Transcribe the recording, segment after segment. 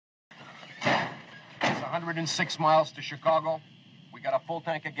106 miles to Chicago. We got a full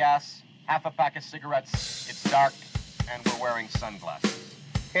tank of gas, half a pack of cigarettes. It's dark, and we're wearing sunglasses.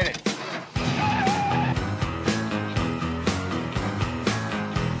 Hit it.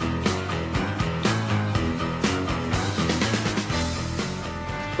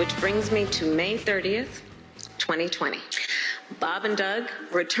 Which brings me to May 30th, 2020. Bob and Doug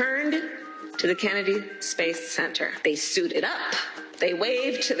returned to the Kennedy Space Center. They suited up, they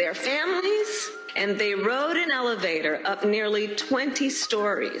waved to their families, and they rode an elevator up nearly 20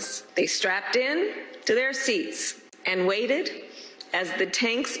 stories. They strapped in to their seats and waited as the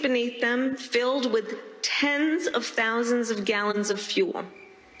tanks beneath them filled with tens of thousands of gallons of fuel.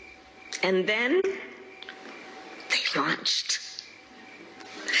 And then they launched.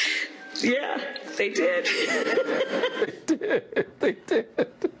 Yeah, they did. They did.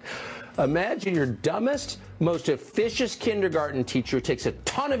 Imagine your dumbest, most officious kindergarten teacher takes a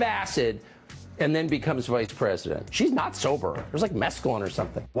ton of acid and then becomes vice president. She's not sober. There's like mescaline or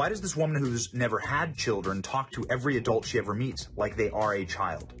something. Why does this woman who's never had children talk to every adult she ever meets like they are a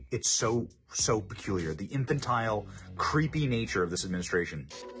child? It's so peculiar. The infantile, creepy nature of this administration.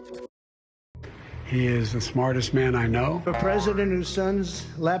 He is the smartest man I know. A president whose son's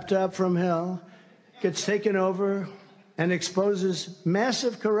laptop from hell gets taken over and exposes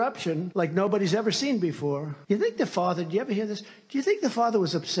massive corruption like nobody's ever seen before. You think the father, do you ever hear this? Do you think the father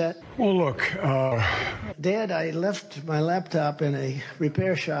was upset? Well, look, Dad, I left my laptop in a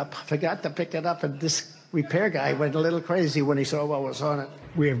repair shop, forgot to pick it up, and this repair guy went a little crazy when he saw what was on it.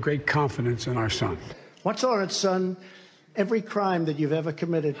 we have great confidence in our son. What's on it, son? Every crime that you've ever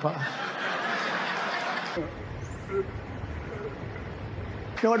committed, Pa.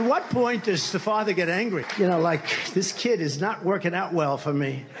 Now, at what point does the father get angry? You know, like, this kid is not working out well for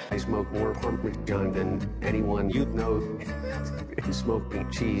me. I smoke more Parmesan than anyone you know in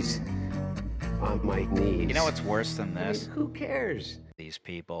smoking cheese on my knees. You know what's worse than this? I mean, who cares? These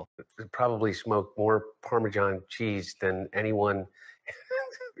people. I probably smoke more Parmesan cheese than anyone.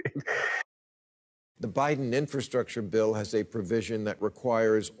 The Biden infrastructure bill has a provision that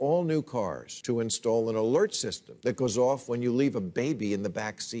requires all new cars to install an alert system that goes off when you leave a baby in the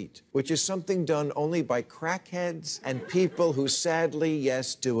back seat, which is something done only by crackheads and people who sadly,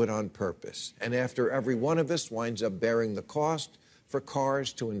 yes, do it on purpose. And after every one of us winds up bearing the cost for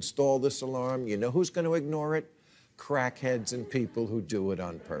cars to install this alarm, you know who's going to ignore it? Crackheads and people who do it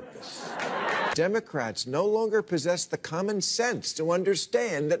on purpose. Democrats no longer possess the common sense to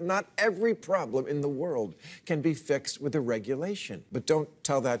understand that not every problem in the world can be fixed with a regulation. But don't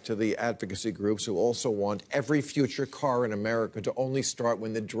tell that to the advocacy groups who also want every future car in America to only start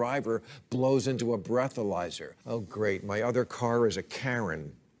when the driver blows into a breathalyzer. Oh, great, my other car is a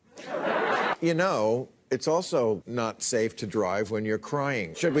Karen. You know, it's also not safe to drive when you're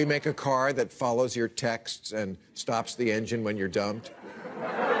crying. Should we make a car that follows your texts and stops the engine when you're dumped?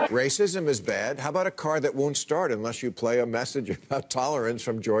 Racism is bad. How about a car that won't start unless you play a message about tolerance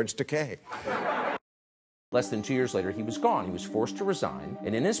from George Takei? Less than 2 years later, he was gone. He was forced to resign,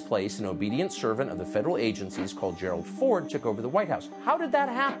 and in his place, an obedient servant of the federal agencies called Gerald Ford took over the White House. How did that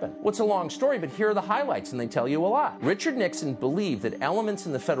happen? Well, it's a long story, but here are the highlights, and they tell you a lot. Richard Nixon believed that elements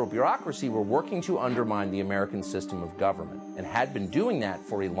in the federal bureaucracy were working to undermine the American system of government, and had been doing that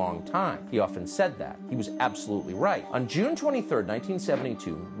for a long time. He often said that. He was absolutely right. On June 23,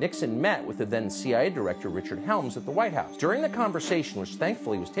 1972, Nixon met with the then CIA director Richard Helms at the White House. During the conversation, which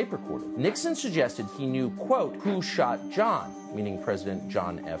thankfully was tape recorded, Nixon suggested he knew, quote, who shot John, meaning President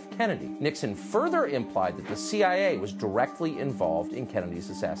John F. Kennedy. Nixon further implied that the CIA was directly involved in Kennedy's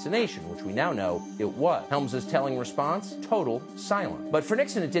assassination, which we now know it was. Helms's telling response? Total silence. But for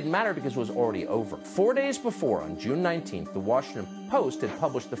Nixon, it didn't matter because it was already over. 4 days before, on June 19th, the Washington Post had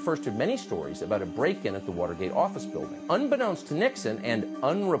published the first of many stories about a break-in at the Watergate office building. Unbeknownst to Nixon and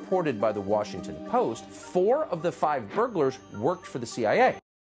unreported by the Washington Post, 4 of the 5 burglars worked for the CIA.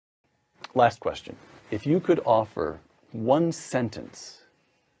 Last question. If you could offer one sentence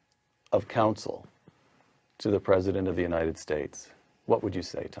of counsel to the President of the United States, what would you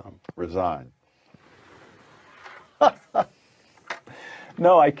say, Tom? Resign.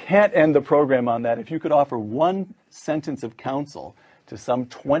 No, I can't end the program on that. If you could offer one sentence of counsel to some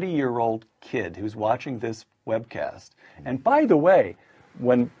 20-year-old kid who's watching this webcast, and by the way,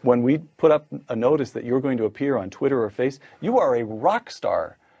 when we put up a notice that you're going to appear on Twitter or Facebook, you are a rock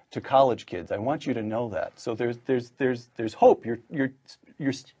star to college kids. I want you to know that. So there's hope. You're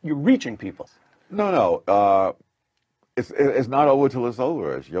reaching people. No. It's not over till it's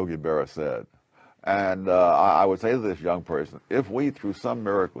over, as Yogi Berra said. And I would say to this young person, if we, through some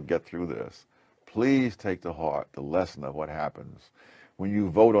miracle, get through this, please take to heart the lesson of what happens when you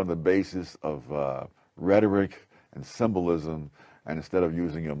vote on the basis of rhetoric and symbolism, and instead of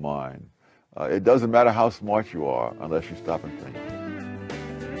using your mind. It doesn't matter how smart you are unless you stop and think.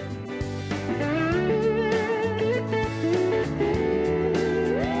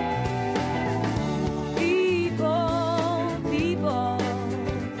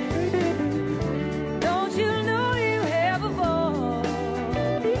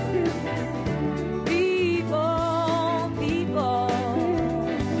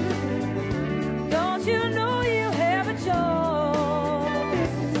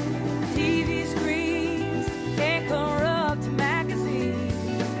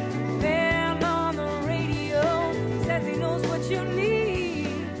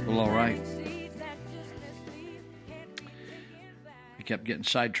 Kept getting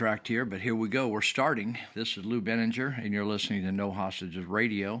sidetracked here, but here we go. We're starting. This is Lou Benninger, and you're listening to No Hostages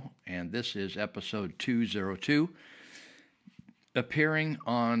Radio, and this is episode 202, appearing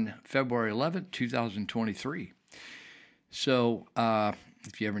on February 11th, 2023. So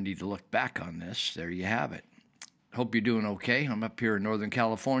if you ever need to look back on this, there you have it. Hope you're doing okay. I'm up here in Northern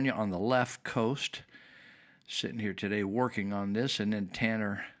California on the left coast, sitting here today working on this, and then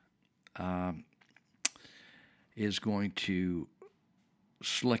Tanner is going to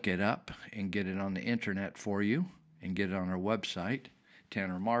slick it up and get it on the internet for you and get it on our website.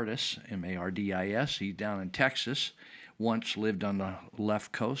 Tanner Mardis, M-A-R-D-I-S. He's down in Texas. Once lived on the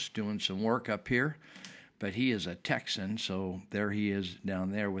left coast doing some work up here, but he is a Texan, so there he is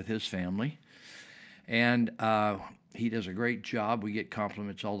down there with his family. And he does a great job. We get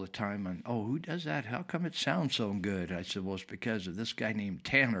compliments all the time on, oh, who does that? How come it sounds so good? I said, well, it's because of this guy named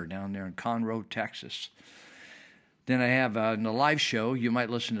Tanner down there in Conroe, Texas. Then I have in the live show, you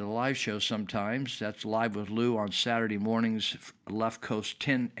might listen to the live show sometimes. That's Live with Lou on Saturday mornings, left coast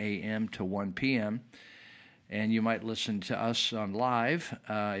 10 a.m. to 1 p.m. And you might listen to us on live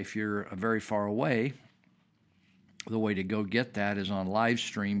if you're very far away. The way to go get that is on live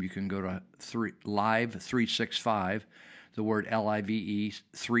stream. You can go to Live 365, the word L-I-V-E,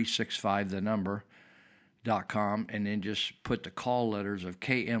 365, the number, .com, and then just put the call letters of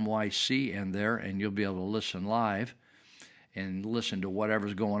KMYC in there, and you'll be able to listen live and listen to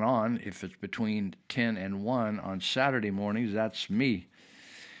whatever's going on. If it's between 10 and 1 on Saturday mornings, that's me.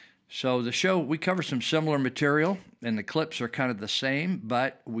 So the show, we cover some similar material, and the clips are kind of the same,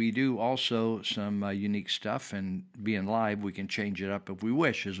 but we do also some unique stuff, and being live, we can change it up if we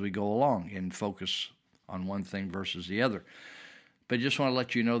wish as we go along and focus on one thing versus the other. But just want to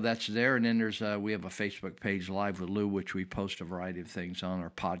let you know that's there. And then we have a Facebook page, Live with Lou, which we post a variety of things on, our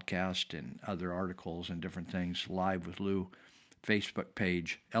podcast and other articles and different things. Live with Lou Facebook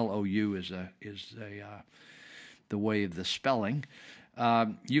page. L-O-U is the way of the spelling.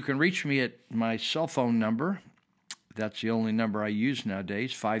 You can reach me at my cell phone number. That's the only number I use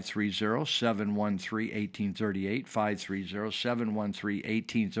nowadays, 530-713-1838,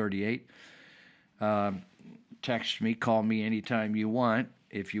 530-713-1838. Text me, call me anytime you want.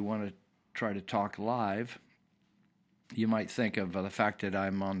 If you want to try to talk live, you might think of the fact that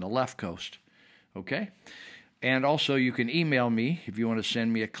I'm on the left coast, okay? And also you can email me if you want to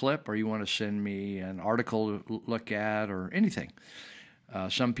send me a clip or you want to send me an article to look at or anything.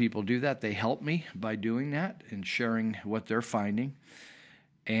 Some people do that. They help me by doing that and sharing what they're finding.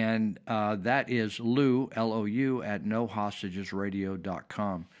 And that is Lou, L-O-U, at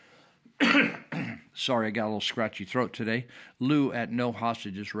nohostagesradio.com. Sorry, I got a little scratchy throat today. Lou at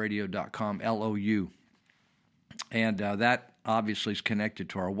nohostagesradio.com, L-O-U. And that obviously is connected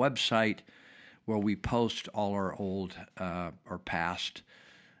to our website where we post all our old or past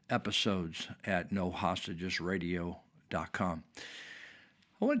episodes at nohostagesradio.com.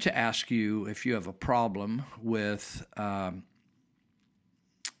 I wanted to ask you if you have a problem with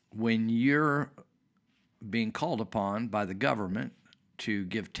when you're being called upon by the government to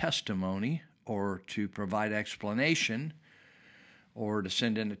give testimony or to provide explanation or to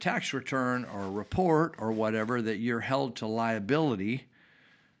send in a tax return or a report or whatever, that you're held to liability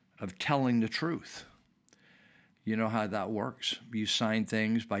of telling the truth. You know how that works. You sign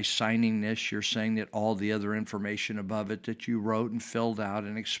things. By signing this, you're saying that all the other information above it that you wrote and filled out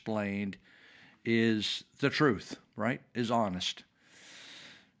and explained is the truth, right? Is honest.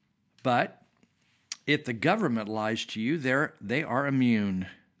 But if the government lies to you, they are immune.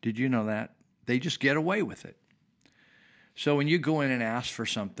 Did you know that? They just get away with it. So when you go in and ask for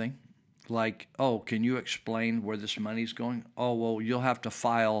something, like, oh, can you explain where this money's going? Oh, well, you'll have to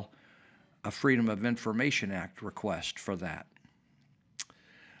file a Freedom of Information Act request for that.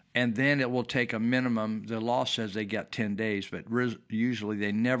 And then it will take a minimum, the law says they get 10 days, but usually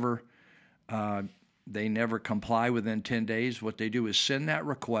they never they never comply within 10 days, what they do is send that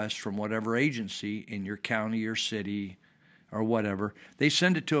request from whatever agency in your county or city or whatever. They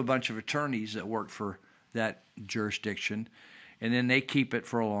send it to a bunch of attorneys that work for that jurisdiction, and then they keep it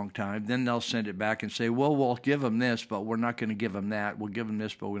for a long time. Then they'll send it back and say, well, we'll give them this, but we're not going to give them that. We'll give them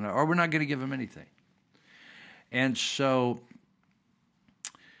this, but we're not going to give them anything. And so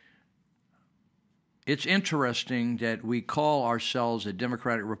it's interesting that we call ourselves a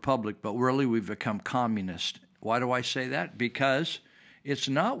democratic republic, but really we've become communist. Why do I say that? Because it's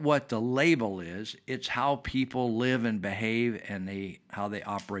not what the label is, it's how people live and behave and how they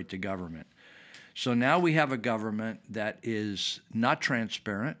operate the government. So now we have a government that is not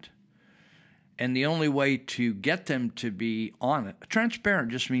transparent, and the only way to get them to be honest,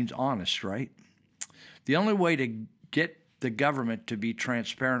 transparent just means honest, right? The only way to get the government to be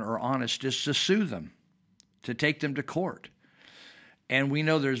transparent or honest is to sue them, to take them to court. And we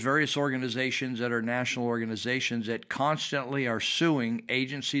know there's various organizations that are national organizations that constantly are suing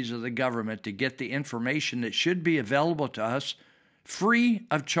agencies of the government to get the information that should be available to us free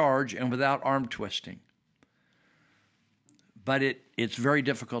of charge and without arm twisting. But it's very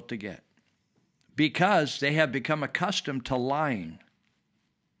difficult to get because they have become accustomed to lying.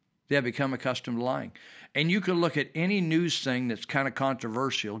 They have become accustomed to lying. And you can look at any news thing that's kind of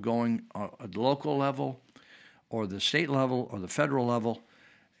controversial going at the local level or the state level or the federal level,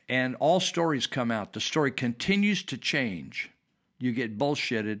 and all stories come out. The story continues to change. You get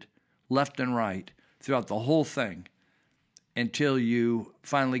bullshitted left and right throughout the whole thing until you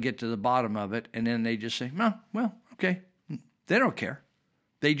finally get to the bottom of it, and then they just say, no, well, okay. They don't care.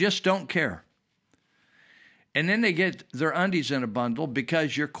 They just don't care. And then they get their undies in a bundle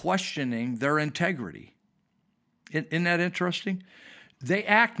because you're questioning their integrity. Isn't that interesting? They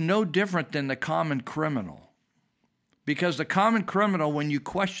act no different than the common criminal. Because the common criminal, when you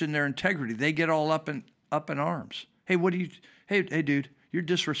question their integrity, they get all up in arms. Hey, hey dude, you're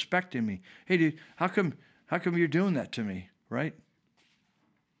disrespecting me. Hey dude, how come you're doing that to me, right?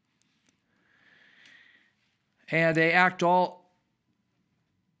 And they act all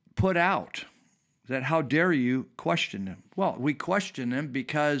put out. That how dare you question them? Well, we question them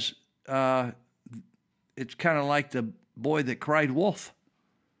because it's kind of like the boy that cried wolf.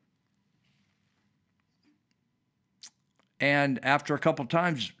 And after a couple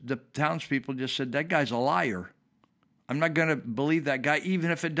times, the townspeople just said, that guy's a liar. I'm not going to believe that guy,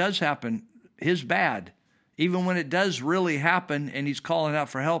 even if it does happen, his bad. Even when it does really happen and he's calling out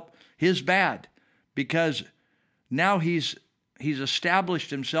for help, his bad. Because now he's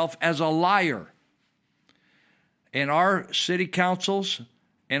established himself as a liar. And our city councils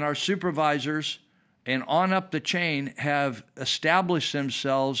and our supervisors and on up the chain have established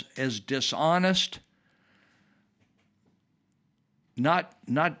themselves as dishonest, not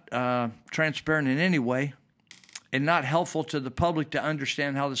transparent in any way, and not helpful to the public to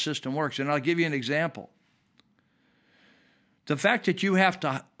understand how the system works. And I'll give you an example. The fact that you have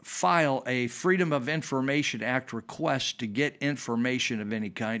to file a Freedom of Information Act request to get information of any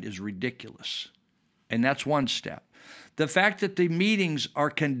kind is ridiculous. And that's one step. The fact that the meetings are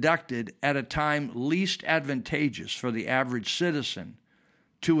conducted at a time least advantageous for the average citizen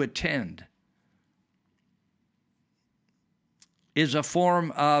to attend is a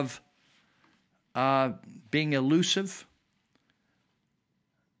form of being elusive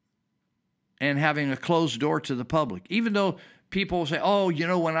and having a closed door to the public. Even though people say, oh,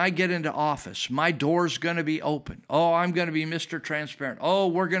 when I get into office, my door's going to be open. Oh, I'm going to be Mr. Transparent. Oh,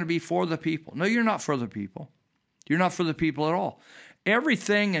 we're going to be for the people. No, you're not for the people. You're not for the people at all.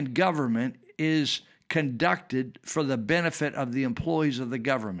 Everything in government is conducted for the benefit of the employees of the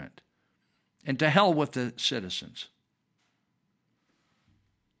government. And to hell with the citizens.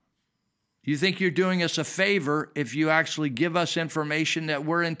 You think you're doing us a favor if you actually give us information that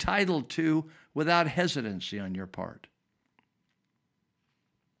we're entitled to without hesitancy on your part.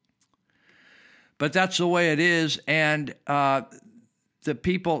 But that's the way it is, and the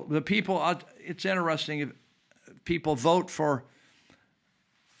people. It's interesting if people vote for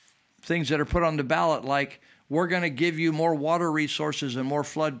things that are put on the ballot, like we're going to give you more water resources and more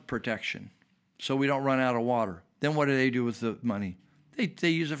flood protection, so we don't run out of water. Then what do they do with the money? They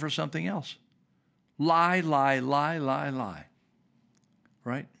use it for something else. Lie, lie, lie, lie, lie.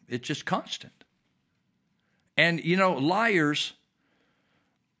 Right? It's just constant. And liars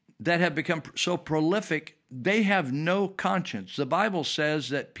that have become so prolific, they have no conscience. The Bible says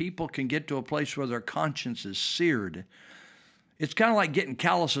that people can get to a place where their conscience is seared. It's kind of like getting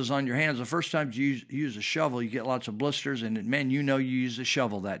calluses on your hands. The first time you use a shovel, you get lots of blisters, and man, you used a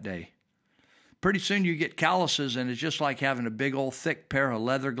shovel that day. Pretty soon you get calluses, and it's just like having a big old thick pair of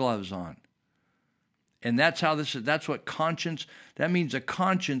leather gloves on. And that's how this is. That's what conscience, that means a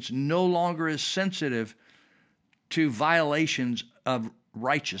conscience no longer is sensitive to violations of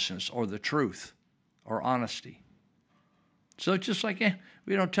righteousness or the truth or honesty. So it's just like,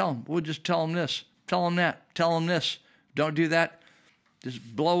 we don't tell them. We'll just tell them this, tell them that, tell them this. Don't do that.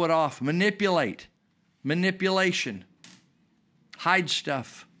 Just blow it off. Manipulation. Hide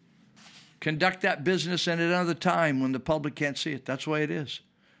stuff. Conduct that business at another time when the public can't see it. That's the way it is.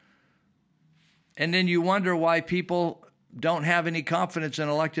 And then you wonder why people don't have any confidence in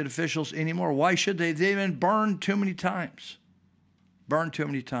elected officials anymore. Why should they? They've been burned too many times. Burned too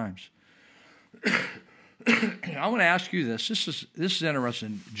many times. I want to ask you this. This is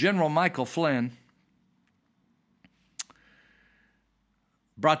interesting. General Michael Flynn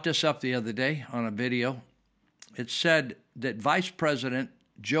brought this up the other day on a video. It said that Vice President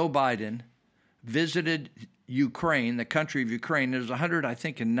Joe Biden visited Ukraine, the country of Ukraine. There's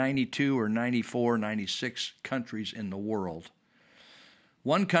 192 or 94, 96 countries in the world.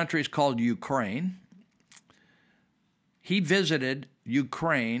 One country is called Ukraine. He visited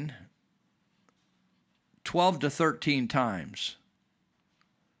Ukraine 12 to 13 times.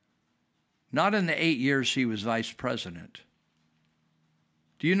 Not in the 8 years he was vice president.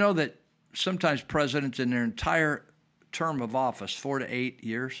 Do you know that sometimes presidents in their entire term of office, 4 to 8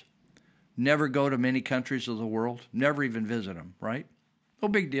 years, never go to many countries of the world, never even visit them, right? No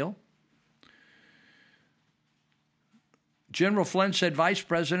big deal. General Flynn said Vice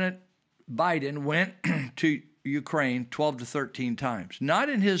President Biden went to Ukraine 12 to 13 times. Not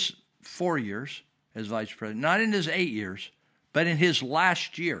in his 4 years as vice president, not in his 8 years, but in his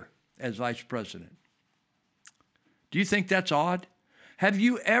last year as vice president. Do you think that's odd? Have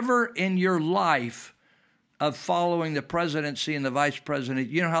you ever in your life of following the presidency and the vice president,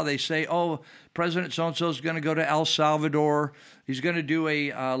 you know how they say, oh, President so-and-so is going to go to El Salvador, he's going to do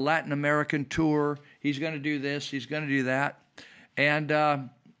a Latin American tour, he's going to do this, he's going to do that. And have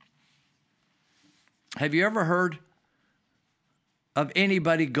you ever heard of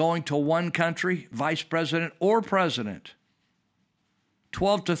anybody going to one country, vice president or president,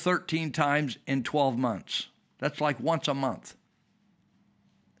 12 to 13 times in 12 months? That's like once a month.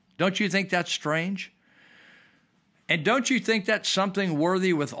 Don't you think that's strange? And don't you think that's something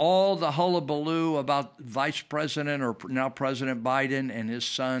worthy with all the hullabaloo about Vice President or now President Biden and his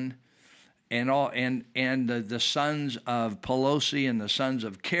son and all and the sons of Pelosi and the sons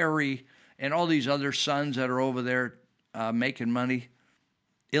of Kerry and all these other sons that are over there making money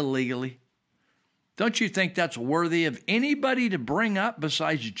illegally? Don't you think that's worthy of anybody to bring up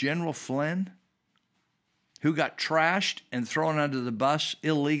besides General Flynn, who got trashed and thrown under the bus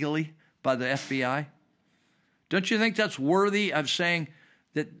illegally by the FBI? Don't you think that's worthy of saying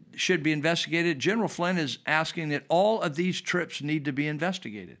that should be investigated? General Flynn is asking that all of these trips need to be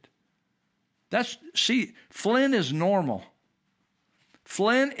investigated. Flynn is normal.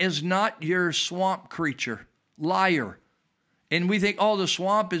 Flynn is not your swamp creature, liar. And we think, oh, the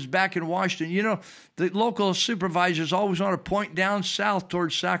swamp is back in Washington. You know, the local supervisors always want to point down south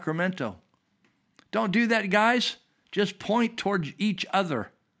towards Sacramento. Don't do that, guys. Just point towards each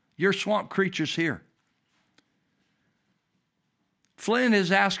other. Your swamp creatures here. Flynn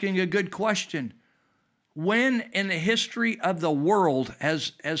is asking a good question. When in the history of the world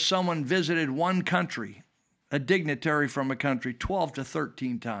has someone visited one country, a dignitary from a country, 12 to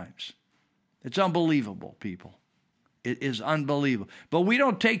 13 times? It's unbelievable, people. It is unbelievable. But we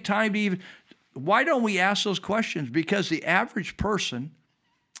don't take time to even... Why don't we ask those questions? Because the average person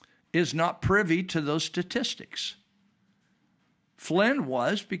is not privy to those statistics. Flynn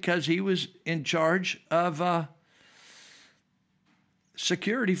was, because he was in charge of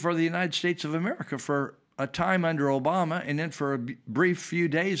security for the United States of America for a time under Obama and then for a brief few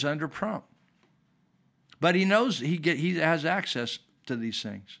days under Trump. But he knows he has access to these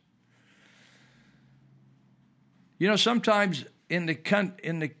things. You know, sometimes in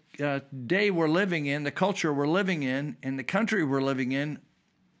the day we're living in, the culture we're living in the country we're living in,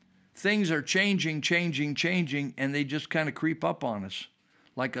 things are changing, and they just kind of creep up on us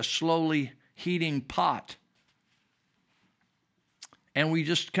like a slowly heating pot. And we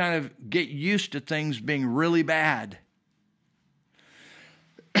just kind of get used to things being really bad.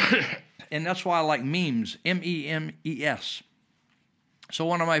 And that's why I like memes, M-E-M-E-S. So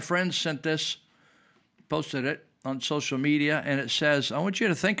one of my friends sent this, posted it on social media, and it says, I want you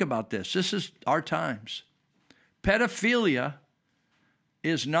to think about this. This is our times. Pedophilia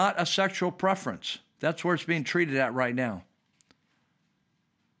is not a sexual preference. That's where it's being treated at right now.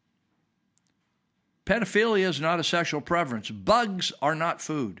 Pedophilia is not a sexual preference. Bugs are not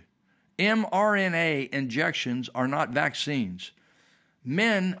food. mRNA injections are not vaccines.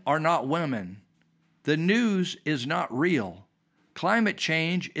 Men are not women. The news is not real. Climate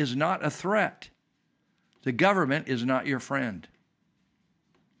change is not a threat. The government is not your friend.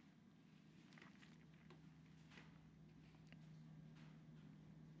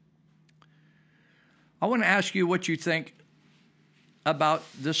 I want to ask you what you think about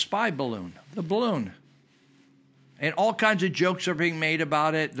the spy balloon, the balloon. And all kinds of jokes are being made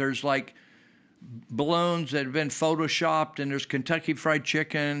about it. There's like balloons that have been photoshopped, and there's Kentucky Fried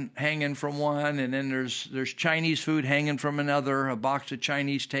Chicken hanging from one, and then there's Chinese food hanging from another, a box of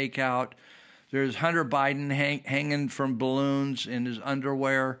Chinese takeout. There's Hunter Biden hanging from balloons in his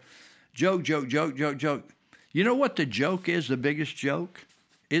underwear. Joke, joke, joke, joke, joke. You know what the joke is? The biggest joke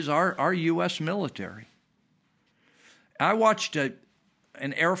is our U.S. military. I watched an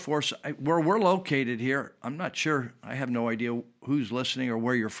Air Force, where we're located here. I'm not sure. I have no idea who's listening or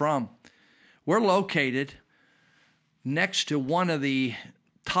where you're from. We're located next to one of the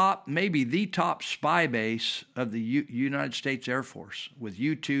top, maybe the top spy base of the United States Air Force, with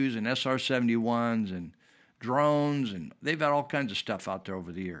U-2s and SR-71s and drones, and they've had all kinds of stuff out there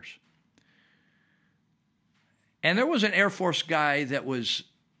over the years. And there was an Air Force guy that was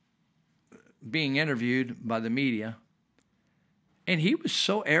being interviewed by the media, and he was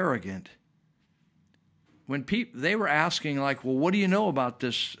so arrogant. When they were asking, like, well, what do you know about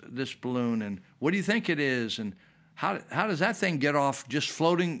this balloon, and what do you think it is, and how does that thing get off just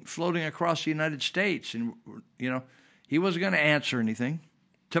floating across the United States? And, you know, he wasn't going to answer anything,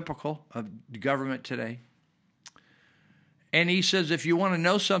 typical of the government today. And he says, if you want to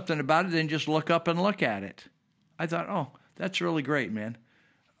know something about it, then just look up and look at it. I thought, oh, that's really great, man.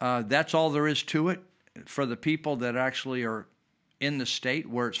 That's all there is to it for the people that actually are in the state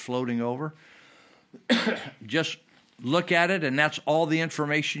where it's floating over. Just look at it, and that's all the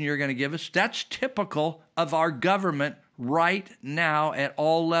information you're going to give us. That's typical of our government right now at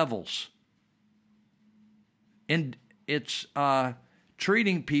all levels. And it's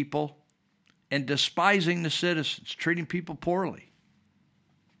treating people and despising the citizens, treating people poorly,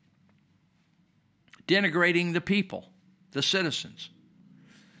 denigrating the people, the citizens.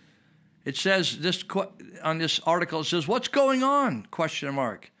 It says this on this article, it says, what's going on? ?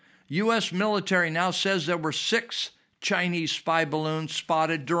 U.S. military now says there were 6 Chinese spy balloons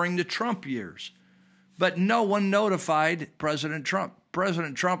spotted during the Trump years, but no one notified President Trump.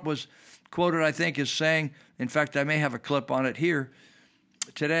 President Trump was quoted, I think, as saying, in fact, I may have a clip on it here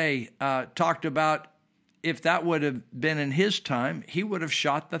today, talked about if that would have been in his time, he would have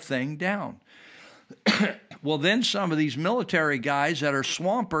shot the thing down. Well, then some of these military guys that are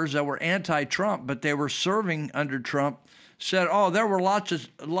swampers that were anti-Trump, but they were serving under Trump, said, oh, there were lots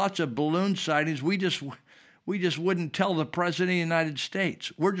of balloon sightings. We just wouldn't tell the President of the United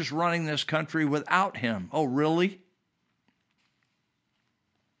States. We're just running this country without him. Oh, really?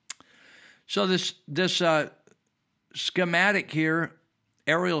 So this schematic here,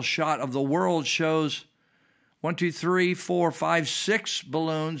 aerial shot of the world, shows 1, 2, 3, 4, 5, 6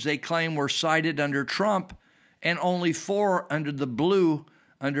 balloons they claim were sighted under Trump, and only 4 under the blue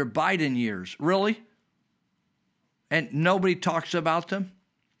under Biden years. Really? And nobody talks about them?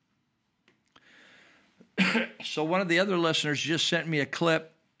 So one of the other listeners just sent me a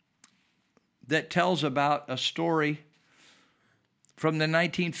clip that tells about a story from the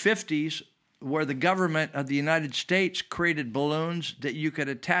 1950s where the government of the United States created balloons that you could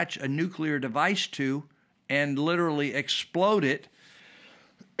attach a nuclear device to and literally explode it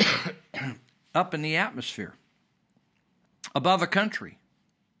up in the atmosphere above a country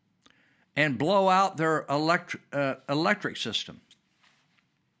and blow out their electric system,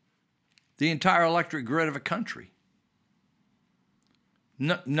 the entire electric grid of a country.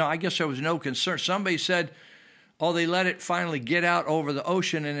 No, I guess there was no concern. Somebody said, oh, they let it finally get out over the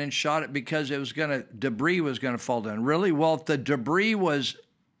ocean and then shot it because debris was going to fall down. Really? Well, if the debris was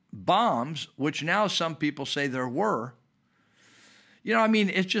bombs, which now some people say there were, you know, I mean,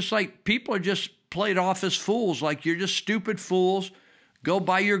 it's just like people are just played off as fools, like you're just stupid fools. Go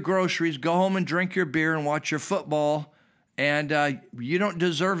buy your groceries, go home and drink your beer and watch your football, and you don't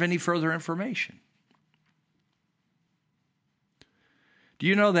deserve any further information. Do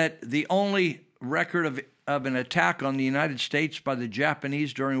you know that the only record of an attack on the United States by the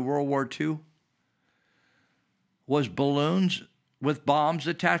Japanese during World War II was balloons with bombs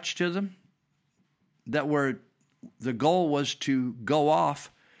attached to them that were, the goal was to go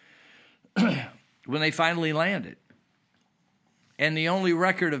off when they finally landed. And the only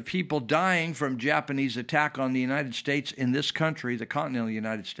record of people dying from Japanese attack on the United States in this country, the continental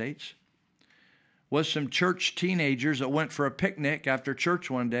United States, was some church teenagers that went for a picnic after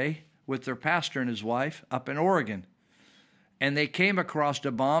church one day with their pastor and his wife up in Oregon. and they came across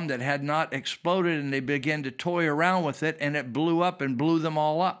a bomb that had not exploded, and they began to toy around with it, and it blew up and blew them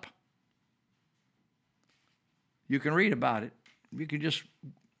all up. You can read about it. You can just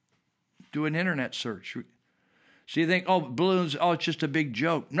do an internet search. So you think, oh, balloons, oh, it's just a big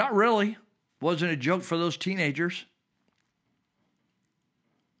joke. Not really. Wasn't a joke for those teenagers.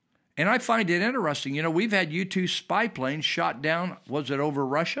 And I find it interesting. You know, we've had U-2 spy planes shot down. Was it over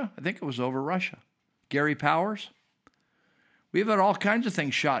Russia? I think it was over Russia. Gary Powers. We've had all kinds of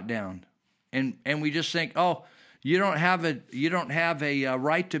things shot down. And we just think, oh, you don't have a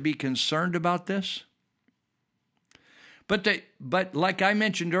right to be concerned about this. But like I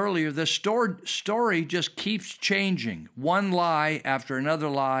mentioned earlier, the story just keeps changing. One lie after another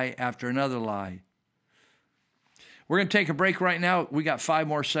lie after another lie. We're going to take a break right now. We got 5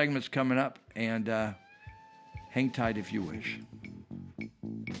 more segments coming up, and hang tight if you wish.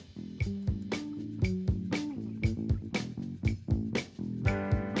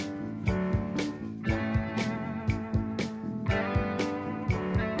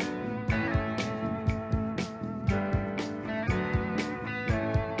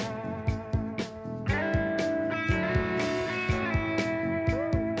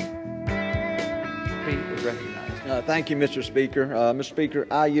 Thank you, Mr. Speaker. Mr. Speaker,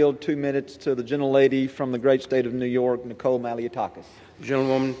 I yield 2 minutes to the gentlelady from the great state of New York, Nicole Malliotakis. The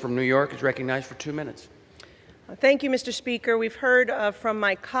gentlewoman from New York is recognized for 2 minutes. Thank you, Mr. Speaker. We've heard from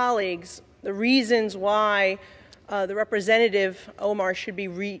my colleagues the reasons why the Representative Omar should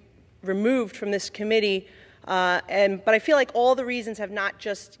be removed from this committee, but I feel like all the reasons have not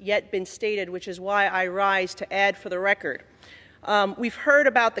just yet been stated, which is why I rise to add for the record. We've heard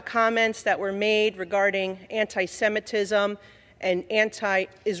about the comments that were made regarding anti-Semitism and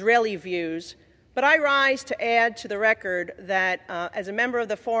anti-Israeli views, but I rise to add to the record that as a member of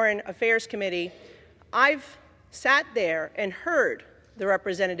the Foreign Affairs Committee, I've sat there and heard the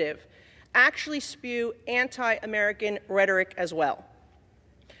representative actually spew anti-American rhetoric as well.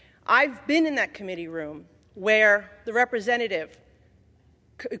 I've been in that committee room where the representative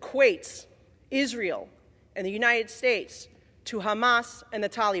equates Israel and the United States to Hamas and the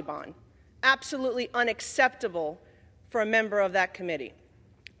Taliban. Absolutely unacceptable for a member of that committee.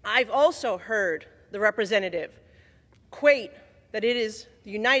 I've also heard the representative equate that it is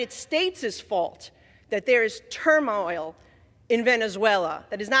the United States' fault that there is turmoil in Venezuela.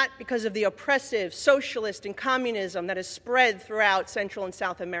 That is not because of the oppressive socialist and communism that has spread throughout Central and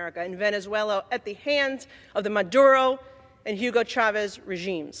South America and Venezuela at the hands of the Maduro and Hugo Chavez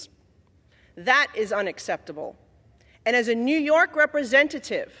regimes. That is unacceptable. And as a New York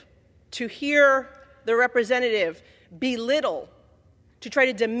representative, to hear the representative belittle, to try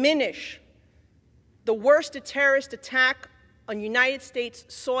to diminish the worst terrorist attack on United States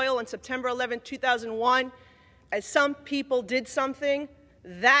soil on September 11, 2001, as some people did something,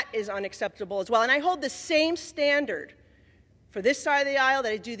 that is unacceptable as well. And I hold the same standard for this side of the aisle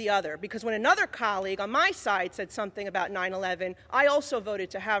that I do the other, because when another colleague on my side said something about 9/11, I also voted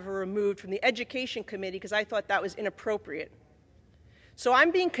to have her removed from the Education Committee because I thought that was inappropriate. So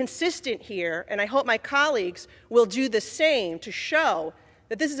I'm being consistent here, and I hope my colleagues will do the same to show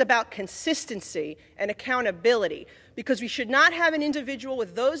that this is about consistency and accountability, because we should not have an individual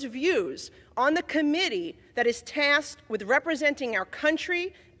with those views on the committee that is tasked with representing our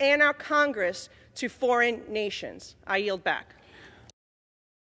country and our Congress to foreign nations. I yield back.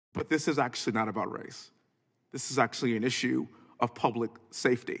 But this is actually not about race. This is actually an issue of public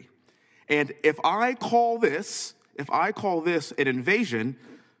safety. And if I call this an invasion,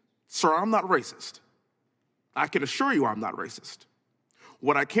 sir, I'm not racist. I can assure you I'm not racist.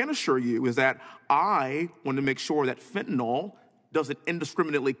 What I can assure you is that I want to make sure that fentanyl doesn't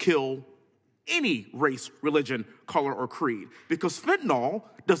indiscriminately kill any race, religion, color, or creed, because fentanyl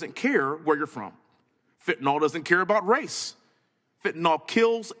doesn't care where you're from. Fentanyl doesn't care about race. Fentanyl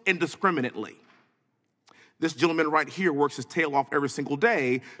kills indiscriminately. This gentleman right here works his tail off every single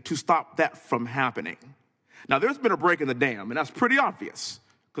day to stop that from happening. Now, there's been a break in the dam, and that's pretty obvious,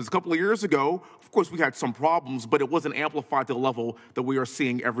 because a couple of years ago, of course, we had some problems, but it wasn't amplified to the level that we are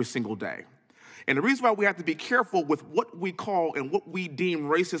seeing every single day. And the reason why we have to be careful with what we call and what we deem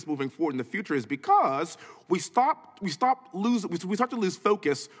racist moving forward in the future is because we start to lose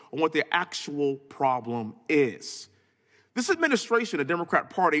focus on what the actual problem is. This administration, the Democrat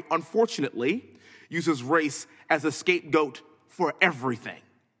Party, unfortunately, uses race as a scapegoat for everything.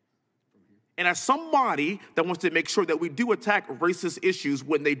 And as somebody that wants to make sure that we do attack racist issues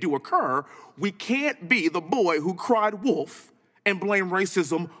when they do occur, we can't be the boy who cried wolf and blame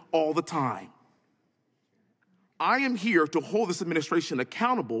racism all the time. I am here to hold this administration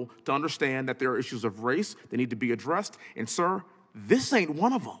accountable to understand that there are issues of race that need to be addressed. And, sir, this ain't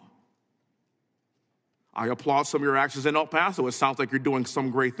one of them. I applaud some of your actions in El Paso. It sounds like you're doing some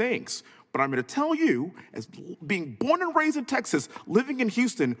great things. But I'm going to tell you, as being born and raised in Texas, living in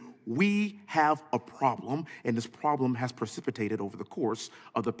Houston, we have a problem, and this problem has precipitated over the course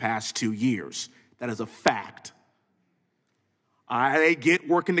of the past 2 years. That is a fact. I get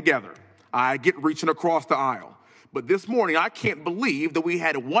working together. I get reaching across the aisle. But this morning, I can't believe that we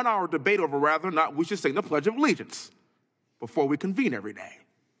had a 1-hour debate over whether or not we should sing the Pledge of Allegiance before we convene every day.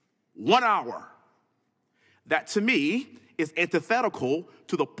 1 hour. That, to me, is antithetical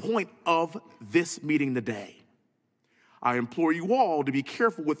to the point of this meeting today. I implore you all to be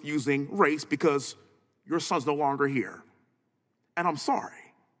careful with using race because your son's no longer here. And I'm sorry.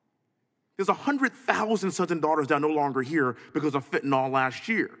 There's 100,000 sons and daughters that are no longer here because of fentanyl last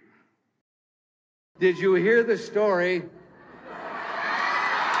year. Did you hear the story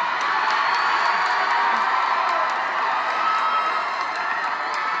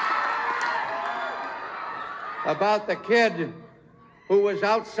about the kid who was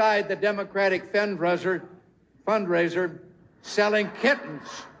outside the Democratic fundraiser selling kittens?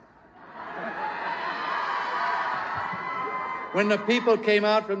 When the people came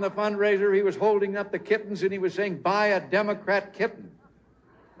out from the fundraiser, he was holding up the kittens and he was saying, "Buy a Democrat kitten."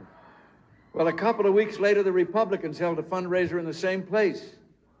 Well, a couple of weeks later, the Republicans held a fundraiser in the same place.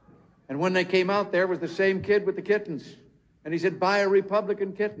 And when they came out, there was the same kid with the kittens. And he said, "Buy a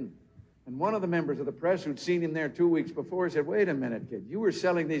Republican kitten." And one of the members of the press who'd seen him there 2 weeks before said, "Wait a minute, kid. You were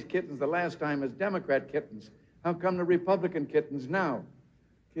selling these kittens the last time as Democrat kittens. How come the Republican kittens now?"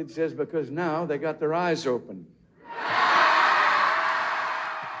 Kid says, "Because now they got their eyes open."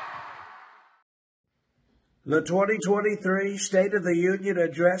 The 2023 State of the Union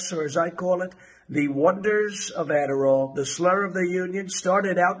Address, or as I call it, the wonders of Adderall, the slur of the union,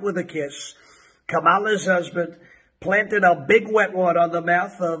 started out with a kiss. Kamala's husband planted a big wet one on the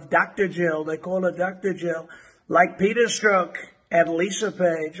mouth of Dr. Jill. They call her Dr. Jill, like Peter Strzok and Lisa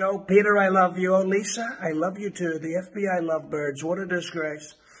Page. Oh, Peter, I love you. Oh, Lisa, I love you too. The FBI lovebirds. What a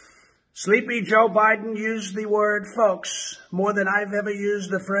disgrace. Sleepy Joe Biden used the word folks more than I've ever used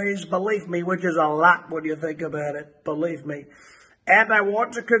the phrase believe me, which is a lot when you think about it. Believe me. And I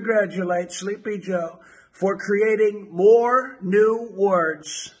want to congratulate Sleepy Joe for creating more new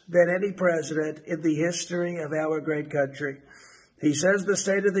words than any president in the history of our great country. He says the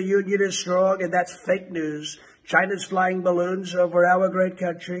State of the Union is strong, and that's fake news. China's flying balloons over our great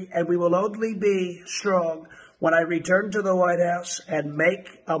country, and we will only be strong when I return to the White House and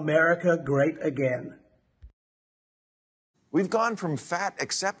make America great again. We've gone from fat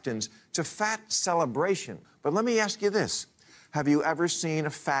acceptance to fat celebration. But let me ask you this. Have you ever seen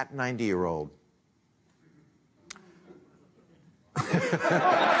a fat 90-year-old?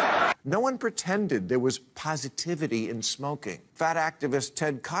 No one pretended there was positivity in smoking. Fat activist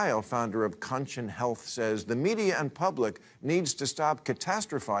Ted Kyle, founder of Conscience Health, says the media and public needs to stop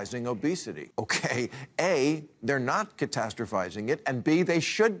catastrophizing obesity. Okay, A, they're not catastrophizing it, and B, they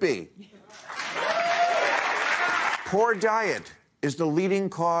should be. Poor diet is the leading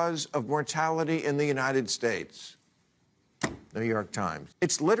cause of mortality in the United States. New York Times.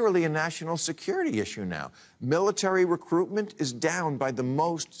 It's literally a national security issue now. Military recruitment is down by the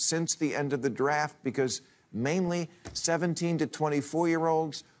most since the end of the draft because mainly 17 to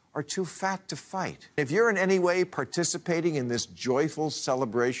 24-year-olds are too fat to fight. If you're in any way participating in this joyful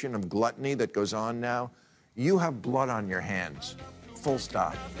celebration of gluttony that goes on now, you have blood on your hands. Full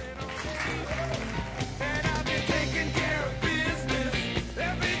stop.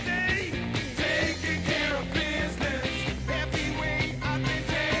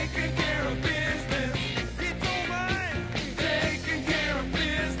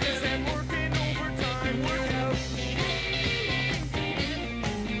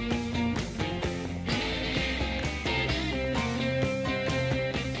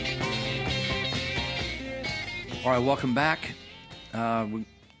 All right, welcome back. We're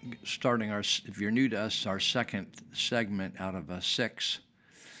starting our, if you're new to us, our second segment out of 6.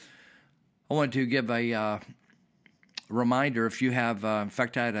 I want to give a reminder. If you have, in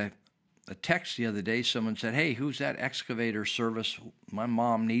fact, I had a text the other day. Someone said, "Hey, who's that excavator service? My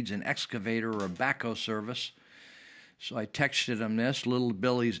mom needs an excavator or a backhoe service." So I texted him this, Little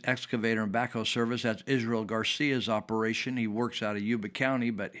Billy's Excavator and Backhoe Service. That's Israel Garcia's operation. He works out of Yuba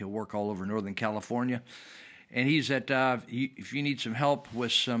County, but he'll work all over Northern California. And he's at, if you need some help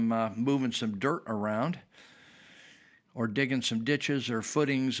with some moving some dirt around or digging some ditches or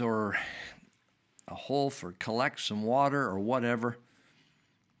footings or a hole for collect some water or whatever,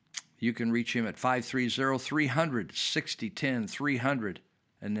 You can reach him at 530-300-6010, 300,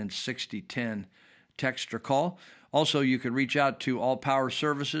 and then 6010. Text or call. Also, you can reach out to All Power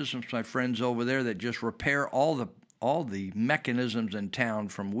Services, my friends over there that just repair all the mechanisms in town,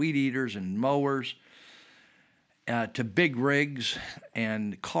 from weed eaters and mowers to big rigs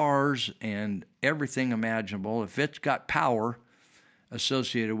and cars and everything imaginable. If it's got power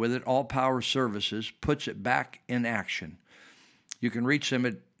associated with it, All Power Services puts it back in action. You can reach them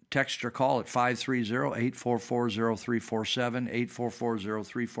at text or call at 530-844-0347,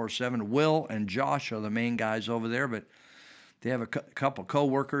 844-0347. Will and Josh are the main guys over there, but they have a couple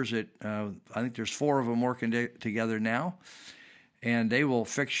co-workers that I think there's 4 of them working together now, and they will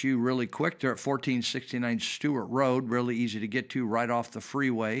fix you really quick. They're at 1469 Stewart Road, really easy to get to, right off the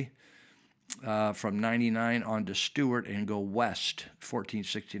freeway from 99 onto Stewart and go west,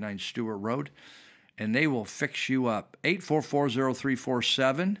 1469 Stewart Road. And they will fix you up.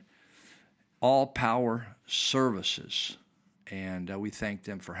 844-0347, All Power Services. And we thank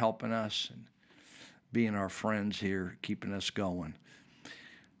them for helping us and being our friends here, keeping us going.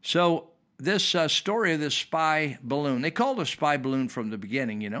 So this story of this spy balloon, they called it a spy balloon from the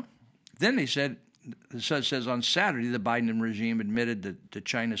beginning, you know. Then they said, it says on Saturday, the Biden regime admitted that the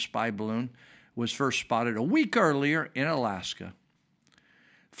China spy balloon was first spotted a week earlier in Alaska.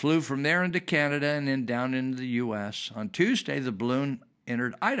 Flew from there into Canada and then down into the U.S. On Tuesday, the balloon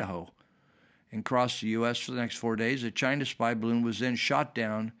entered Idaho and crossed the U.S. for the next 4 days. The China spy balloon was then shot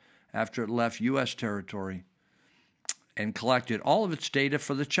down after it left U.S. territory and collected all of its data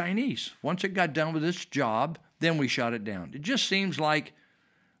for the Chinese. Once it got done with its job, then we shot it down. It just seems like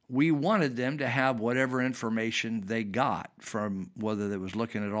we wanted them to have whatever information they got from, whether it was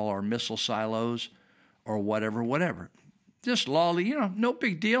looking at all our missile silos or whatever. Just lolly, you know, no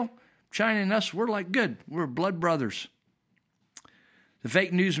big deal. China and us, we're like good. We're blood brothers. The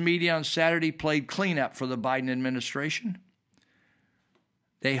fake news media on Saturday played cleanup for the Biden administration.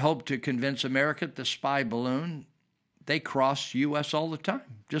 They hope to convince America that the spy balloon, they cross U.S. all the time.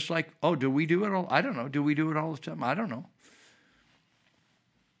 Just like, oh, do we do it all? I don't know. Do we do it all the time? I don't know.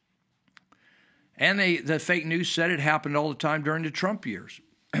 And the fake news said it happened all the time during the Trump years.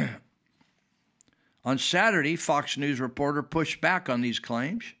 On Saturday, Fox News reporter pushed back on these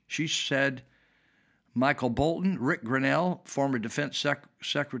claims. She said Michael Bolton, Rick Grenell, former Defense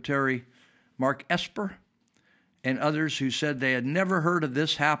Secretary Mark Esper, and others who said they had never heard of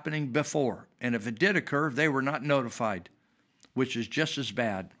this happening before. And if it did occur, they were not notified, which is just as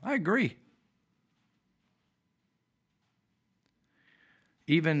bad. I agree.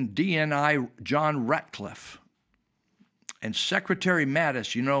 Even DNI John Ratcliffe and Secretary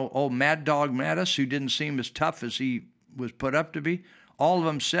Mattis, you know, old Mad Dog Mattis, who didn't seem as tough as he was put up to be, all of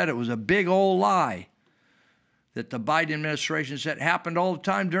them said it was a big old lie that the Biden administration said happened all the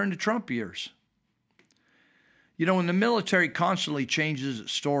time during the Trump years. You know, when the military constantly changes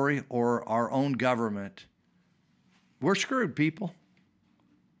its story, or our own government, we're screwed, people.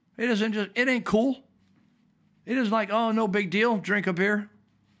 It ain't cool. It isn't like, oh, no big deal, drink a beer.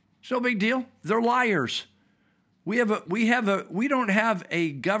 It's no big deal. They're liars. We don't have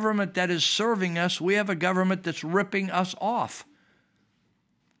a government that is serving us. We have a government that's ripping us off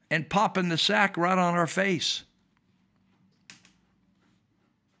and popping the sack right on our face.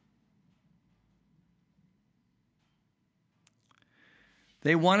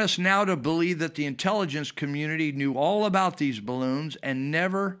 They want us now to believe that the intelligence community knew all about these balloons and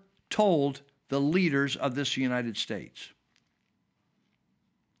never told the leaders of this United States.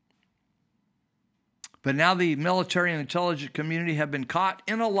 But now the military and intelligence community have been caught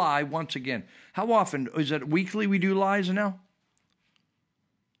in a lie once again. How often? Is it weekly we do lies now?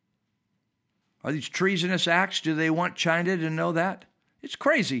 Are these treasonous acts? Do they want China to know that? It's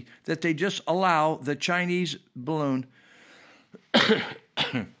crazy that they just allow the Chinese balloon.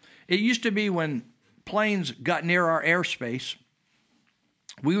 It used to be when planes got near our airspace,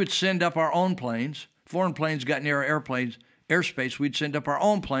 we would send up our own planes. Foreign planes got near our airspace, we'd send up our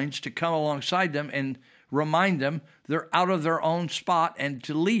own planes to come alongside them and remind them they're out of their own spot and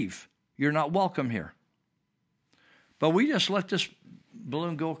to leave. You're not welcome here. But we just let this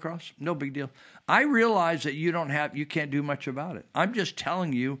balloon go across. No big deal. I realize that you can't do much about it. I'm just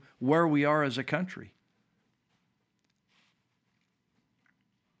telling you where we are as a country.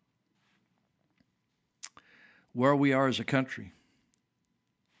 Where we are as a country.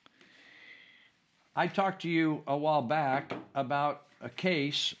 I talked to you a while back about a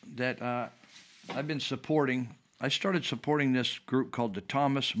case that I've been supporting. I started supporting this group called the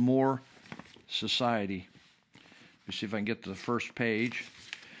Thomas More Society. Let me see if I can get to the first page.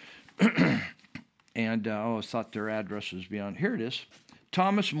 And I thought their address was beyond. Here it is.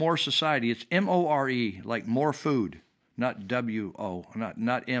 Thomas More Society. It's M-O-R-E, like more food, not W-O,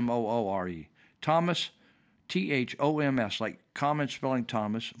 not M-O-O-R-E. Thomas, T-H-O-M-S, like common spelling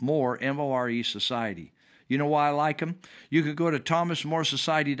Thomas, More, M-O-R-E Society. You know why I like them? You can go to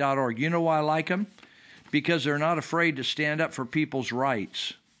thomasmoresociety.org. You know why I like them? Because they're not afraid to stand up for people's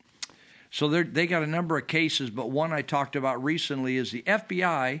rights. So they got a number of cases, but one I talked about recently is the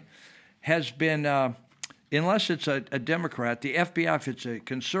FBI has been, unless it's a Democrat, the FBI, if it's a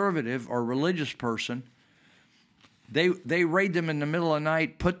conservative or religious person, they raid them in the middle of the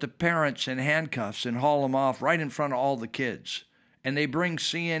night, put the parents in handcuffs and haul them off right in front of all the kids. And they bring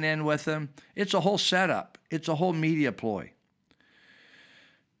CNN with them. It's a whole setup. It's a whole media ploy.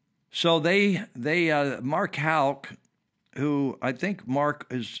 So Mark Houck, who I think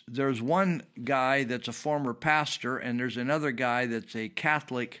there's one guy that's a former pastor, and there's another guy that's a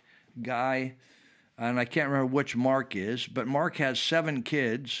Catholic guy, and I can't remember which Mark is, but Mark has 7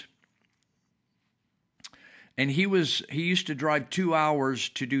 kids, and he used to drive 2 hours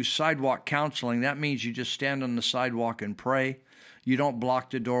to do sidewalk counseling. That means you just stand on the sidewalk and pray. You don't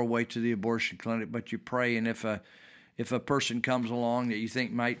block the doorway to the abortion clinic, but you pray, and if a person comes along that you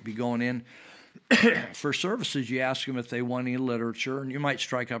think might be going in for services, you ask them if they want any literature, and you might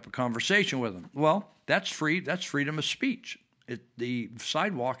strike up a conversation with them. Well, that's free. That's freedom of speech. The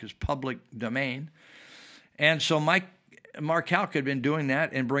sidewalk is public domain. And so Mark Houck had been doing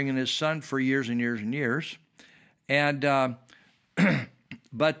that and bringing his son for years and years and years. And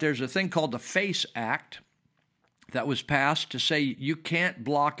but there's a thing called the FACE Act that was passed to say you can't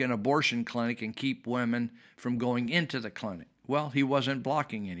block an abortion clinic and keep women from going into the clinic. Well, he wasn't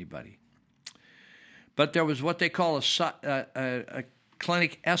blocking anybody. But there was what they call a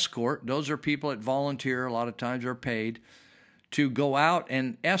clinic escort. Those are people that volunteer, a lot of times are paid, to go out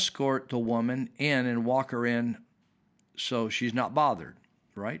and escort the woman in and walk her in so she's not bothered,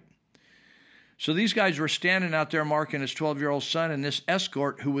 right? So these guys were standing out there marking his 12-year-old son, and this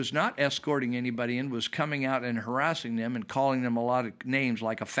escort, who was not escorting anybody in, was coming out and harassing them and calling them a lot of names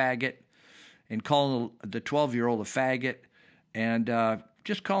like a faggot, and calling the 12-year-old a faggot, and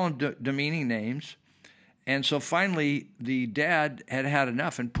just calling demeaning names. And so finally, the dad had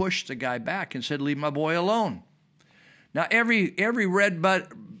enough and pushed the guy back and said, "Leave my boy alone." Now, every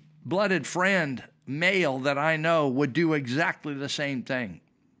red-blooded friend, male that I know, would do exactly the same thing.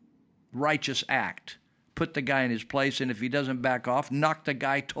 Righteous act. Put the guy in his place, and if he doesn't back off, knock the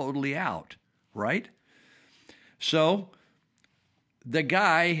guy totally out, right? So the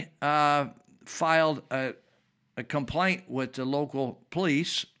guy filed a complaint with the local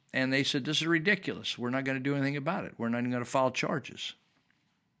police, and they said, "This is ridiculous. We're not going to do anything about it. We're not even going to file charges."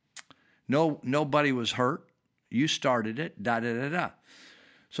 Nobody was hurt. You started it, da-da-da-da.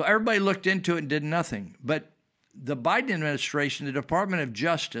 So everybody looked into it and did nothing. But the Biden administration, the Department of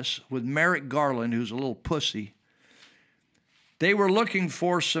Justice, with Merrick Garland, who's a little pussy, they were looking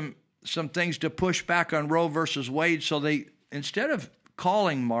for some things to push back on Roe versus Wade. So they, instead of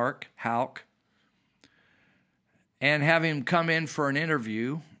calling Mark Houck and having him come in for an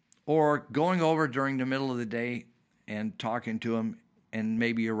interview or going over during the middle of the day and talking to him and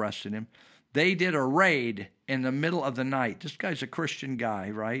maybe arresting him, they did a raid in the middle of the night. This guy's a Christian guy,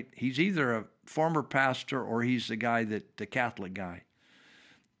 right? He's either a former pastor or he's the Catholic guy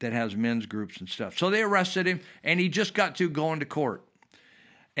that has men's groups and stuff. So they arrested him, and he just got to going to court.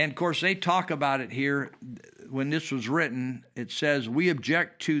 And, of course, they talk about it here. When this was written, it says, "We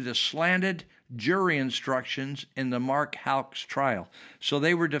object to the slanted jury instructions in the Mark Houck's trial." So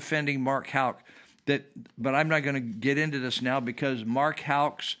they were defending Mark Houck. But I'm not going to get into this now because Mark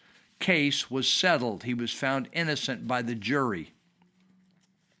Houck's case was settled. He was found innocent by the jury.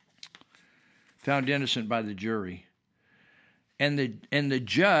 Found innocent by the jury. And the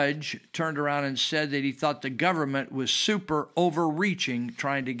judge turned around and said that he thought the government was super overreaching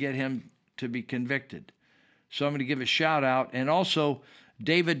trying to get him to be convicted. So I'm going to give a shout out. And also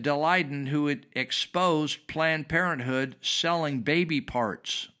David Daleiden, who had exposed Planned Parenthood selling baby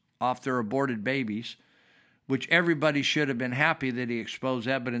parts off their aborted babies, which everybody should have been happy that he exposed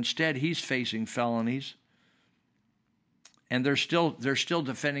that, but instead he's facing felonies. And they're still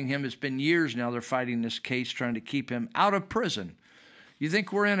defending him. It's been years now they're fighting this case, trying to keep him out of prison. You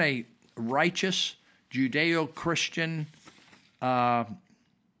think we're in a righteous Judeo-Christian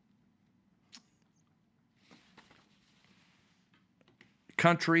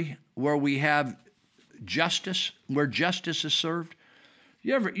country where we have justice, where justice is served?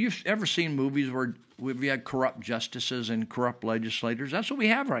 You've ever seen movies where we had corrupt justices and corrupt legislators? That's what we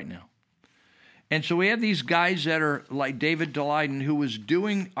have right now. And so we have these guys that are like David Daleiden, who was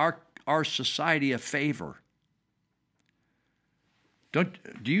doing our society a favor. Do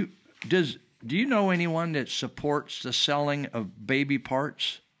you know anyone that supports the selling of baby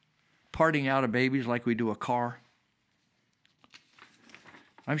parts, parting out of babies like we do a car?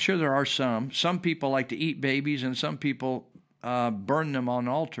 I'm sure there are some. Some people like to eat babies, and some people burn them on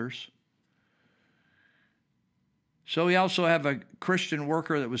altars. So we also have a Christian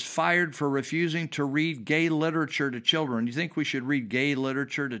worker that was fired for refusing to read gay literature to children. Do you think we should read gay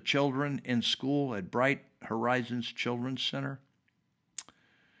literature to children in school at Bright Horizons Children's Center?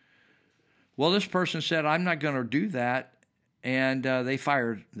 Well, this person said, I'm not going to do that, and they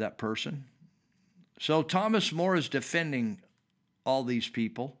fired that person. So Thomas More is defending all these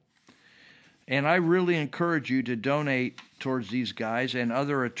people, and I really encourage you to donate towards these guys and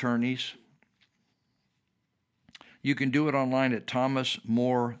other attorneys. You can do it online at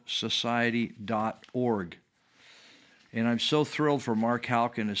thomasmoresociety.org. And I'm so thrilled for Mark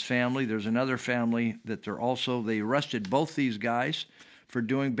Houck and his family. There's another family that they arrested both these guys for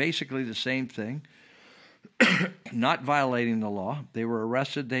doing basically the same thing, not violating the law. They were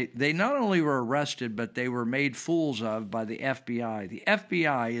arrested. They not only were arrested, but they were made fools of by the FBI. The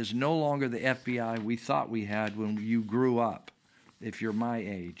FBI is no longer the FBI we thought we had when you grew up, if you're my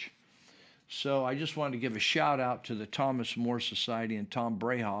age. So I just wanted to give a shout out to the Thomas More Society and Tom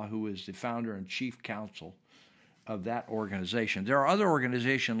Breha, who is the founder and chief counsel of that organization. There are other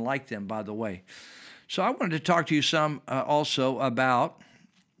organizations like them, by the way. So I wanted to talk to you some also about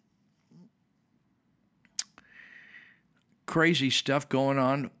crazy stuff going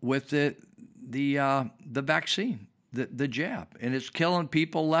on with the vaccine, the jab, and it's killing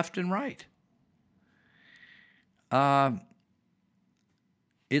people left and right.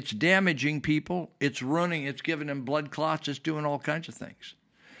 It's damaging people. It's ruining. It's giving them blood clots. It's doing all kinds of things.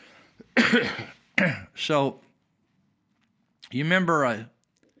 So, you remember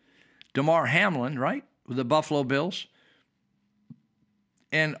Damar Hamlin, right, with the Buffalo Bills?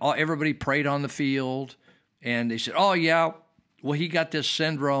 And everybody prayed on the field, and they said, oh, yeah, well, he got this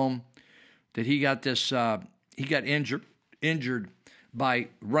syndrome, that he got injured by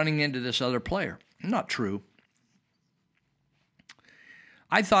running into this other player. Not true.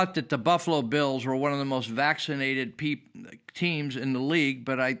 I thought that the Buffalo Bills were one of the most vaccinated teams in the league,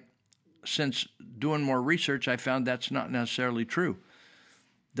 but since doing more research, I found that's not necessarily true.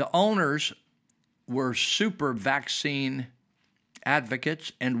 The owners were super vaccine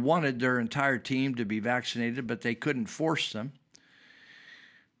advocates and wanted their entire team to be vaccinated, but they couldn't force them.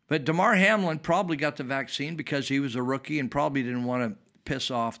 But Damar Hamlin probably got the vaccine because he was a rookie and probably didn't want to piss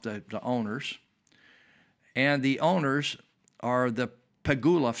off the owners. And the owners are the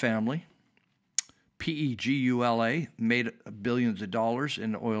Pegula family, P-E-G-U-L-A, made billions of dollars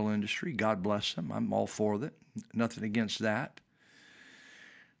in the oil industry. God bless them. I'm all for that. Nothing against that.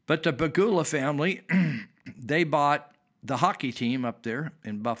 But the Pegula family, they bought the hockey team up there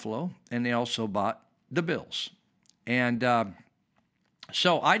in Buffalo, and they also bought the Bills. And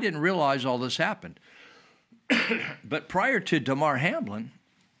so I didn't realize all this happened. But prior to Damar Hamlin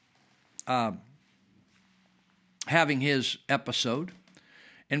having his episode,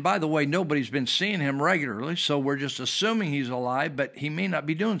 and by the way, nobody's been seeing him regularly, so we're just assuming he's alive, but he may not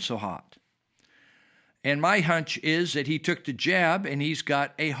be doing so hot. And my hunch is that he took the jab and he's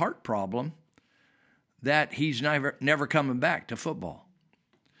got a heart problem that he's never coming back to football.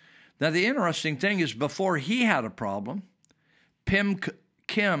 Now, the interesting thing is before he had a problem,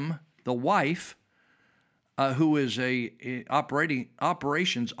 Kim, the wife, who is a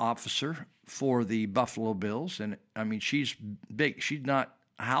operations officer for the Buffalo Bills, and I mean, she's big. She's not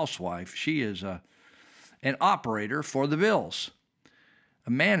a housewife. She is an operator for the Bills, a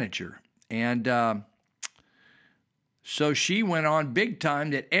manager. And so she went on big time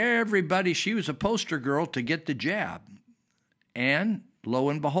that everybody, she was a poster girl to get the jab. And lo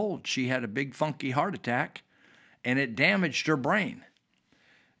and behold, she had a big funky heart attack, and it damaged her brain.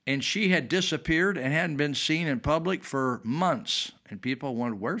 And she had disappeared and hadn't been seen in public for months. And people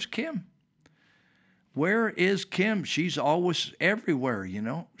wondered, where's Kim? Where is Kim? She's always everywhere, you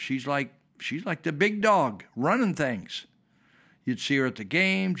know. She's like the big dog running things. You'd see her at the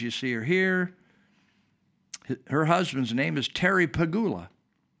games. You see her here. Her husband's name is Terry Pegula.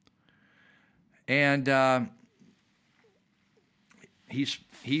 And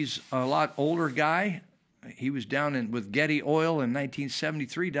he's a lot older guy. He was down with Getty Oil in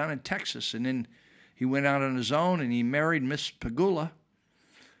 1973 down in Texas. And then he went out on his own and he married Miss Pegula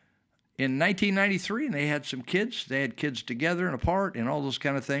in 1993, and they had some kids. They had kids together and apart and all those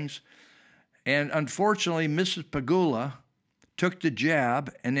kind of things. And unfortunately, Mrs. Pegula took the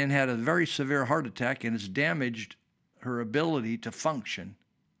jab and then had a very severe heart attack, and it's damaged her ability to function.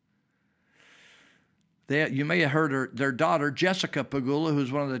 You may have heard their daughter, Jessica Pegula,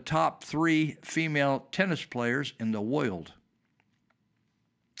 who's one of the top 3 female tennis players in the world.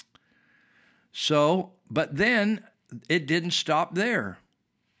 So, but then it didn't stop there.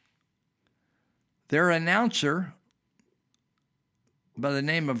 Their announcer, by the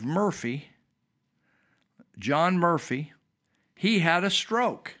name of Murphy, John Murphy, he had a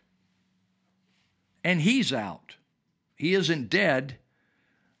stroke. And he's out. He isn't dead,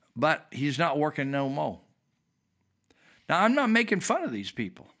 but he's not working no more. Now, I'm not making fun of these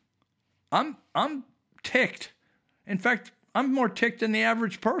people. I'm ticked. In fact, I'm more ticked than the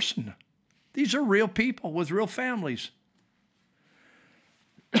average person. These are real people with real families.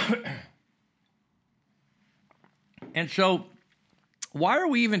 And so, why are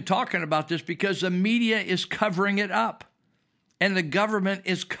we even talking about this? Because the media is covering it up. And the government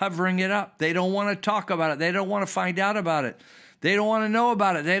is covering it up. They don't want to talk about it. They don't want to find out about it. They don't want to know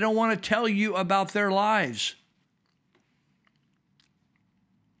about it. They don't want to tell you about their lives.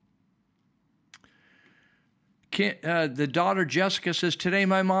 The daughter, Jessica, says, today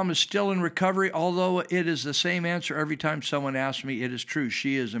my mom is still in recovery, although it is the same answer every time someone asks me. It is true.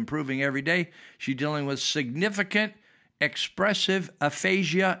 She is improving every day. She's dealing with significant expressive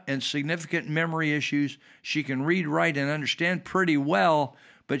aphasia and significant memory issues. She can read, write, and understand pretty well,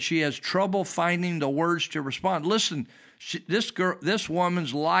 but she has trouble finding the words to respond. Listen, this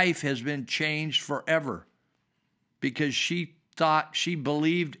woman's life has been changed forever because she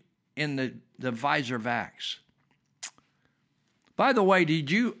believed in the Pfizer vax. By the way,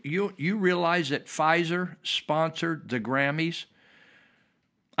 did you realize that Pfizer sponsored the Grammys?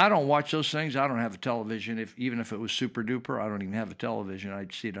 I don't watch those things. I don't have a television. Even if it was super duper, I don't even have a television.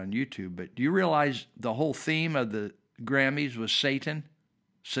 I'd see it on YouTube. But do you realize the whole theme of the Grammys was Satan?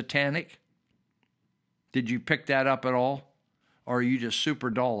 Satanic? Did you pick that up at all? Or are you just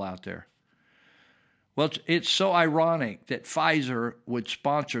super dull out there? Well, it's so ironic that Pfizer would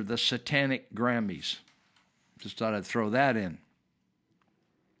sponsor the satanic Grammys. Just thought I'd throw that in.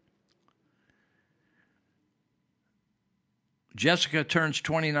 Jessica turns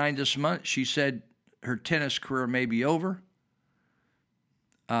 29 this month. She said her tennis career may be over,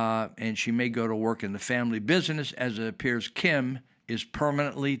 and she may go to work in the family business, as it appears Kim is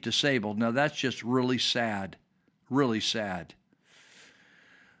permanently disabled. Now, that's just really sad, really sad.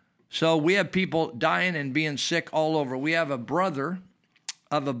 So we have people dying and being sick all over. We have a brother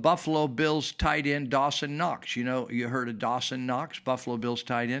of a Buffalo Bills tight end, Dawson Knox. You know, you heard of Dawson Knox, Buffalo Bills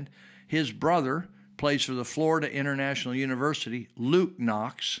tight end. His brother plays for the Florida International University, Luke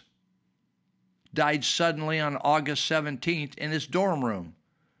Knox, died suddenly on August 17th in his dorm room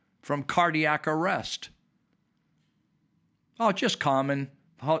from cardiac arrest. Oh, just common.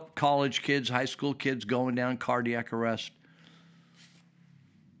 College kids, high school kids going down cardiac arrest.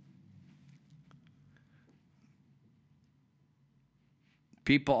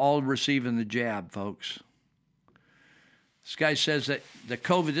 People all receiving the jab, folks. This guy says that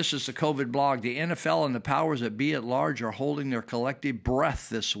this is the COVID blog, the NFL and the powers that be at large are holding their collective breath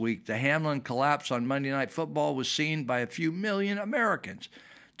this week. The Hamlin collapse on Monday Night Football was seen by a few million Americans.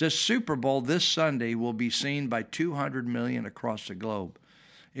 The Super Bowl this Sunday will be seen by 200 million across the globe.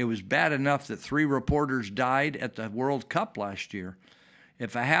 It was bad enough that 3 reporters died at the World Cup last year.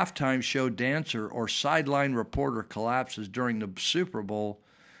 If a halftime show dancer or sideline reporter collapses during the Super Bowl,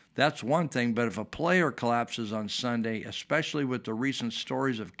 that's one thing, but if a player collapses on Sunday, especially with the recent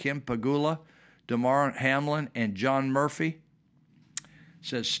stories of Kim Pegula, Damar Hamlin, and John Murphy,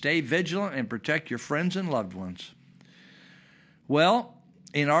 says stay vigilant and protect your friends and loved ones. Well,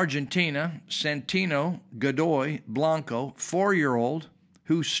 in Argentina, Santino Godoy Blanco, 4-year-old,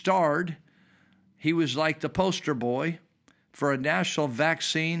 who starred, he was like the poster boy for a national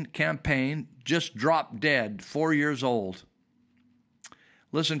vaccine campaign, just dropped dead, 4 years old.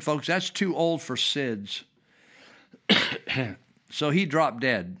 Listen, folks, that's too old for SIDS. So he dropped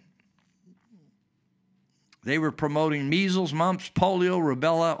dead. They were promoting measles, mumps, polio,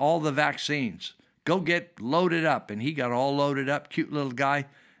 rubella, all the vaccines. Go get loaded up. And he got all loaded up. Cute little guy.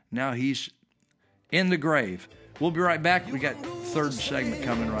 Now he's in the grave. We'll be right back. We got third segment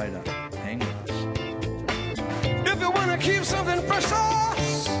coming right up. Hang with us. If you want to keep something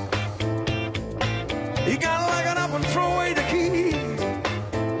precious, you got to lock it up and throw away the key.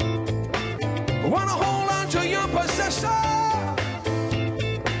 Want to hold on to your possession?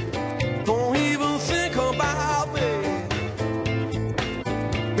 Don't even think about me.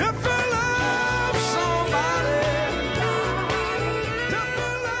 If you love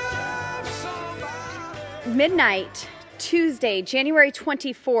somebody, Midnight, Tuesday, January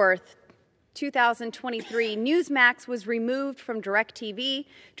 24th, 2023, Newsmax was removed from DirecTV,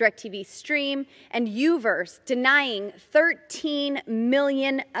 DirecTV Stream, and Uverse, denying 13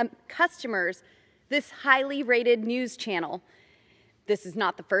 million customers this highly rated news channel. This is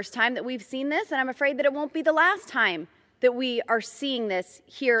not the first time that we've seen this, and I'm afraid that it won't be the last time that we are seeing this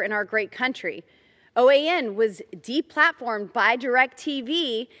here in our great country. OAN was deplatformed by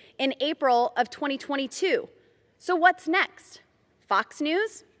DirecTV in April of 2022. So what's next? Fox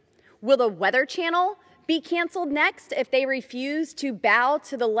News? Will the Weather Channel be canceled next if they refuse to bow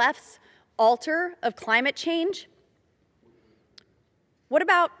to the left's altar of climate change? What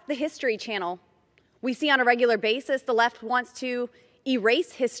about the History Channel? We see on a regular basis the left wants to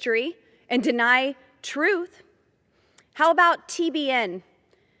erase history and deny truth. How about TBN?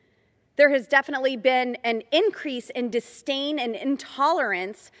 There has definitely been an increase in disdain and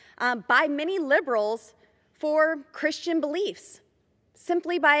intolerance by many liberals for Christian beliefs,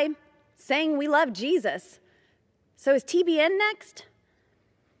 simply by saying we love Jesus. So is TBN next?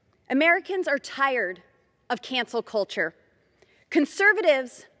 Americans are tired of cancel culture.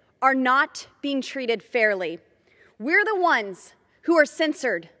 Conservatives are not being treated fairly. We're the ones who are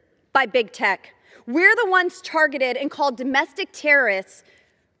censored by big tech. We're the ones targeted and called domestic terrorists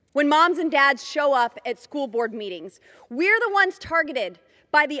when moms and dads show up at school board meetings. We're the ones targeted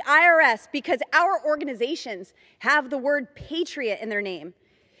by the IRS because our organizations have the word patriot in their name.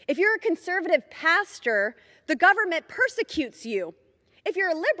 If you're a conservative pastor, the government persecutes you. If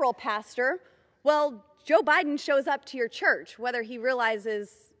you're a liberal pastor, well, Joe Biden shows up to your church, whether he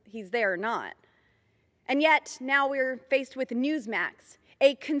realizes he's there or not. And yet, now we're faced with Newsmax,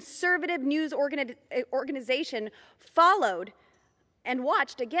 a conservative news organization followed and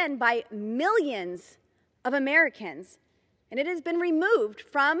watched again by millions of Americans. And it has been removed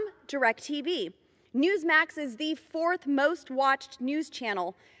from DirecTV. Newsmax is the fourth most watched news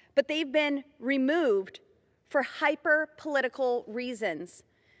channel, but they've been removed for hyper-political reasons.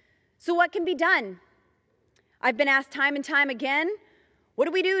 So what can be done? I've been asked time and time again, what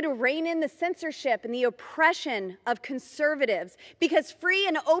do we do to rein in the censorship and the oppression of conservatives? Because free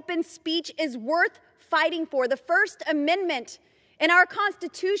and open speech is worth fighting for. The First Amendment in our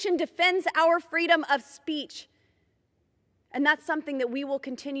Constitution defends our freedom of speech. And that's something that we will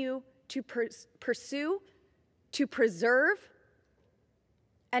continue to pursue, to preserve,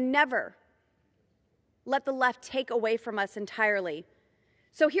 and never let the left take away from us entirely.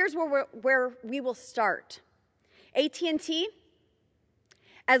 So here's where we will start. AT&T,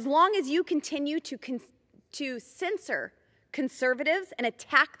 as long as you continue to censor conservatives and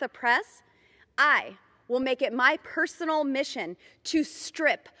attack the press, I will make it my personal mission to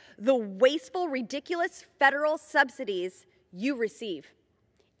strip the wasteful, ridiculous federal subsidies you receive.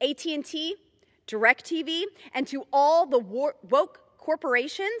 AT&T, DirecTV, and to all the woke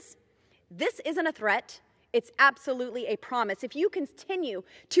corporations, this isn't a threat. It's absolutely a promise. If you continue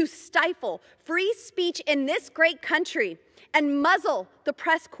to stifle free speech in this great country and muzzle the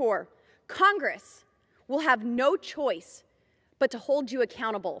press corps, Congress will have no choice but to hold you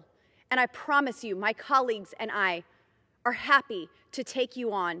accountable. And I promise you, my colleagues and I are happy to take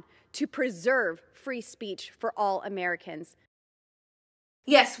you on to preserve free speech for all Americans.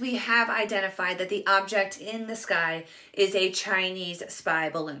 Yes, we have identified that the object in the sky is a Chinese spy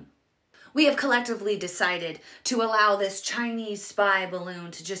balloon. We have collectively decided to allow this Chinese spy balloon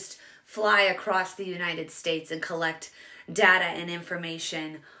to just fly across the United States and collect data and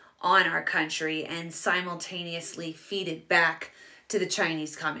information on our country and simultaneously feed it back to the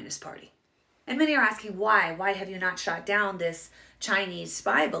Chinese Communist Party. And many are asking why? Why have you not shot down this Chinese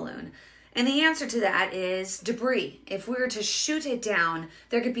spy balloon? And the answer to that is debris. If we were to shoot it down,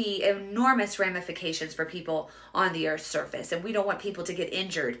 there could be enormous ramifications for people on the Earth's surface. And we don't want people to get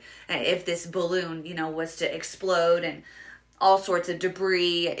injured if this balloon, was to explode and all sorts of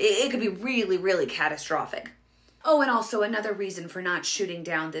debris. It could be really, really catastrophic. Oh, and also another reason for not shooting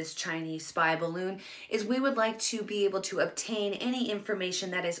down this Chinese spy balloon is we would like to be able to obtain any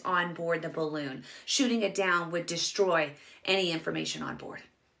information that is on board the balloon. Shooting it down would destroy any information on board.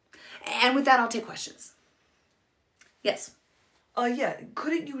 And with that, I'll take questions. Yes. Yeah.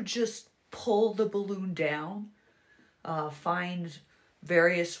 Couldn't you just pull the balloon down, find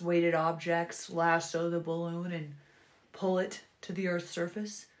various weighted objects, lasso the balloon, and pull it to the Earth's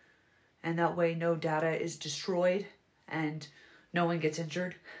surface? And that way no data is destroyed and no one gets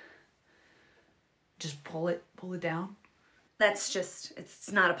injured. Just pull it down. That's just,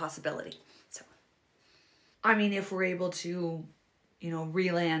 it's not a possibility. So, I mean, if we're able to,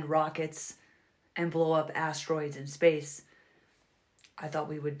 re-land rockets and blow up asteroids in space, I thought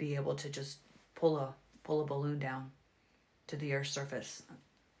we would be able to just pull a balloon down to the Earth's surface.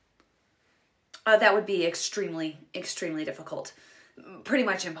 that would be extremely, extremely difficult. Pretty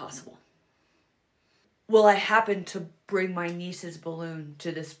much impossible. Well, I happened to bring my niece's balloon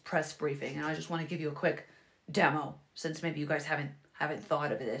to this press briefing, and I just want to give you a quick demo, since maybe you guys haven't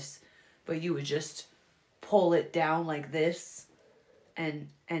thought of this. But you would just pull it down like this and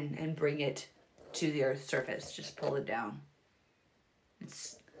bring it to the Earth's surface. Just pull it down.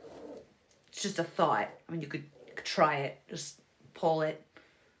 It's just a thought. I mean, you could try it. Just pull it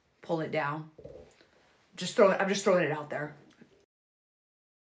down. I'm just throwing it out there.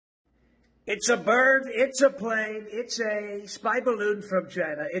 It's a bird, it's a plane, it's a spy balloon from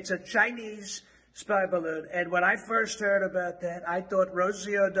China. It's a Chinese spy balloon. And when I first heard about that, I thought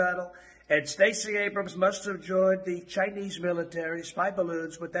Rosie O'Donnell and Stacey Abrams must have joined the Chinese military spy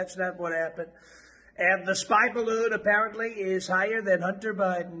balloons, but that's not what happened. And the spy balloon apparently is higher than Hunter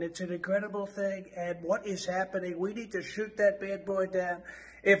Biden. It's an incredible thing. And what is happening? We need to shoot that bad boy down.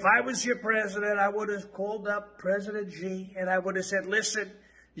 If I was your president, I would have called up President Xi and I would have said, listen,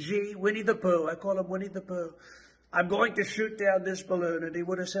 Xi, Winnie the Pooh, I call him Winnie the Pooh, I'm going to shoot down this balloon. And he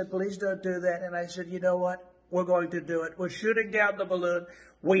would have said, please don't do that. And I said, you know what? We're going to do it. We're shooting down the balloon.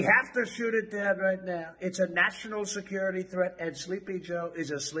 We have to shoot it down right now. It's a national security threat, and Sleepy Joe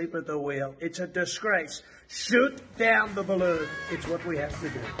is asleep at the wheel. It's a disgrace. Shoot down the balloon. It's what we have to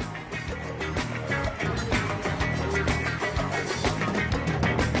do.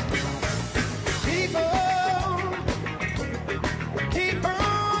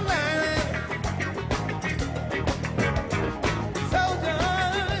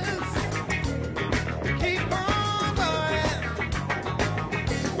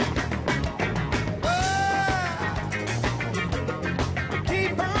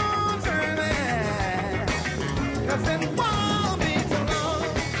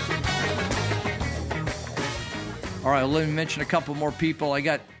 All right, let me mention a couple more people. I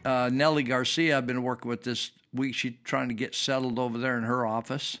got Nellie Garcia. I've been working with this week. She's trying to get settled over there in her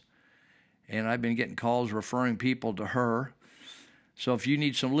office. And I've been getting calls referring people to her. So if you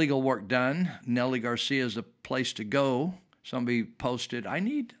need some legal work done, Nellie Garcia is the place to go. Somebody posted,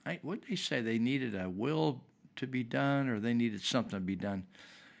 what did they say? They needed a will to be done, or they needed something to be done.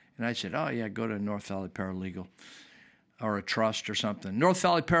 And I said, oh, yeah, go to North Valley Paralegal. Or a trust or something. North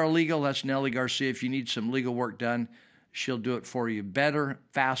Valley Paralegal, that's Nellie Garcia. If you need some legal work done, she'll do it for you better,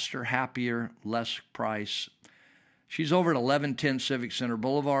 faster, happier, less price. She's over at 1110 Civic Center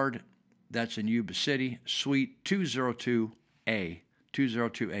Boulevard. That's in Yuba City, Suite 202A.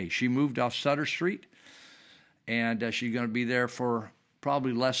 202A. She moved off Sutter Street, and she's going to be there for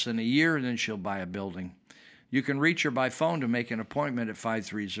probably less than a year, and then she'll buy a building. You can reach her by phone to make an appointment at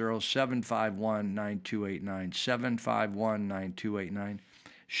 530-751-9289, 751-9289.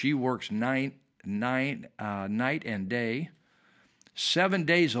 She works night and day, 7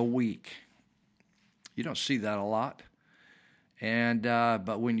 days a week. You don't see that a lot. And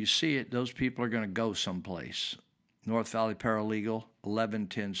but when you see it, those people are going to go someplace. North Valley Paralegal,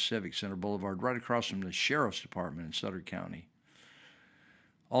 1110 Civic Center Boulevard, right across from the Sheriff's Department in Sutter County.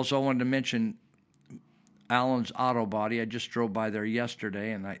 Also, I wanted to mention Allen's Auto Body. I just drove by there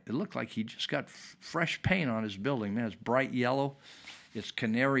yesterday, and it looked like he just got fresh paint on his building. Man, it's bright yellow. It's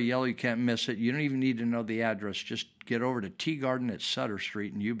canary yellow. You can't miss it. You don't even need to know the address. Just get over to Tea Garden at Sutter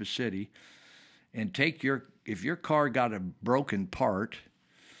Street in Yuba City and if your car got a broken part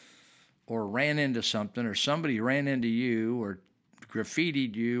or ran into something, or somebody ran into you or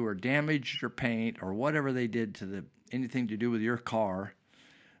graffitied you or damaged your paint or whatever they did to anything to do with your car,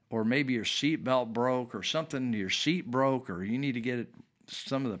 or maybe your seat belt broke or something, your seat broke, or you need to get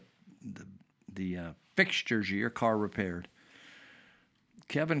some of the fixtures of your car repaired.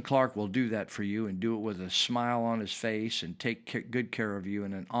 Kevin Clark will do that for you and do it with a smile on his face and take good care of you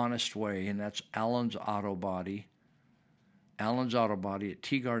in an honest way, and that's Allen's Auto Body. Allen's Auto Body at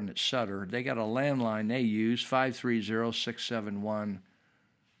Tea Garden at Sutter. They got a landline they use, 530-671-1057.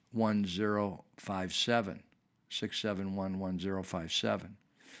 671-1057.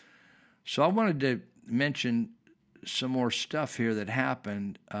 So I wanted to mention some more stuff here that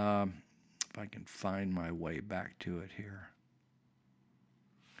happened. If I can find my way back to it here.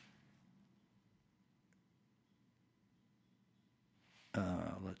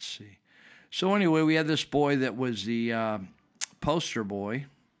 Let's see. So anyway, we had this boy that was the poster boy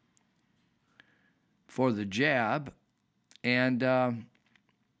for the jab, and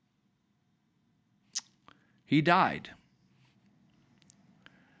he died.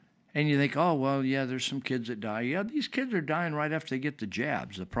 And you think, oh, well, yeah, there's some kids that die. Yeah, these kids are dying right after they get the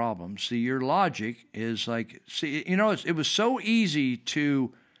jabs, the problem. See, your logic is like, it was so easy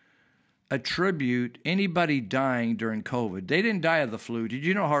to attribute anybody dying during COVID. They didn't die of the flu. Did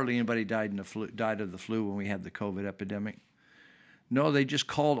you know hardly anybody died of the flu when we had the COVID epidemic? No, they just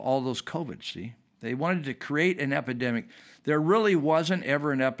called all those COVID, see? They wanted to create an epidemic. There really wasn't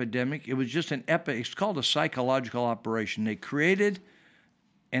ever an epidemic. It was just it's called a psychological operation. They created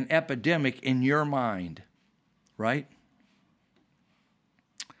an epidemic in your mind, right?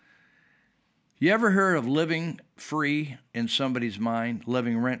 You ever heard of living free in somebody's mind,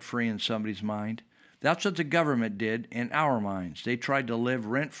 living rent-free in somebody's mind? That's what the government did in our minds. They tried to live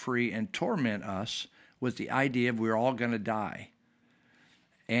rent-free and torment us with the idea of we're all going to die.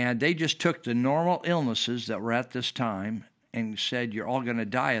 And they just took the normal illnesses that were at this time and said, you're all going to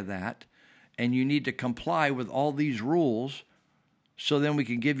die of that, and you need to comply with all these rules so then we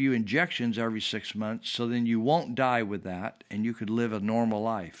can give you injections every 6 months so then you won't die with that and you could live a normal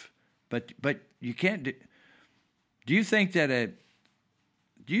life. But you can't do you think that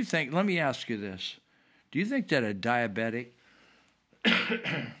let me ask you this. Do you think that a diabetic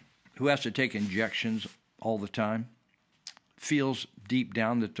who has to take injections all the time feels deep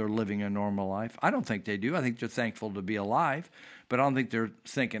down that they're living a normal life? I don't think they do. I think they're thankful to be alive, but I don't think they're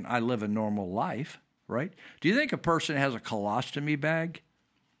thinking, I live a normal life, right? Do you think a person who has a colostomy bag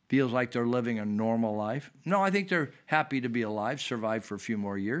feels like they're living a normal life? No, I think they're happy to be alive, survive for a few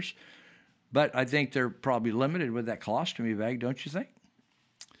more years. But I think they're probably limited with that colostomy bag, don't you think?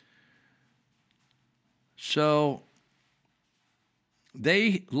 So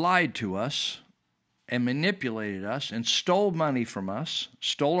they lied to us and manipulated us and stole money from us,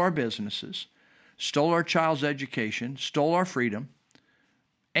 stole our businesses, stole our child's education, stole our freedom,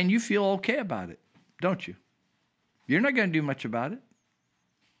 and you feel okay about it, don't you? You're not going to do much about it.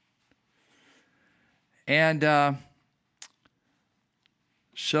 And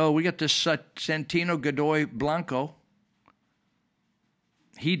so we got this Santino Godoy Blanco.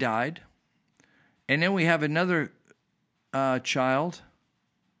 He died. And then we have another child.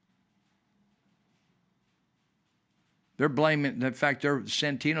 They're blaming, in fact,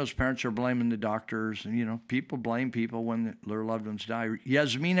 Santino's parents are blaming the doctors. And, people blame people when their loved ones die.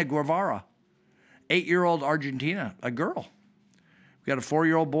 Yasmina Guevara, 8-year-old Argentina, a girl. We got a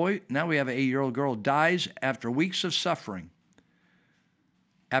 4-year-old boy. Now we have an 8-year-old girl. Dies after weeks of suffering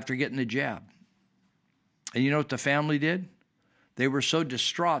after getting the jab. And you know what the family did? They were so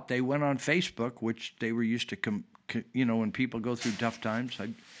distraught, they went on Facebook, which they were used to, when people go through tough times.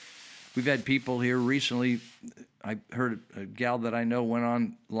 We've had people here recently. I heard a gal that I know went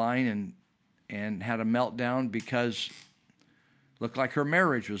online and had a meltdown because it looked like her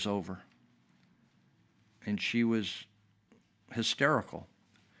marriage was over. And she was hysterical.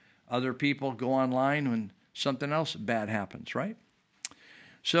 Other people go online when something else bad happens, right?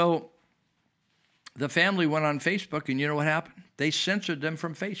 So the family went on Facebook, and you know what happened? They censored them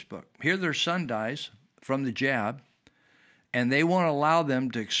from Facebook. Here their son dies from the jab, and they won't allow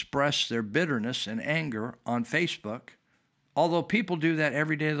them to express their bitterness and anger on Facebook, although people do that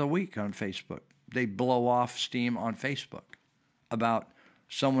every day of the week on Facebook. They blow off steam on Facebook about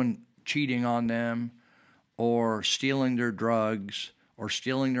someone cheating on them or stealing their drugs or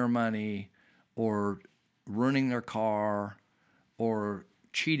stealing their money or ruining their car or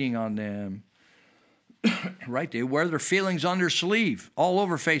cheating on them, right? They wear their feelings on their sleeve all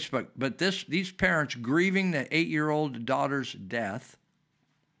over Facebook. But these parents grieving the 8-year-old daughter's death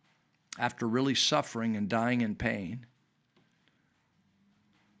after really suffering and dying in pain,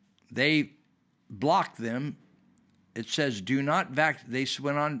 they blocked them. It says, do not they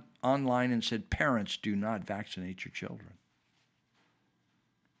went online and said, parents, do not vaccinate your children.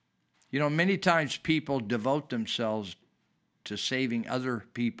 Many times people devote themselves to saving other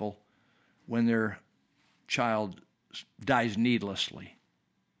people when their child dies needlessly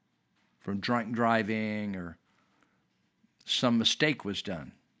from drunk driving or some mistake was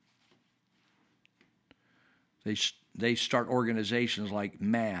done. They start organizations like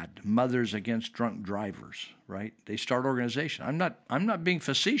MAD, Mothers Against Drunk Drivers, right? They start organizations. I'm not being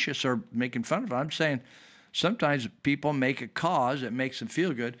facetious or making fun of it. I'm saying sometimes people make a cause that makes them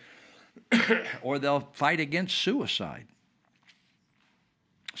feel good, or they'll fight against suicide.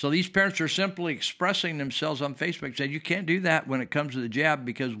 So these parents are simply expressing themselves on Facebook, saying you can't do that when it comes to the jab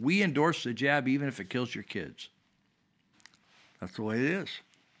because we endorse the jab even if it kills your kids. That's the way it is.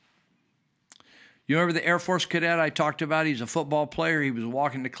 You remember the Air Force cadet I talked about? He's a football player. He was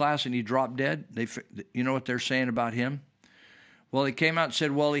walking to class and he dropped dead. You know what they're saying about him? Well, he came out and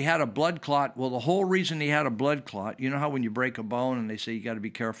said, well, he had a blood clot. Well, the whole reason he had a blood clot, you know how when you break a bone and they say you got to be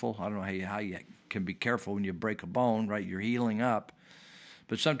careful? I don't know how you can be careful when you break a bone, right? You're healing up.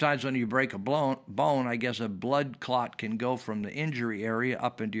 But sometimes when you break a bone, I guess a blood clot can go from the injury area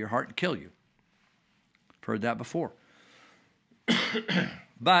up into your heart and kill you. I've heard that before.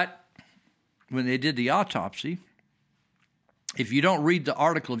 But when they did the autopsy, if you don't read the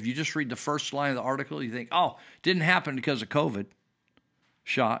article, if you just read the first line of the article, you think, oh, it didn't happen because of COVID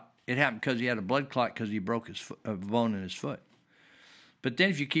shot. It happened because he had a blood clot because he broke a bone in his foot. But then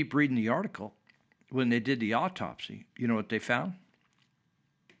if you keep reading the article, when they did the autopsy, you know what they found?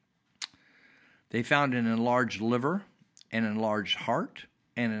 They found an enlarged liver, an enlarged heart,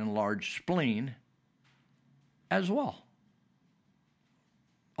 and an enlarged spleen as well.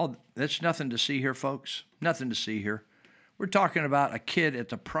 Oh, that's nothing to see here, folks. Nothing to see here. We're talking about a kid at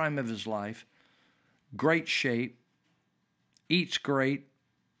the prime of his life, great shape, eats great,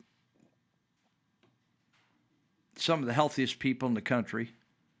 some of the healthiest people in the country,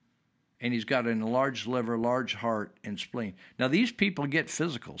 and he's got an enlarged liver, large heart, and spleen. Now, these people get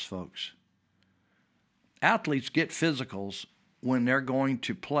physicals, folks. Athletes get physicals when they're going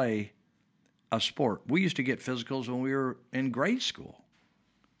to play a sport. We used to get physicals when we were in grade school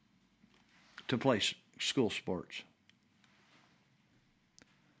to play school sports.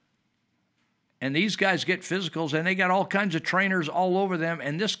 And these guys get physicals, and they got all kinds of trainers all over them,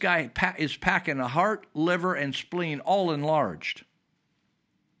 and this guy is packing a heart, liver, and spleen all enlarged.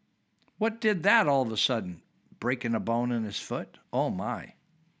 What did that all of a sudden? Breaking a bone in his foot? Oh, my.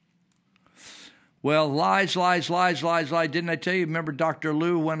 Well, lies. Didn't I tell you? Remember Dr.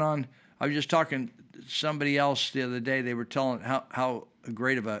 Lou went on, I was just talking to somebody else the other day. They were telling how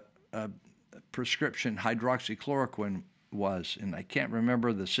great of a prescription hydroxychloroquine was, and I can't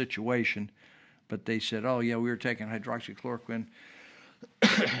remember the situation, but they said, oh, yeah, we were taking hydroxychloroquine.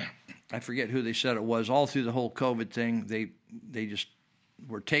 I forget who they said it was. All through the whole COVID thing, they just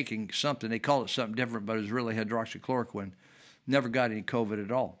were taking something. They called it something different, but it was really hydroxychloroquine. Never got any COVID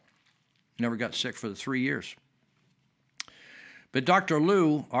at all. Never got sick for the 3 years. But Dr.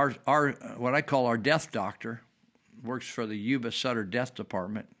 Lou, our what I call our death doctor, works for the Yuba Sutter Death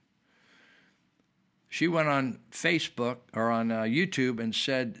Department. She went on Facebook or on YouTube and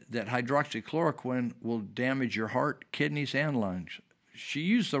said that hydroxychloroquine will damage your heart, kidneys, and lungs. She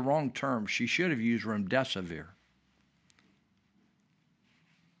used the wrong term. She should have used remdesivir.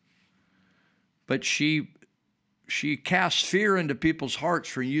 But she cast fear into people's hearts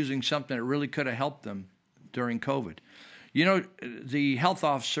for using something that really could have helped them during COVID. You know, the health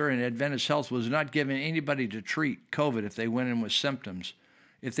officer in Adventist Health was not giving anybody to treat COVID if they went in with symptoms.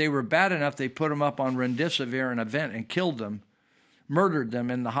 If they were bad enough, they put them up on remdesivir in a vent and killed them, murdered them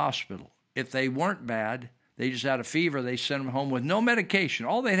in the hospital. If they weren't bad, they just had a fever, they sent them home with no medication.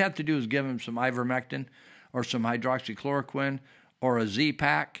 All they'd have to do is give them some ivermectin or some hydroxychloroquine or a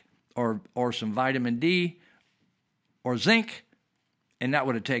Z-Pack or some vitamin D or zinc, and that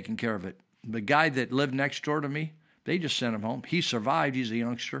would have taken care of it. The guy that lived next door to me, they just sent him home. He survived. He's a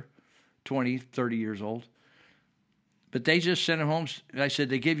youngster, 20, 30 years old. But they just sent him home. I said,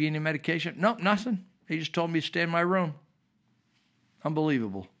 they give you any medication? No, nothing. They just told me to stay in my room.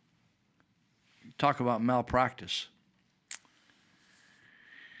 Unbelievable. Talk about malpractice.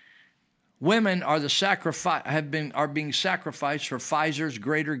 Women are being sacrificed for Pfizer's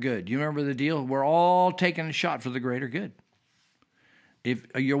greater good. You remember the deal? We're all taking a shot for the greater good. If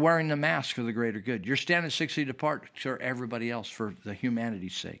you're wearing the mask for the greater good, you're standing 6 feet apart for everybody else for the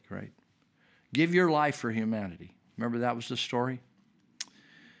humanity's sake, right? Give your life for humanity. Remember that was the story?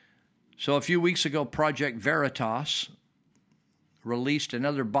 So a few weeks ago, Project Veritas released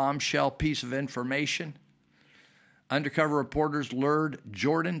another bombshell piece of information. Undercover reporters lured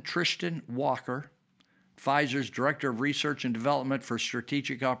Jordan Tristan Walker, Pfizer's Director of Research and Development for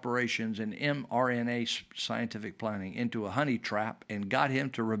Strategic Operations and mRNA Scientific Planning, into a honey trap and got him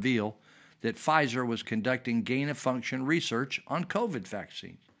to reveal that Pfizer was conducting gain-of-function research on COVID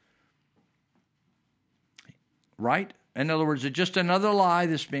vaccines. Right? In other words, it's just another lie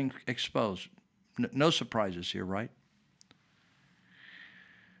that's being exposed. No surprises here, right?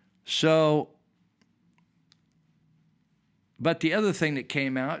 So, but the other thing that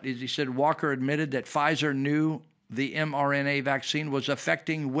came out is he said Walker admitted that Pfizer knew the mRNA vaccine was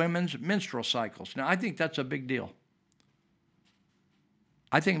affecting women's menstrual cycles. Now, I think that's a big deal.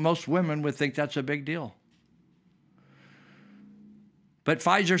 I think most women would think that's a big deal. But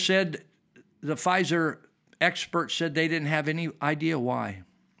Pfizer said, the Pfizer experts said they didn't have any idea why.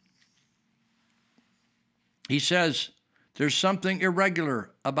 He says there's something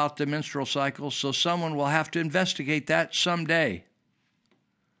irregular about the menstrual cycle, so someone will have to investigate that someday.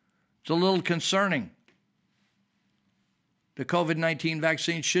 It's a little concerning. The COVID-19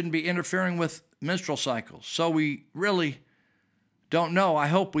 vaccine shouldn't be interfering with menstrual cycles, so we really Don't know. I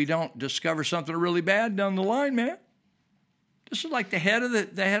hope we don't discover something really bad down the line, man. This is like the head of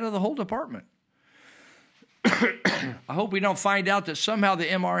the whole department. I hope we don't find out that somehow the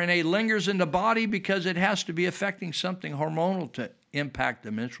mRNA lingers in the body because it has to be affecting something hormonal to impact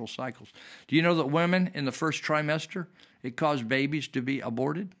the menstrual cycles. Do you know that women in the first trimester, it caused babies to be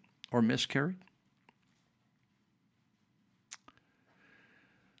aborted or miscarried?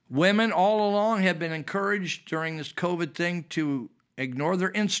 Women all along have been encouraged during this COVID thing to ignore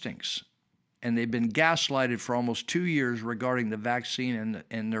their instincts, and they've been gaslighted for almost 2 years regarding the vaccine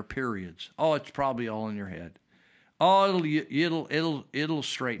and their periods. Oh, it's probably all in your head. Oh, it'll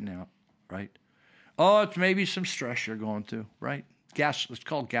straighten out, right? Oh, it's maybe some stress you're going through, right? It's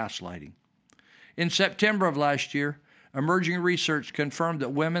called gaslighting. In September of last year, emerging research confirmed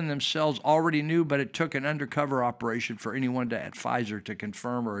that women themselves already knew, but it took an undercover operation for anyone at Pfizer to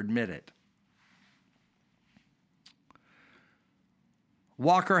confirm or admit it.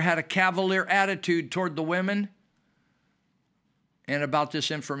 Walker had a cavalier attitude toward the women and about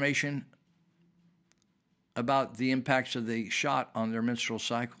this information about the impacts of the shot on their menstrual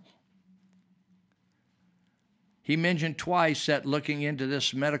cycle. He mentioned twice that looking into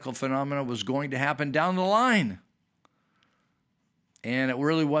this medical phenomenon was going to happen down the line, and it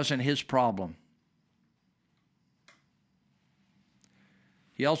really wasn't his problem.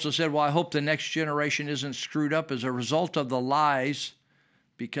 He also said, well, I hope the next generation isn't screwed up as a result of the lies,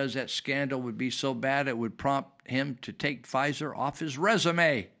 because that scandal would be so bad it would prompt him to take Pfizer off his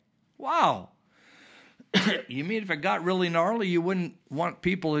resume. Wow. You mean if it got really gnarly, you wouldn't want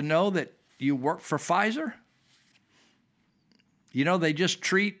people to know that you work for Pfizer? You know, they just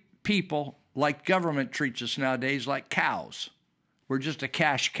treat people like government treats us nowadays, like cows. We're just a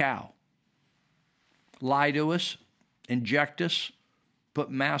cash cow. Lie to us, inject us, put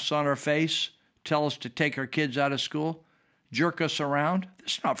masks on our face, tell us to take our kids out of school, jerk us around.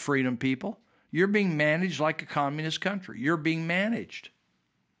 That's not freedom, people. You're being managed like a communist country. You're being managed.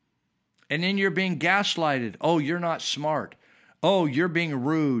 And then you're being gaslighted. Oh, you're not smart. Oh, you're being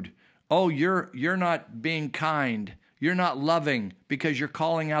rude. Oh, you're not being kind. You're not loving because you're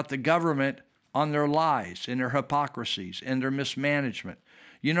calling out the government on their lies and their hypocrisies and their mismanagement.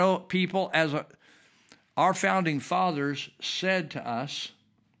 You know, people, our founding fathers said to us,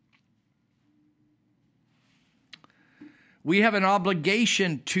 we have an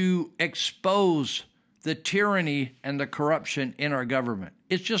obligation to expose the tyranny and the corruption in our government.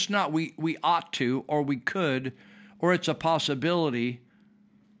 It's just not we ought to, or we could, or it's a possibility,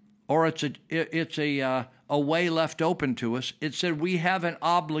 or it's a way left open to us. It said we have an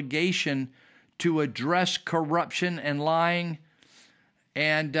obligation to address corruption and lying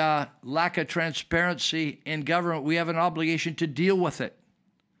and lack of transparency in government. We have an obligation to deal with it.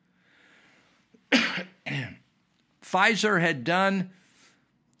 Pfizer had done,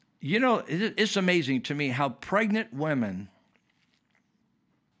 you know, it's amazing to me how pregnant women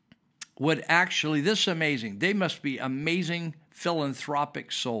would actually, this is amazing. They must be amazing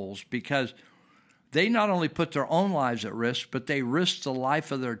philanthropic souls because they not only put their own lives at risk, but they risk the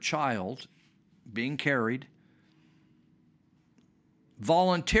life of their child being carried,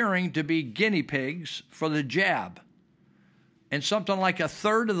 volunteering to be guinea pigs for the jab. And something like a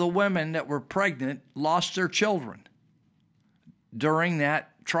third of the women that were pregnant lost their children during that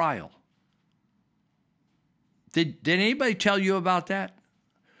trial. Did anybody tell you about that?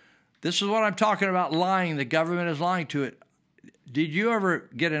 This is what I'm talking about, lying. The government is lying to it. Did you ever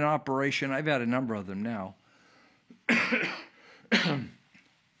get an operation? I've had a number of them now.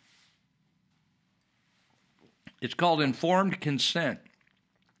 It's called informed consent.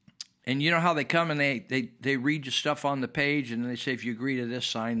 And you know how they come and they read you stuff on the page and they say, if you agree to this,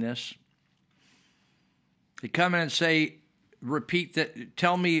 sign this. They come in and say, repeat that,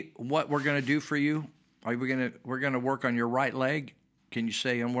 tell me what we're going to do for you. We're going to work on your right leg. Can you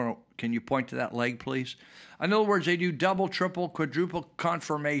say, can you point to that leg, please? In other words, they do double, triple, quadruple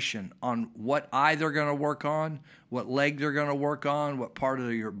confirmation on what eye they're going to work on, what leg they're going to work on, what part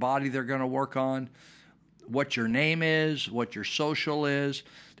of your body they're going to work on, what your name is, what your social is.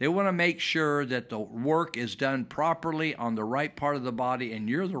 They want to make sure that the work is done properly on the right part of the body and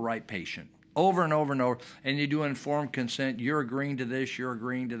you're the right patient. Over and over and over. And you do informed consent. You're agreeing to this, you're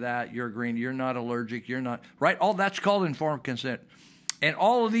agreeing to that, you're agreeing, you're not allergic, you're not, right? All that's called informed consent. And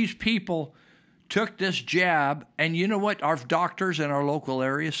all of these people took this jab, and you know what our doctors in our local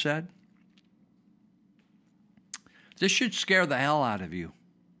area said? This should scare the hell out of you.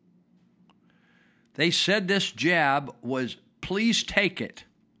 They said this jab was, please take it.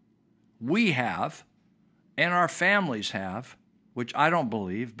 We have, and our families have, which I don't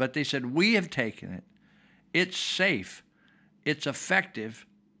believe, but they said, we have taken it. It's safe. it's effective,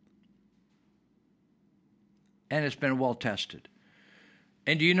 and it's been well tested.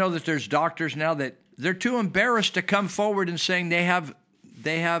 And do you know that there's doctors now that they're too embarrassed to come forward and saying they have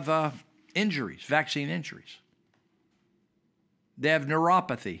injuries, vaccine injuries. They have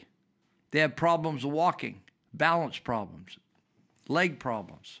neuropathy. They have problems walking, balance problems, leg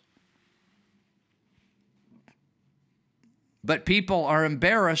problems. But people are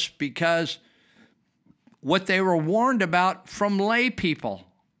embarrassed because what they were warned about from lay people,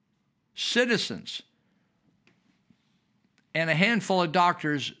 citizens, and a handful of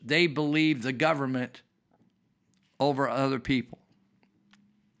doctors, they believe the government over other people.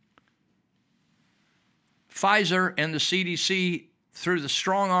 Pfizer and the CDC, through the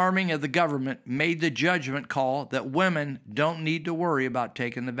strong arming of the government, made the judgment call that women don't need to worry about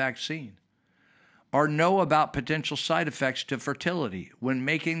taking the vaccine or know about potential side effects to fertility when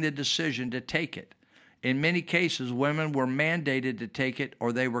making the decision to take it. In many cases, women were mandated to take it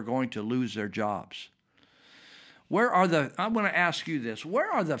or they were going to lose their jobs. I want to ask you this.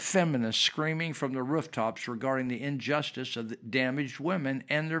 Where are the feminists screaming from the rooftops regarding the injustice of the damaged women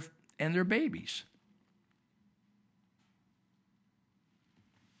and their babies?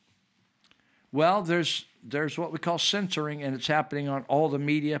 Well, there's what we call censoring, and it's happening on all the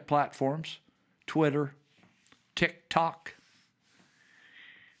media platforms, Twitter, TikTok,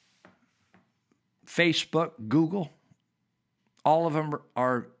 Facebook, Google. All of them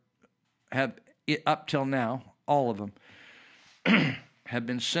have up till now, all of them have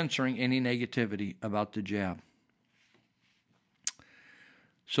been censoring any negativity about the jab.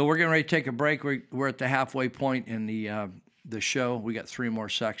 So we're getting ready to take a break. We're at the halfway point in the show. We got 3 more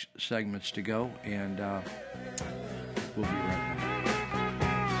segments to go, and we'll be right back.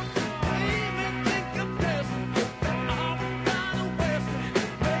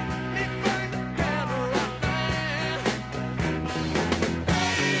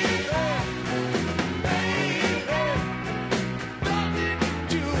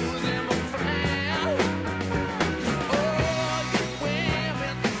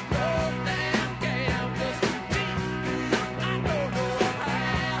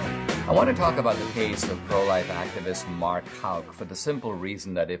 I want to talk about the case of pro-life activist Mark Houck for the simple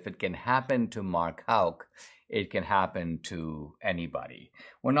reason that if it can happen to Mark Houck, it can happen to anybody.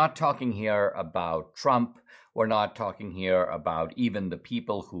 We're not talking here about Trump. We're not talking here about even the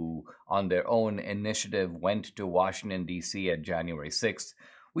people who, on their own initiative, went to Washington, D.C. at January 6th.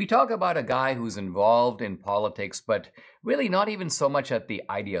 We talk about a guy who's involved in politics, but really not even so much at the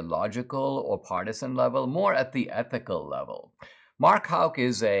ideological or partisan level, more at the ethical level. Mark Houck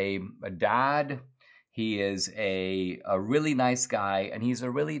is a dad, he is a really nice guy, and he's a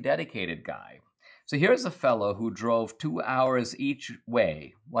really dedicated guy. So here's a fellow who drove 2 hours each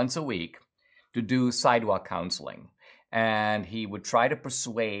way, once a week, to do sidewalk counseling. And he would try to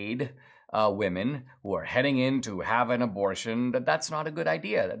persuade women who are heading in to have an abortion that that's not a good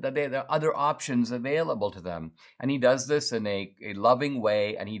idea, that there are other options available to them. And he does this in a loving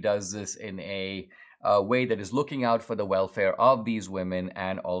way, and he does this in a way that is looking out for the welfare of these women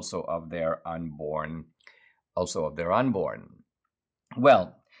and also of their unborn.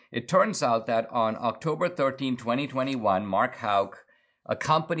 Well, it turns out that on October 13, 2021, Mark Houck,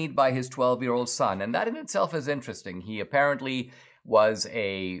 accompanied by his 12-year-old son, and that in itself is interesting. He apparently was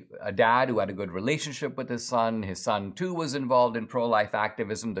a dad who had a good relationship with his son. His son, too, was involved in pro-life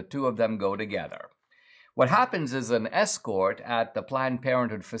activism. The two of them go together. What happens is an escort at the Planned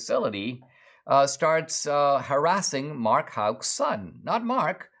Parenthood facility starts harassing Mark Houck's son. Not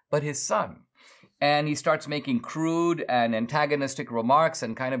Mark, but his son. And he starts making crude and antagonistic remarks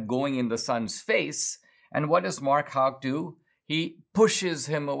and kind of going in the son's face. And what does Mark Houck do? He pushes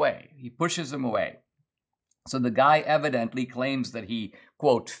him away. So the guy evidently claims that he,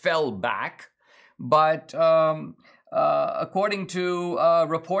 quote, fell back. But according to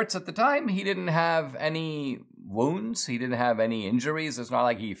reports at the time, he didn't have any wounds. He didn't have any injuries. It's not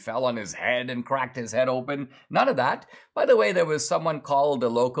like he fell on his head and cracked his head open. None of that. By the way, there was someone called the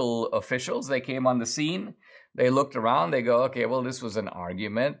local officials. They came on the scene. They looked around. They go, okay, well, this was an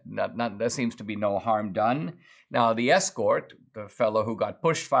argument. There seems to be no harm done. Now, the escort, the fellow who got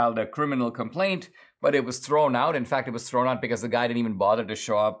pushed, filed a criminal complaint, but it was thrown out. In fact, it was thrown out because the guy didn't even bother to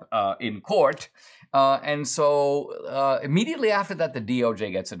show up in court. And so immediately after that, the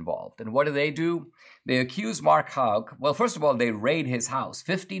DOJ gets involved. And what do? They accuse Mark Houck. Well, first of all, they raid his house.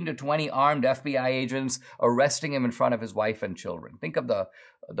 15 to 20 armed FBI agents arresting him in front of his wife and children. Think of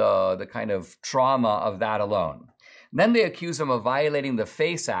the kind of trauma of that alone. Then they accuse him of violating the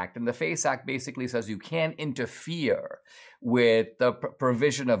FACE Act, and the FACE Act basically says you can't interfere with the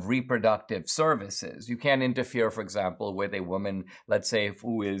provision of reproductive services. You can't interfere, for example, with a woman, let's say,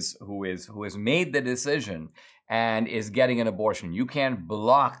 who has made the decision and is getting an abortion. You can't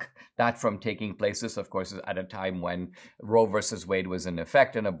block that from taking place. This, of course, is at a time when Roe versus Wade was in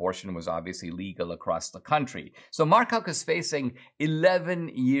effect and abortion was obviously legal across the country. So Mark Houck is facing 11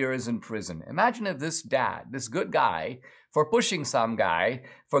 years in prison. Imagine if this dad, this good guy, for pushing some guy,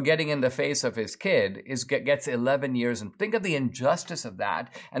 for getting in the face of his kid, gets 11 years. And think of the injustice of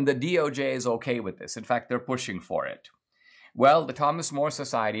that. And the DOJ is okay with this. In fact, they're pushing for it. Well, the Thomas More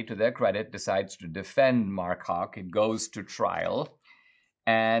Society, to their credit, decides to defend Mark Houck. It goes to trial.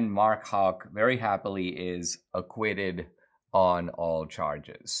 And Mark Houck very happily is acquitted on all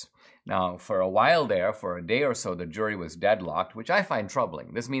charges. Now, for a while there, for a day or so, the jury was deadlocked, which I find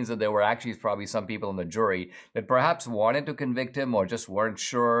troubling. This means that there were actually probably some people in the jury that perhaps wanted to convict him or just weren't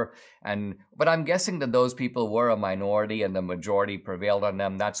sure. But I'm guessing that those people were a minority and the majority prevailed on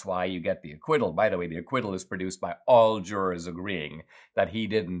them. That's why you get the acquittal. By the way, the acquittal is produced by all jurors agreeing that he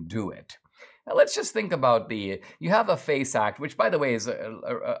didn't do it. Now, let's just think about you have a FACE Act, which, by the way, is,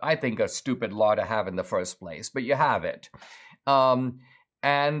 I think, a stupid law to have in the first place, but you have it.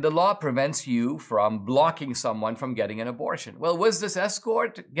 And the law prevents you from blocking someone from getting an abortion. Well, was this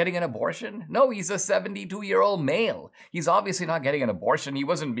escort getting an abortion? No, he's a 72-year-old male. He's obviously not getting an abortion. He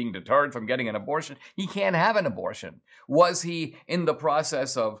wasn't being deterred from getting an abortion. He can't have an abortion. Was he in the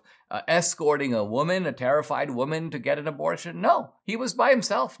process of escorting a woman, a terrified woman, to get an abortion? No, he was by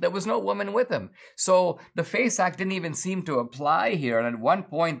himself. There was no woman with him. So the FACE Act didn't even seem to apply here. And at one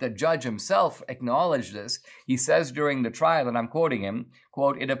point, the judge himself acknowledged this. He says during the trial, and I'm quoting him,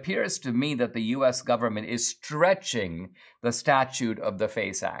 quote, "It appears to me that the U.S. government is stretching the statute of the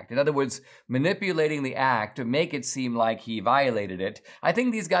FACE Act." In other words, manipulating the act to make it seem like he violated it. I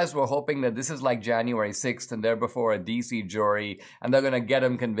think these guys were hoping that this is like January 6th and they're before a D.C. jury and they're going to get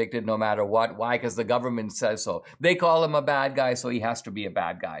him convicted no matter what. Why? Because the government says so. They call him a bad guy, so he has to be a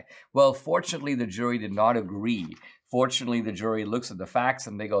bad guy. Well, fortunately, the jury did not agree. Fortunately, the jury looks at the facts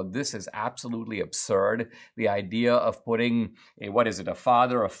and they go, this is absolutely absurd. The idea of putting, a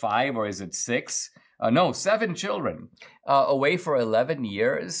father of 5 or is it 6? 7 children away for 11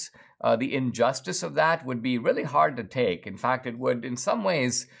 years. The injustice of that would be really hard to take. In fact, it would in some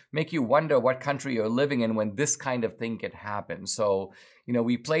ways make you wonder what country you're living in when this kind of thing could happen. So,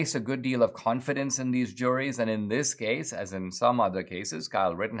 we place a good deal of confidence in these juries. And in this case, as in some other cases,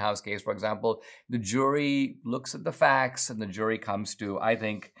 Kyle Rittenhouse case, for example, the jury looks at the facts and the jury comes to, I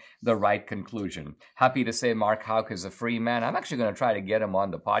think, the right conclusion. Happy to say Mark Houck is a free man. I'm actually going to try to get him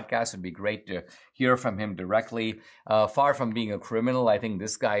on the podcast. It'd be great to hear from him directly. Far from being a criminal, I think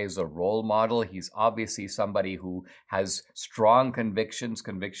this guy is a role model. He's obviously somebody who has strong convictions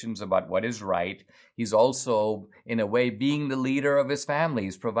about what is right. He's also, in a way, being the leader of his family.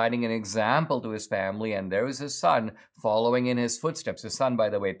 He's providing an example to his family, and there is his son following in his footsteps. His son, by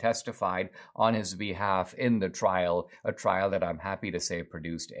the way, testified on his behalf in the trial, a trial that I'm happy to say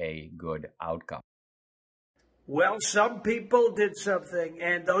produced a good outcome. Well, some people did something,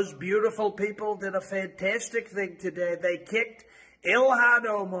 and those beautiful people did a fantastic thing today. They kicked Ilhan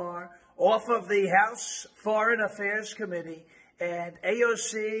Omar off of the House Foreign Affairs Committee, and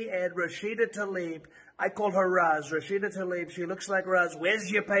AOC and Rashida Tlaib, I call her Raz, Rashida Tlaib, she looks like Raz.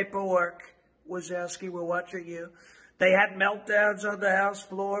 Where's your paperwork? Wazowski, we're watching you. They had meltdowns on the House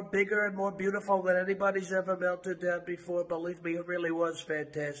floor, bigger and more beautiful than anybody's ever melted down before. Believe me, it really was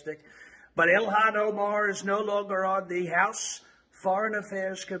fantastic. But Ilhan Omar is no longer on the House Foreign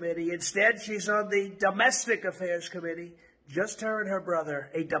Affairs Committee. Instead, she's on the Domestic Affairs Committee. Just her and her brother,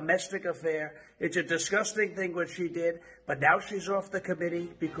 a domestic affair. It's a disgusting thing what she did, but now she's off the committee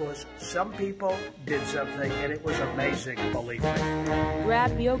because some people did something, and it was amazing, believe me.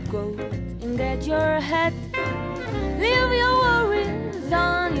 Grab your coat and get your hat. Leave your worries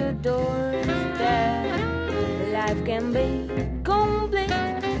on your doorstep. Life can be complete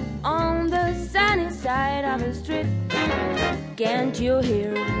on the sunny side of the street. Can't you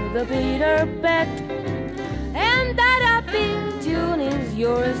hear the Peter Pet? And that happy tune is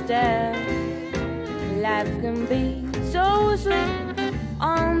your step. Life can be so sweet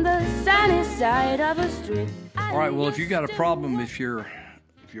on the sunny side of a street. All right, well, if you got a problem, if your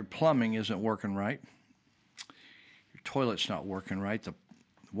plumbing isn't working right, your toilet's not working right, it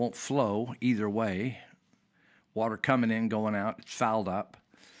won't flow either way, water coming in, going out, it's fouled up,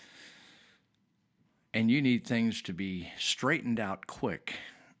 and you need things to be straightened out quick,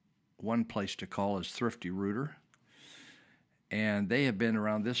 one place to call is Thrifty Rooter. And they have been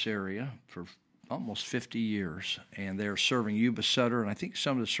around this area for, almost 50 years, and they're serving Yuba Sutter and I think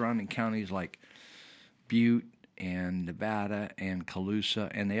some of the surrounding counties like Butte and Nevada and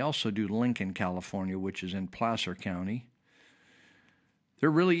Colusa, and they also do Lincoln, California, which is in Placer County. They're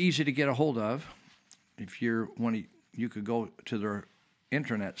really easy to get a hold of. If you could go to their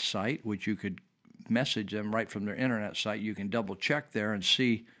internet site, which you could message them right from their internet site. You can double check there and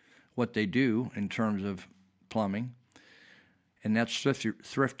see what they do in terms of plumbing. And that's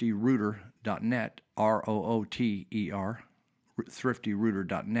thriftyrouter.net, R-O-O-T-E-R,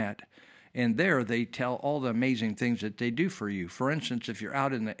 thriftyrouter.net. And there they tell all the amazing things that they do for you. For instance, if you're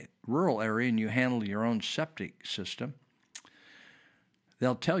out in the rural area and you handle your own septic system,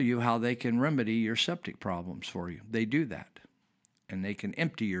 they'll tell you how they can remedy your septic problems for you. They do that. And they can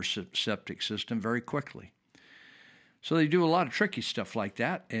empty your septic system very quickly. So they do a lot of tricky stuff like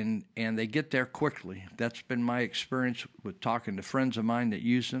that, and they get there quickly. That's been my experience with talking to friends of mine that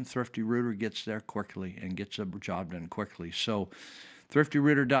use them. Thrifty Rooter gets there quickly and gets a job done quickly. So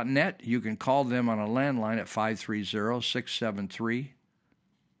thriftyrouter.net, you can call them on a landline at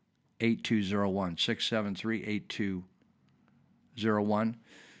 530-673-8201, 673-8201.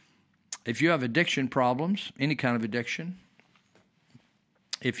 If you have addiction problems, any kind of addiction,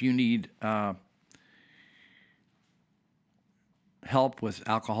 if you need help with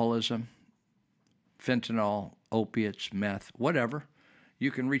alcoholism, fentanyl, opiates, meth, whatever,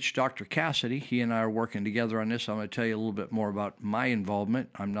 you can reach Dr. Cassidy. He and I are working together on this. I'm going to tell you a little bit more about my involvement.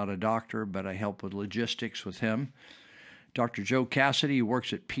 I'm not a doctor, but I help with logistics with him. Dr. Joe Cassidy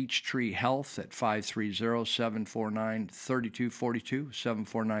works at Peachtree Health at 530-749-3242,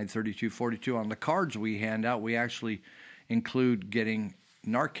 749-3242. On the cards we hand out, we actually include getting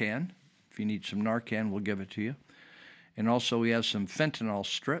Narcan. If you need some Narcan, we'll give it to you. And also we have some fentanyl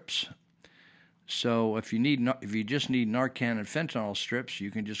strips. So if you just need Narcan and fentanyl strips, you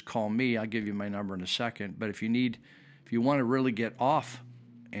can just call me. I'll give you my number in a second. But if you want to really get off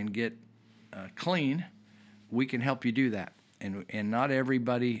and get clean, we can help you do that. And not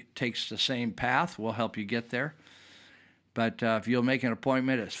everybody takes the same path. We'll help you get there. But if you'll make an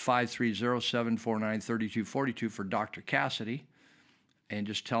appointment, it's 530-749-3242 for Dr. Cassidy. And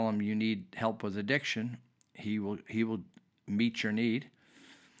just tell him you need help with addiction. He will meet your need.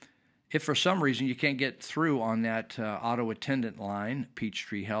 If for some reason you can't get through on that auto attendant line,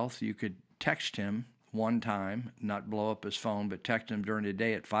 Peachtree Health, you could text him one time, not blow up his phone, but text him during the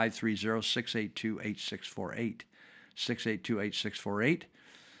day at 530-682-8648, 682-8648,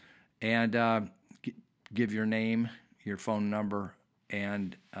 and give your name, your phone number,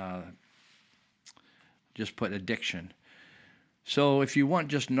 and just put addiction. So if you want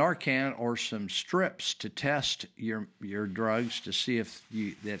just Narcan or some strips to test your drugs to see if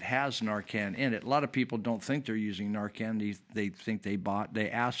that has Narcan in it, a lot of people don't think they're using Narcan. They think they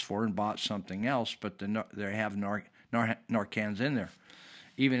asked for and bought something else, but they have Narcans in there,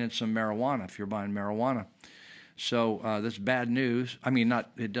 even in some marijuana if you're buying marijuana. So that's bad news. I mean,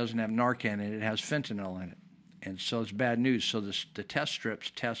 it doesn't have Narcan in it. It has fentanyl in it, and so it's bad news. So the test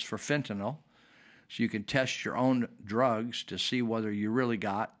strips test for fentanyl. So you can test your own drugs to see whether you really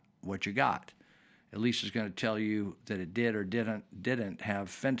got what you got. At least it's going to tell you that it did or didn't have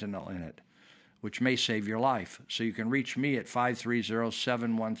fentanyl in it, which may save your life. So you can reach me at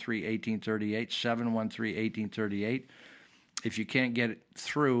 530-713-1838, 713-1838. If you can't get it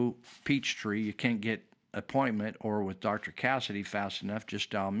through Peachtree, you can't get appointment or with Dr. Cassidy fast enough, just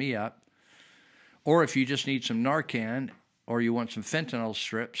dial me up. Or if you just need some Narcan or you want some fentanyl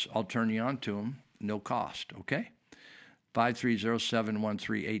strips, I'll turn you on to them. No cost, okay?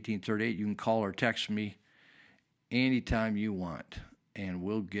 530-713-1838. You can call or text me anytime you want, and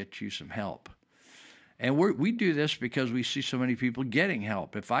we'll get you some help. And we do this because we see so many people getting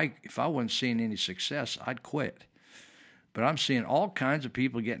help. If I wasn't seeing any success, I'd quit. But I'm seeing all kinds of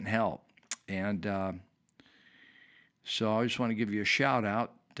people getting help. And so I just want to give you a shout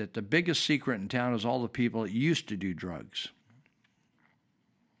out that the biggest secret in town is all the people that used to do drugs.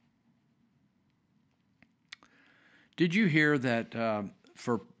 Did you hear that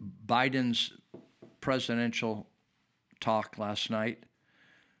for Biden's presidential talk last night,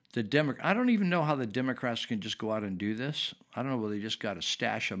 I don't even know how the Democrats can just go out and do this. I don't know whether they just got a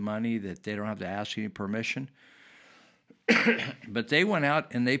stash of money that they don't have to ask any permission. But they went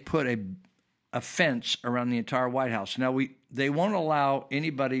out and they put a fence around the entire White House. Now, they won't allow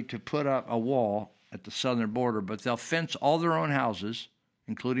anybody to put up a wall at the southern border, but they'll fence all their own houses,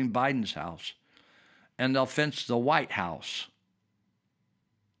 including Biden's house. And they'll fence the White House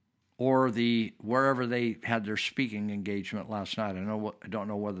or wherever they had their speaking engagement last night. I don't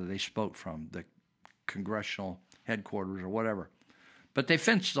know whether they spoke from the congressional headquarters or whatever, but they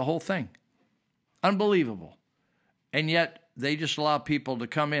fenced the whole thing. Unbelievable. And yet they just allow people to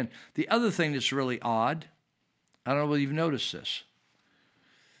come in. The other thing that's really odd, I don't know whether you've noticed this.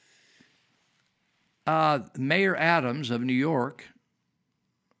 Mayor Adams of New York,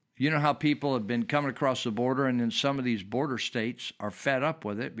 you know how people have been coming across the border, and in some of these border states are fed up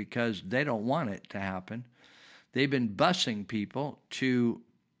with it because they don't want it to happen. They've been busing people to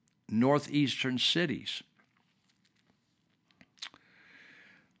northeastern cities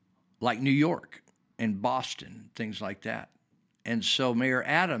like New York and Boston, things like that. And so Mayor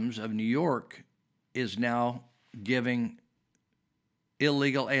Adams of New York is now giving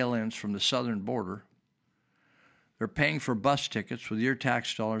illegal aliens from the southern border, they're paying for bus tickets with your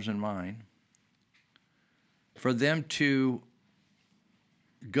tax dollars and mine, for them to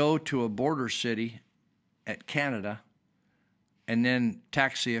go to a border city at Canada and then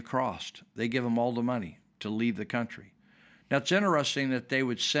taxi across. They give them all the money to leave the country. Now, it's interesting that they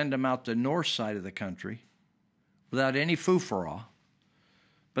would send them out the north side of the country without any foo-for-all,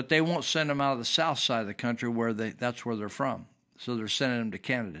 but they won't send them out of the south side of the country where that's where they're from. So they're sending them to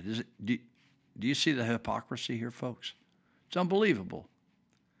Canada. Do you see the hypocrisy here, folks? It's unbelievable.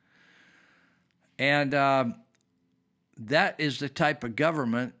 And that is the type of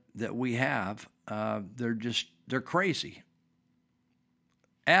government that we have. They're crazy.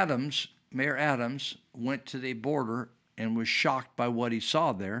 Mayor Adams went to the border and was shocked by what he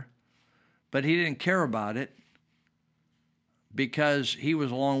saw there, but he didn't care about it because he was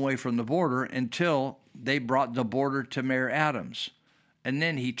a long way from the border until they brought the border to Mayor Adams. And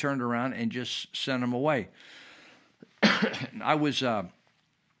then he turned around and just sent him away.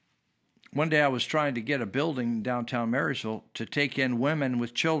 One day I was trying to get a building in downtown Marysville to take in women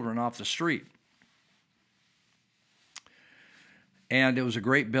with children off the street. And it was a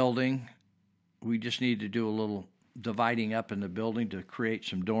great building. We just needed to do a little dividing up in the building to create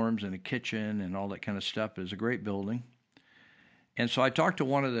some dorms and a kitchen and all that kind of stuff. It was a great building. And so I talked to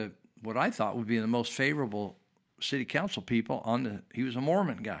one of what I thought would be the most favorable city council people he was a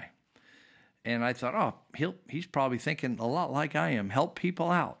Mormon guy. And I thought, he's probably thinking a lot like I am. Help people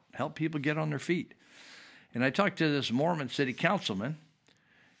out. Help people get on their feet. And I talked to this Mormon city councilman,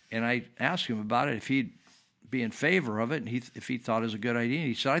 and I asked him about it, if he'd be in favor of it, and if he thought it was a good idea. And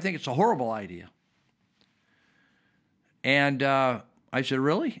he said, I think it's a horrible idea. And I said,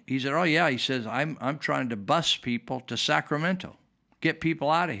 really? He said, oh, yeah. He says, I'm trying to bus people to Sacramento, get people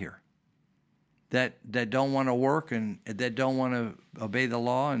out of here that don't want to work and that don't want to obey the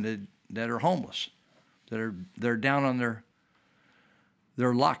law and that are homeless, they're down on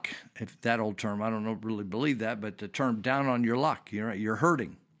their luck, if that old term. I don't really believe that, but the term down on your luck, you're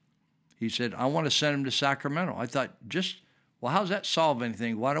hurting. He said, I want to send them to Sacramento. I thought, how does that solve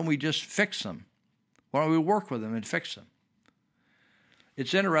anything? Why don't we just fix them? Why don't we work with them and fix them?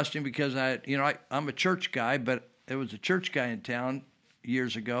 It's interesting because I'm a church guy, but there was a church guy in town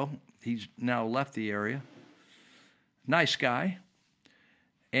years ago. He's now left the area. Nice guy.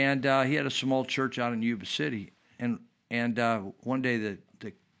 And he had a small church out in Yuba City. And one day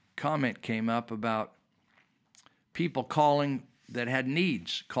the comment came up about people calling that had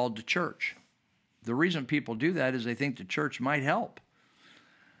needs called to church. The reason people do that is they think the church might help.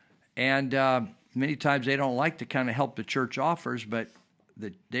 And many times they don't like the kind of help the church offers, but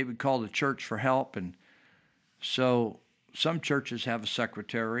they would call the church for help. And so some churches have a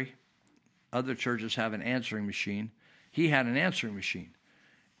secretary. Other churches have an answering machine. He had an answering machine.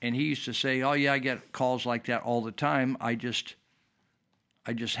 And he used to say, oh, yeah, I get calls like that all the time. I just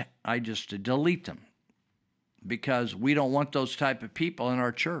delete them because we don't want those type of people in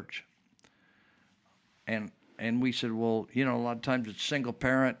our church. And we said, well, a lot of times it's single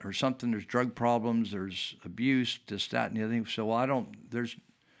parent or something. There's drug problems, there's abuse, this, that, and the other thing. So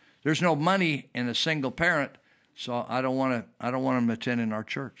there's no money in a single parent. So I don't want them attending our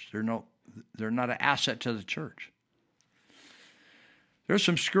church. They're not an asset to the church. There's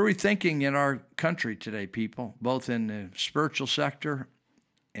some screwy thinking in our country today, people, both in the spiritual sector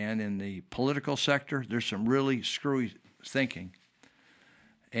and in the political sector. There's some really screwy thinking.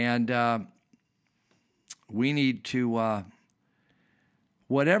 And we need to,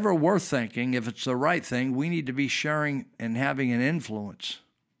 whatever we're thinking, if it's the right thing, we need to be sharing and having an influence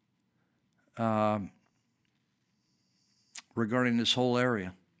regarding this whole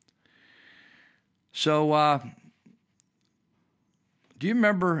area. So, do you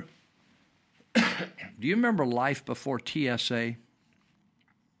remember life before TSA?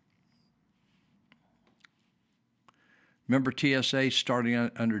 Remember TSA starting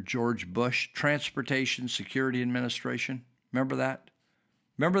under George Bush, Transportation Security Administration? Remember that?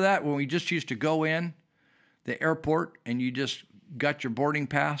 Remember that when we just used to go in the airport and you just got your boarding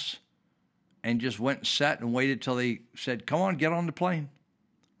pass and just went and sat and waited till they said, come on, get on the plane.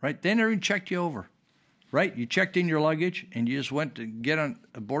 Right? They never even checked you over. Right? You checked in your luggage and you just went to get on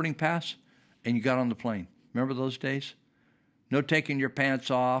a boarding pass and you got on the plane. Remember those days? No taking your pants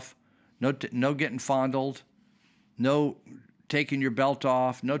off, no getting fondled, no taking your belt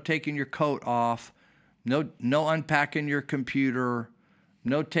off, no taking your coat off, no unpacking your computer,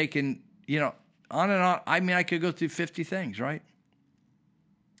 no taking, on and on. I mean, I could go through 50 things, right?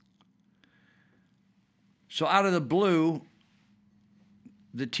 So out of the blue,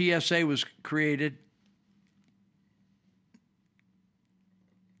 the TSA was created,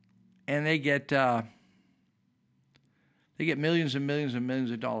 and they get millions and millions and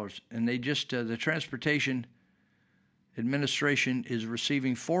millions of dollars, and they just the Transportation Administration is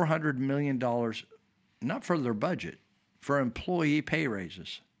receiving $400 million, not for their budget, for employee pay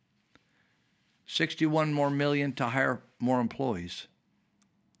raises. 61 more million to hire more employees.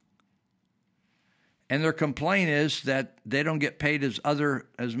 And their complaint is that they don't get paid as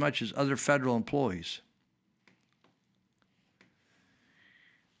much as other federal employees.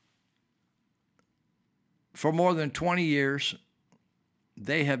 For more than 20 years,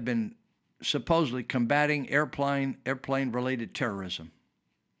 they have been supposedly combating airplane-related terrorism.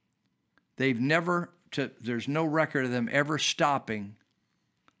 There's no record of them ever stopping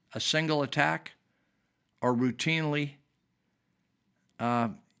a single attack or routinely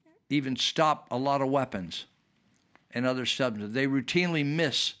even stop a lot of weapons and other substances. They routinely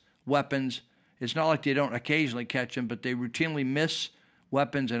miss weapons. It's not like they don't occasionally catch them, but they routinely miss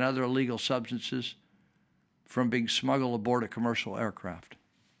weapons and other illegal substances from being smuggled aboard a commercial aircraft.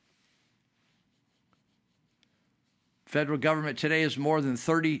 Federal government today is more than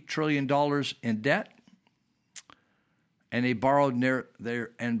 $30 trillion in debt, and they borrowing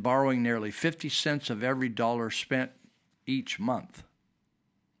nearly 50 cents of every dollar spent each month.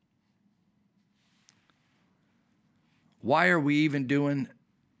 Why are we even doing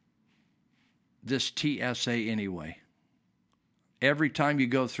this TSA anyway? Every time I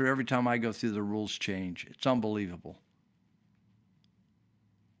go through, the rules change. It's unbelievable.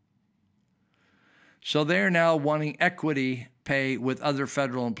 So they're now wanting equity pay with other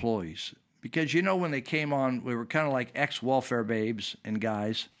federal employees. Because, when they came on, we were kind of like ex-welfare babes and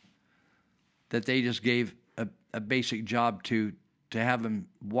guys that they just gave a basic job to have them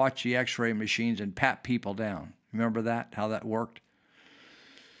watch the x-ray machines and pat people down. Remember that, how that worked?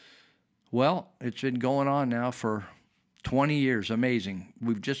 Well, it's been going on now for 20 years. Amazing.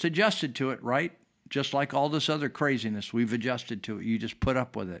 We've just adjusted to it, right? Just like all this other craziness, we've adjusted to it. You just put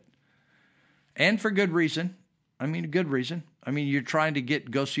up with it. And for good reason. Good reason. You're trying to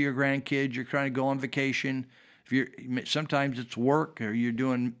go see your grandkids. You're trying to go on vacation. Sometimes it's work, or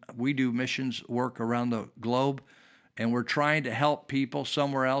we do missions work around the globe, and we're trying to help people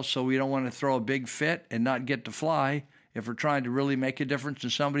somewhere else, so we don't want to throw a big fit and not get to fly if we're trying to really make a difference in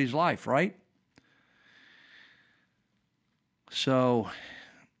somebody's life, right? So,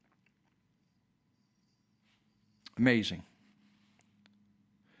 amazing.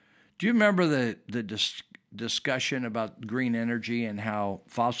 Do you remember the discussion about green energy and how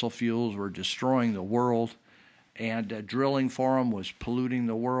fossil fuels were destroying the world, and drilling for them was polluting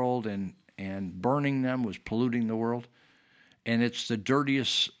the world, and burning them was polluting the world? And it's the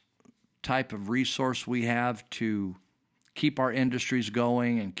dirtiest type of resource we have to keep our industries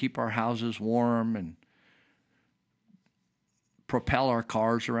going and keep our houses warm and propel our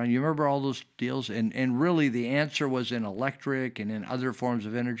cars around. You remember all those deals? And really the answer was in electric and in other forms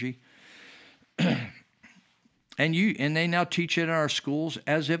of energy. And they now teach it in our schools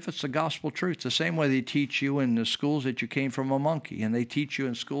as if it's the gospel truth. The same way they teach you in the schools that you came from a monkey, and they teach you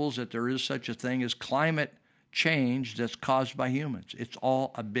in schools that there is such a thing as climate change that's caused by humans. It's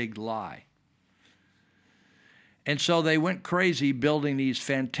all a big lie. And so they went crazy building these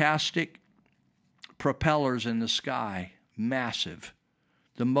fantastic propellers in the sky, massive.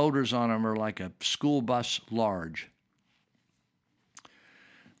 The motors on them are like a school bus large.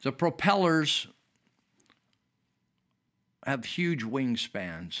 The propellers have huge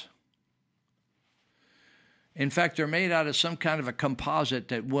wingspans. In fact, they're made out of some kind of a composite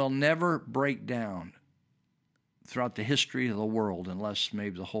that will never break down throughout the history of the world, unless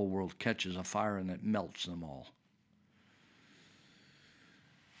maybe the whole world catches a fire and it melts them all.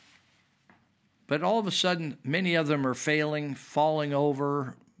 But all of a sudden, many of them are failing, falling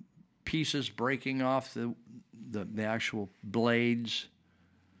over, pieces breaking off the actual blades,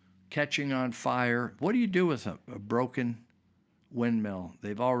 catching on fire. What do you do with a broken windmill?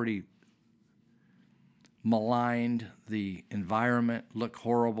 They've already maligned the environment, look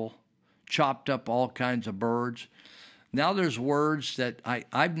horrible, chopped up all kinds of birds. Now there's words that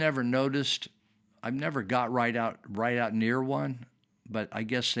I've never noticed. I've never got right out near one, but I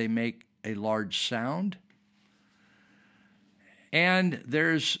guess they make a large sound. And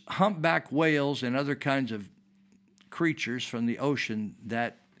there's humpback whales and other kinds of creatures from the ocean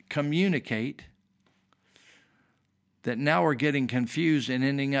that communicate that now are getting confused and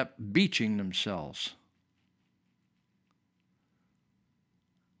ending up beaching themselves.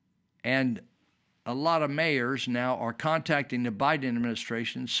 And a lot of mayors now are contacting the Biden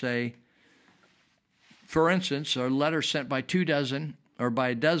administration, say, for instance, a letter sent by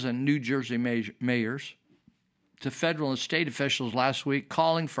a dozen New Jersey mayors to federal and state officials last week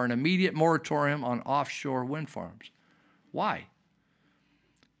calling for an immediate moratorium on offshore wind farms. Why?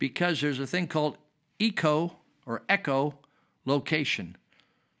 Because there's a thing called echolocation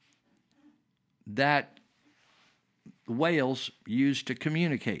that whales use to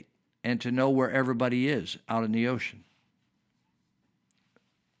communicate and to know where everybody is out in the ocean.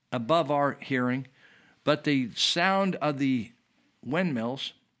 Above our hearing, but the sound of the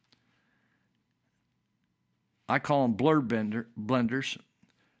windmills, I call them blenders,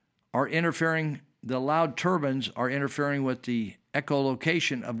 are interfering. The loud turbines are interfering with the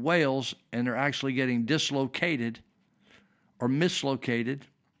echolocation of whales, and they're actually getting dislocated or mislocated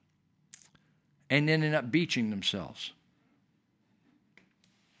and ending up beaching themselves.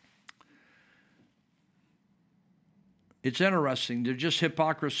 It's interesting. There's just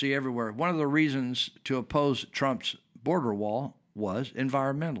hypocrisy everywhere. One of the reasons to oppose Trump's border wall was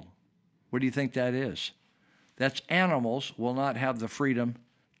environmental. What do you think that is? That's animals will not have the freedom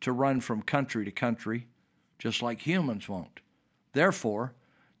to run from country to country, just like humans won't. Therefore,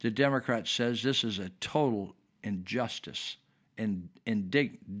 the Democrat says this is a total injustice and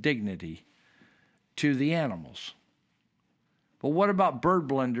indignity to the animals. But what about bird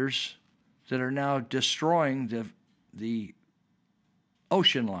blenders that are now destroying the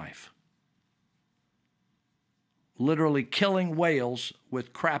ocean life? Literally killing whales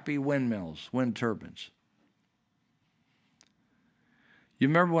with crappy windmills, wind turbines. You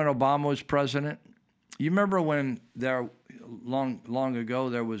remember when Obama was president? You remember when long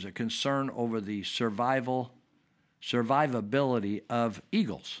ago there was a concern over the survivability of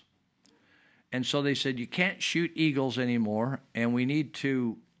eagles. And so they said you can't shoot eagles anymore, and we need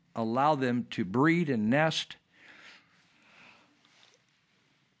to allow them to breed and nest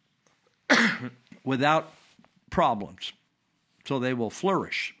without problems, so they will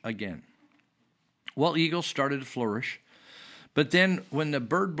flourish again. Well, eagles started to flourish, but then when the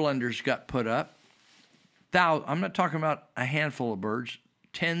bird blenders got put up, I'm not talking about a handful of birds,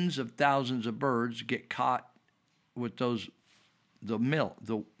 tens of thousands of birds get caught with the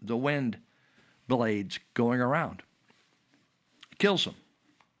wind blades going around. It kills them.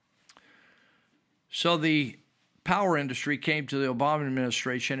 So the power industry came to the Obama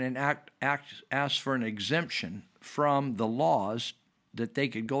administration and asked for an exemption from the laws that they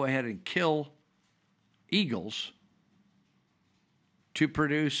could go ahead and kill eagles to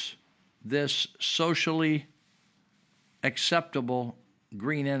produce this socially acceptable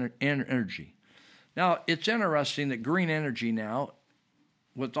green energy. Now, it's interesting that green energy now,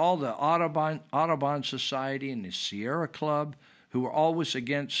 with all the Audubon Society and the Sierra Club, who are always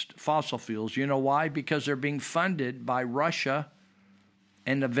against fossil fuels. You know why? Because they're being funded by Russia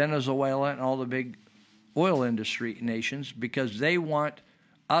and the Venezuela and all the big oil industry nations, because they want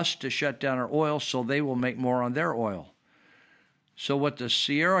us to shut down our oil so they will make more on their oil. So what the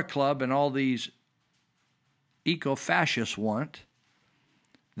Sierra Club and all these eco-fascists want,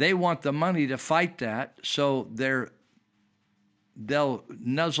 they want the money to fight that, so they'll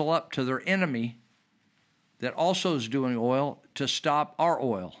nuzzle up to their enemy that also is doing oil to stop our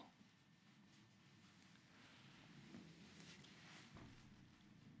oil.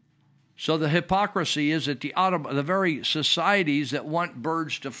 So the hypocrisy is that the very societies that want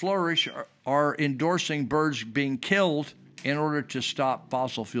birds to flourish are endorsing birds being killed in order to stop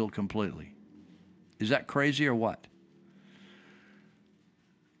fossil fuel completely. Is that crazy or what?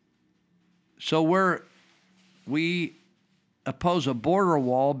 So we oppose a border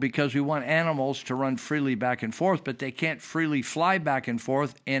wall because we want animals to run freely back and forth, but they can't freely fly back and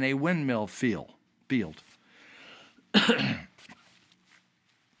forth in a windmill field.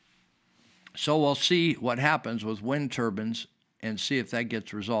 So we'll see what happens with wind turbines and see if that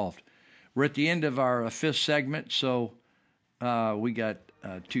gets resolved. We're at the end of our fifth segment, so we got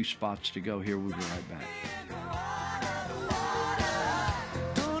 2 spots to go here. We'll be right back.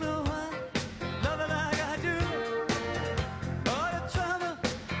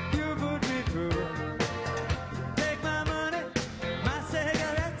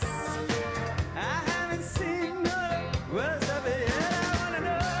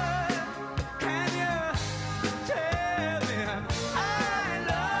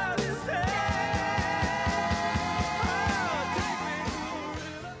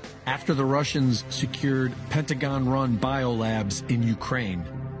 After the Russians secured Pentagon-run biolabs in Ukraine,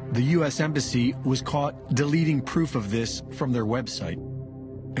 the U.S. Embassy was caught deleting proof of this from their website.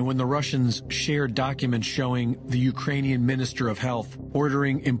 And when the Russians shared documents showing the Ukrainian Minister of Health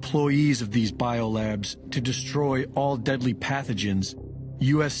ordering employees of these biolabs to destroy all deadly pathogens,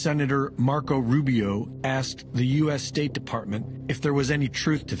 U.S. Senator Marco Rubio asked the U.S. State Department if there was any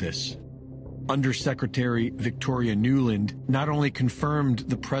truth to this. Undersecretary Victoria Nuland not only confirmed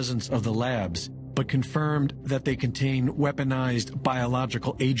the presence of the labs, but confirmed that they contain weaponized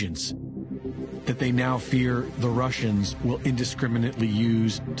biological agents that they now fear the Russians will indiscriminately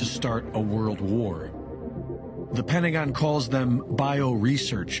use to start a world war. The Pentagon calls them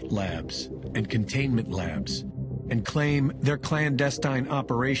bio-research labs and containment labs, and claim their clandestine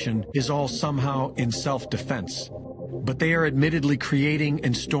operation is all somehow in self-defense. But they are admittedly creating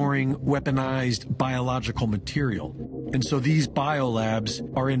and storing weaponized biological material. And so these biolabs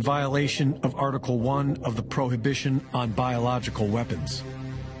are in violation of Article 1 of the Prohibition on Biological Weapons.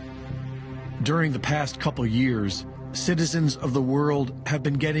 During the past couple years, citizens of the world have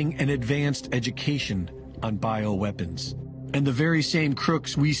been getting an advanced education on bioweapons. And the very same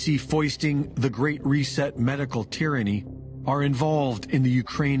crooks we see foisting the Great Reset medical tyranny are involved in the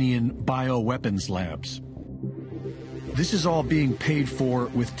Ukrainian bioweapons labs. This is all being paid for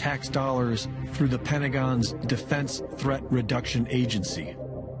with tax dollars through the Pentagon's Defense Threat Reduction Agency,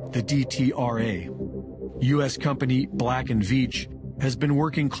 the DTRA. U.S. company Black & Veatch has been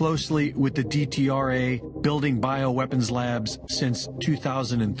working closely with the DTRA building bioweapons labs since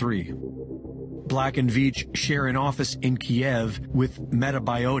 2003. Black & Veatch share an office in Kiev with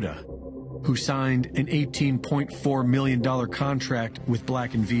Metabiota, who signed an $18.4 million contract with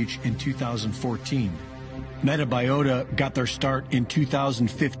Black & Veatch in 2014. Metabiota got their start in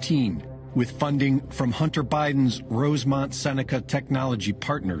 2015 with funding from Hunter Biden's Rosemont Seneca Technology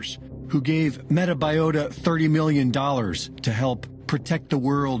Partners, who gave Metabiota $30 million to help protect the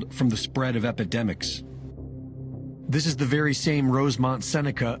world from the spread of epidemics. This is the very same Rosemont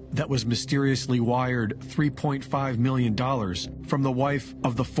Seneca that was mysteriously wired $3.5 million from the wife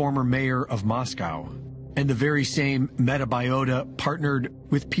of the former mayor of Moscow. And the very same Metabiota partnered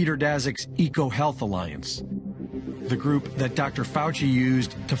with Peter Daszak's EcoHealth Alliance, the group that Dr. Fauci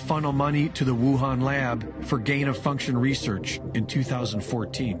used to funnel money to the Wuhan lab for gain-of-function research in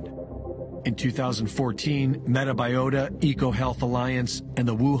 2014. In 2014, Metabiota, EcoHealth Alliance, and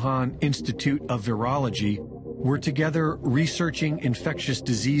the Wuhan Institute of Virology were together researching infectious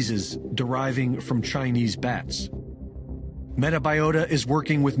diseases deriving from Chinese bats. Metabiota is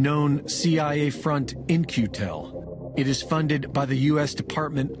working with known CIA front In-Q-Tel. It is funded by the U.S.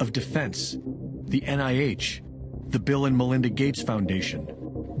 Department of Defense, the NIH, the Bill and Melinda Gates Foundation,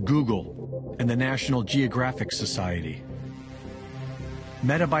 Google, and the National Geographic Society.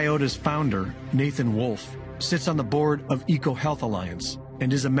 Metabiota's founder, Nathan Wolfe, sits on the board of EcoHealth Alliance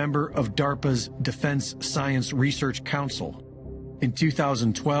and is a member of DARPA's Defense Science Research Council. In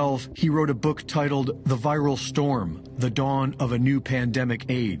 2012, he wrote a book titled The Viral Storm: The Dawn of a New Pandemic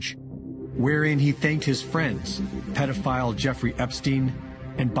Age, wherein he thanked his friends, pedophile Jeffrey Epstein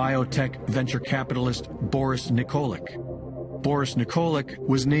and biotech venture capitalist Boris Nikolic. Boris Nikolic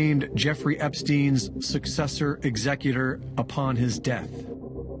was named Jeffrey Epstein's successor executor upon his death.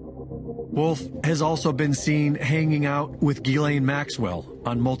 Wolfe has also been seen hanging out with Ghislaine Maxwell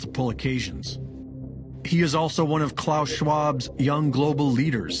on multiple occasions. He is also one of Klaus Schwab's young global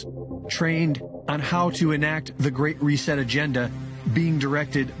leaders, trained on how to enact the Great Reset agenda being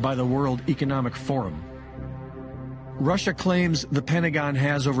directed by the World Economic Forum. Russia claims the Pentagon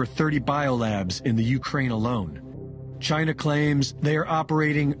has over 30 biolabs in the Ukraine alone. China claims they are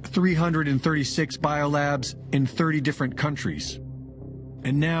operating 336 biolabs in 30 different countries.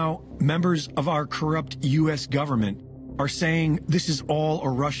 And now, members of our corrupt U.S. government are saying this is all a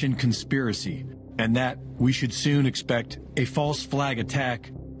Russian conspiracy, and that we should soon expect a false flag attack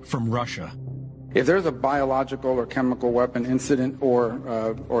from Russia. If there's a biological or chemical weapon incident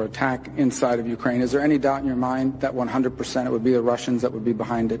or attack inside of Ukraine, is there any doubt in your mind that 100% it would be the Russians that would be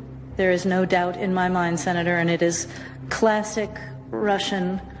behind it? There is no doubt in my mind, Senator, and it is classic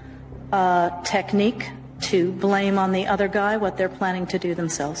Russian technique to blame on the other guy what they're planning to do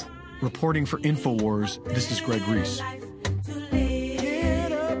themselves. Reporting for InfoWars, this is Greg Reese.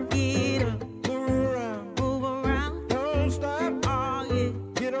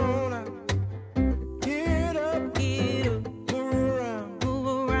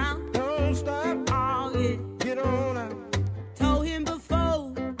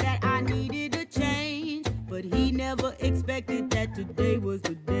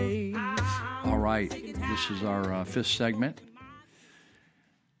 This is our fifth segment,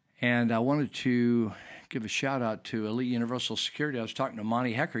 And I wanted to give a shout out to Elite Universal Security. I was talking to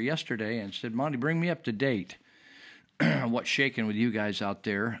Monty Hecker yesterday and said, Monty, bring me up to date. What's shaking with you guys out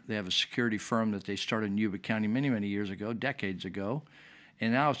there? They have a security firm that they started in Yuba County many, many years ago, decades ago.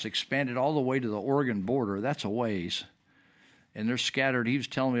 And now it's expanded all the way to the Oregon border. That's a ways. And they're scattered. He was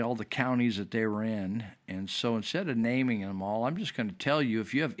telling me all the counties that they were in. And so instead of naming them all, I'm just going to tell you,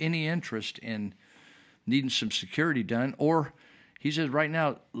 if you have any interest in needing some security done, or he says right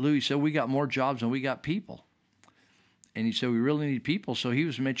now, Louis said, we got more jobs than we got people. And he said, we really need people. So he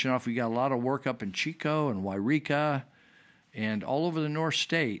was mentioning off, we got a lot of work up in Chico and Wairika and all over the North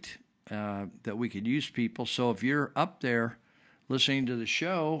State that we could use people. So if you're up there listening to the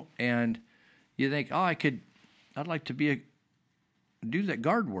show and you think, oh, I'd like to do that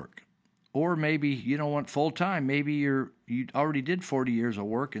guard work. Or maybe you don't want full-time. Maybe you already did 40 years of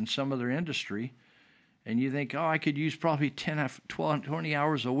work in some other industry, and you think, oh, I could use probably 10, 12, 20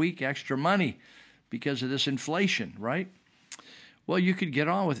 hours a week extra money because of this inflation, right? Well, you could get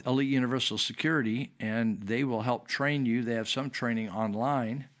on with Elite Universal Security, and they will help train you. They have some training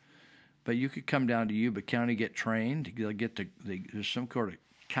online, but you could come down to Yuba County, get trained. They'll get there's some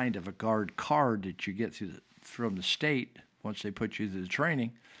kind of a guard card that you get from the state once they put you through the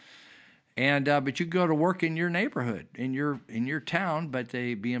training. And but you go to work in your neighborhood, in your town, but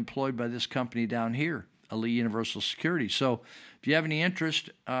they be employed by this company down here, Elite Universal Security. So if you have any interest,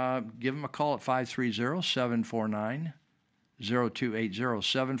 give them a call at 530-749-0280,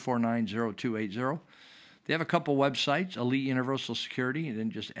 749-0280. They have a couple websites, Elite Universal Security, and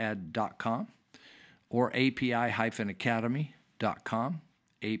then just add .com, or API-academy.com,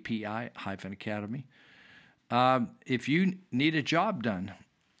 API-academy. If you need a job done,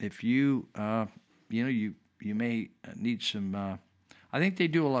 if you you may need some. I think they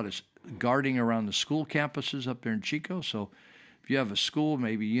do a lot of guarding around the school campuses up there in Chico. So if you have a school,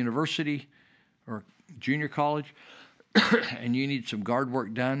 maybe university or junior college, and you need some guard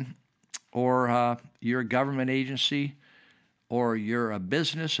work done, or you're a government agency, or you're a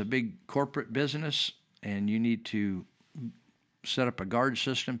business, a big corporate business, and you need to set up a guard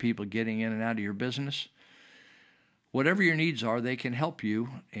system, people getting in and out of your business. Whatever your needs are, they can help you,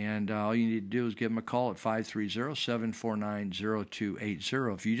 and all you need to do is give them a call at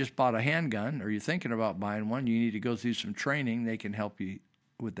 530-749-0280. If you just bought a handgun or you're thinking about buying one, you need to go through some training. They can help you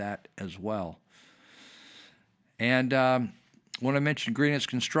with that as well. And when I mentioned Greenitz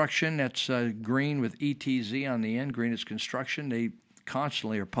Construction, that's green with ETZ on the end, Greenitz Construction. They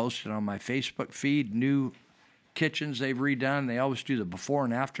constantly are posted on my Facebook feed, new kitchens they've redone. They always do the before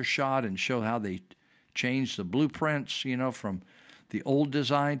and after shot and show how they change the blueprints, from the old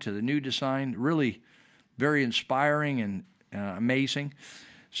design to the new design. Really very inspiring and amazing.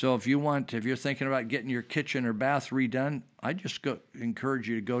 So if you're thinking about getting your kitchen or bath redone, I just encourage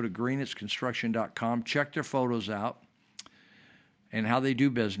you to go to greenitzconstruction.com, check their photos out and how they do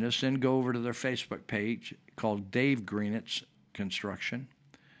business, then go over to their Facebook page called Dave Greenitz Construction,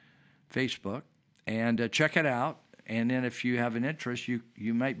 Facebook, and check it out. And then if you have an interest,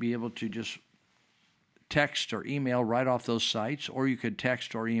 you might be able to just text or email right off those sites, or you could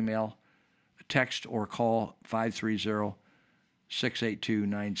text or call 530-682-9602,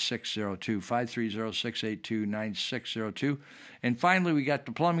 530-682-9602. And finally, we got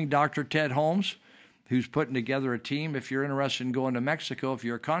the plumbing doctor, Ted Holmes, who's putting together a team. If you're interested in going to Mexico, if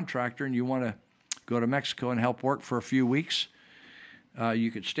you're a contractor and you want to go to Mexico and help work for a few weeks,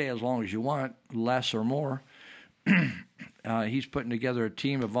 you could stay as long as you want, less or more. He's putting together a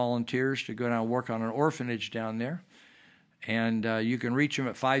team of volunteers to go down and work on an orphanage down there. And you can reach him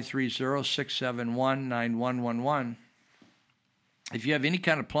at 530-671-9111. If you have any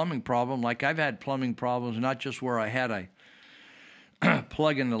kind of plumbing problem, like I've had plumbing problems, not just where I had a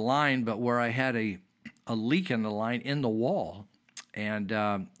plug in the line, but where I had a leak in the line in the wall, and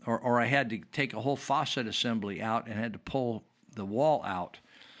or I had to take a whole faucet assembly out and had to pull the wall out.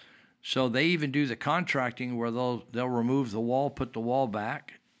 So they even do the contracting where they'll remove the wall, put the wall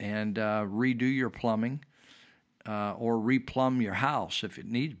back, and redo your plumbing or replumb your house if it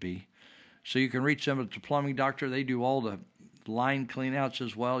needs be. So you can reach them at the plumbing doctor. They do all the line cleanouts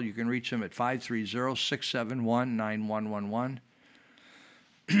as well. You can reach them at 530-671-9111,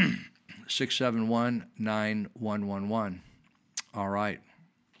 671-9111. All right.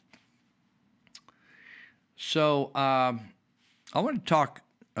 So I want to talk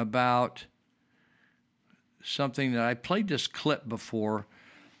about something that I played this clip before.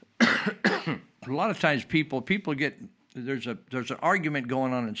 A lot of times people get, there's an argument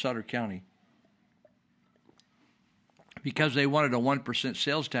going on in Sutter County because they wanted a 1%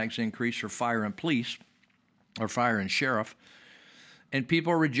 sales tax increase for fire and police, or fire and sheriff, And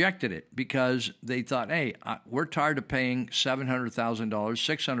people rejected it because they thought, hey, we're tired of paying $700,000,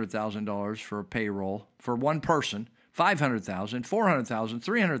 $600,000 for a payroll for one person, $500,000, $400,000,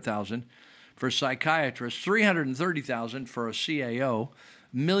 $300,000 for a psychiatrist, $330,000 for a CAO, $1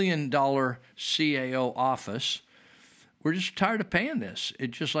 million CAO office. We're just tired of paying this.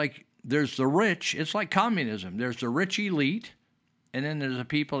 It's just like there's the rich. It's like communism. There's the rich elite, and then there's the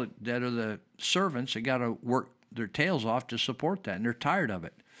people that are the servants that got to work their tails off to support that, and they're tired of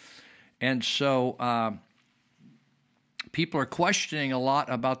it. And so people are questioning a lot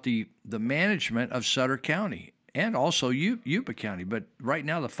about the management of Sutter County and also Yuba County. But right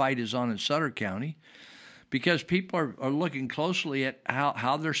now the fight is on in Sutter County because people are looking closely at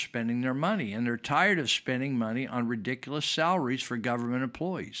how they're spending their money, and they're tired of spending money on ridiculous salaries for government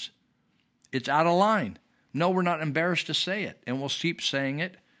employees. It's out of line. No, we're not embarrassed to say it, and we'll keep saying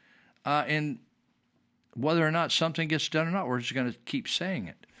it. And whether or not something gets done or not, we're just going to keep saying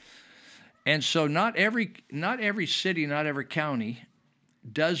it. And so not every city, not every county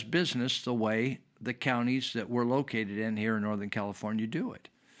does business the way the counties that we're located in here in Northern California do it.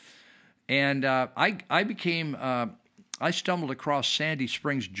 And I stumbled across Sandy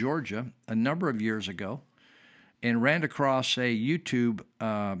Springs, Georgia, a number of years ago, and ran across a YouTube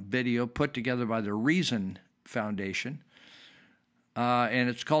video put together by the Reason Foundation. And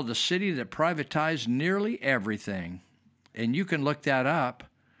it's called The City That Privatized Nearly Everything. And you can look that up,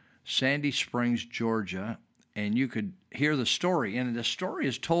 Sandy Springs, Georgia, and you could hear the story. And the story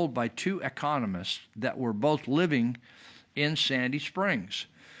is told by two economists that were both living in Sandy Springs.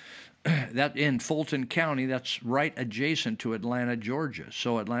 That in Fulton County, that's right adjacent to Atlanta, Georgia.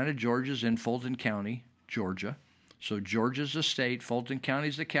 So Atlanta, Georgia is in Fulton County, Georgia. So Georgia's the state, Fulton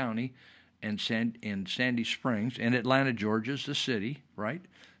County's the county, and in Sandy Springs, and Atlanta, Georgia is the city, right?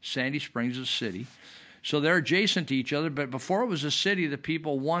 Sandy Springs is the city. So they're adjacent to each other, but before it was a city, the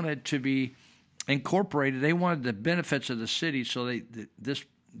people wanted to be incorporated. They wanted the benefits of the city, so this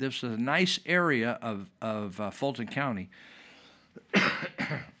is a nice area of Fulton County.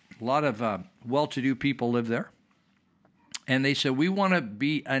 A lot of well-to-do people live there. And they said, we want to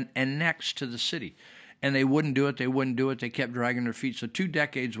be annexed to the city. And they wouldn't do it. They kept dragging their feet. So 2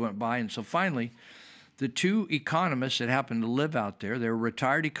 decades went by. And so finally, the two economists that happened to live out there, they were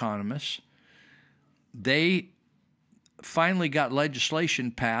retired economists, they finally got legislation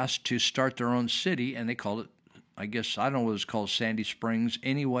passed to start their own city. And they called it, I guess, I don't know what it was called, Sandy Springs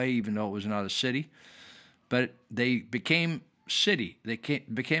anyway, even though it was not a city. But they became city. They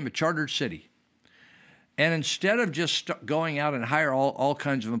became a chartered city. And instead of just going out and hire all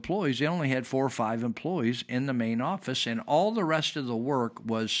kinds of employees, they only had 4 or 5 employees in the main office, and all the rest of the work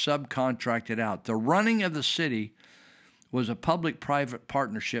was subcontracted out. The running of the city was a public-private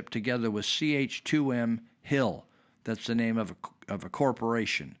partnership together with CH2M Hill. That's the name of a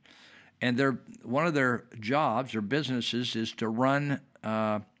corporation. And one of their jobs or businesses is to run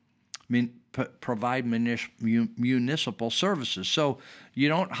provide municipal services. So you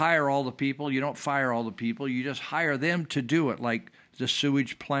don't hire all the people, you don't fire all the people, you just hire them to do it, like the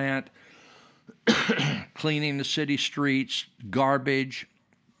sewage plant, cleaning the city streets, garbage,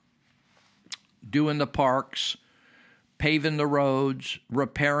 doing the parks, paving the roads,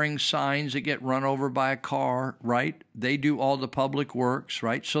 repairing signs that get run over by a car, right? They do all the public works,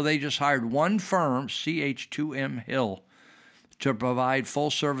 right? So they just hired one firm, CH2M Hill, to provide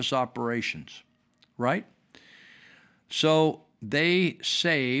full-service operations, right? So they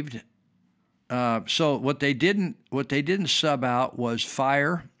saved. So what they didn't sub out was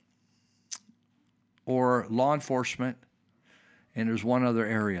fire or law enforcement, and there's one other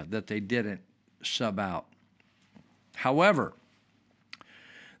area that they didn't sub out. However,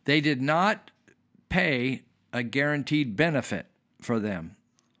 they did not pay a guaranteed benefit for them,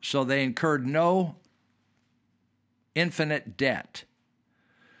 so they incurred no infinite debt.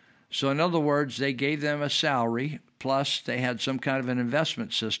 So in other words, they gave them a salary, plus they had some kind of an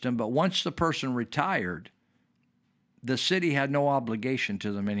investment system, but once the person retired, the city had no obligation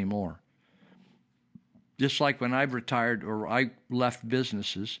to them anymore. Just like when I've retired or I left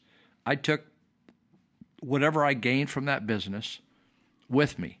businesses, I took whatever I gained from that business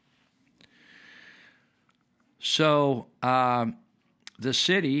with me. So the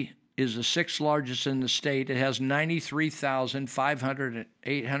city is the 6th largest in the state. It has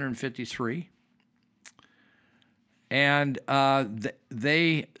 93,853. And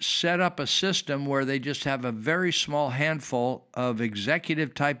they set up a system where they just have a very small handful of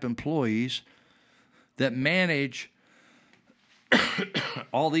executive-type employees that manage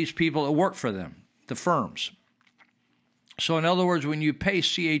all these people that work for them, the firms. So in other words, when you pay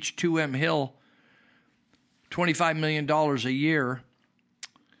CH2M Hill $25 million a year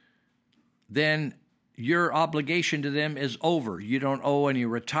then your obligation to them is over. You don't owe any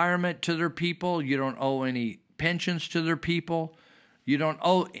retirement to their people. You don't owe any pensions to their people. You don't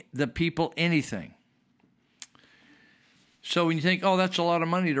owe the people anything. So when you think, oh, that's a lot of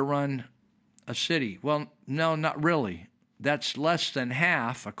money to run a city. Well, no, not really. That's less than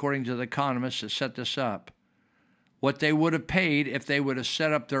half, according to the economists that set this up, what they would have paid if they would have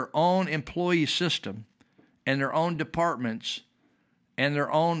set up their own employee system and their own departments and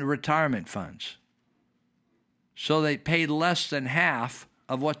their own retirement funds. So they paid less than half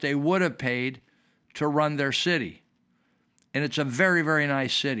of what they would have paid to run their city. And it's a very, very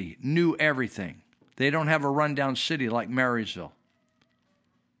nice city. Knew everything. They don't have a rundown city like Marysville.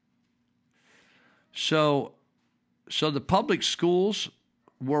 So the public schools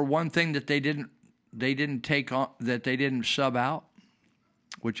were one thing that they didn't take on, that they didn't sub out,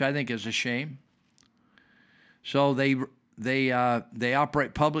 which I think is a shame. So they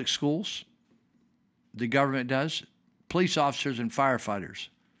operate public schools. The government does. Police officers and firefighters.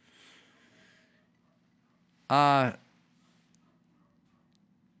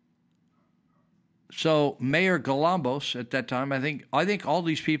 So Mayor Galambos at that time, I think all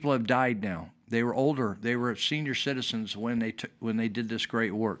these people have died now. They were older. They were senior citizens when they did this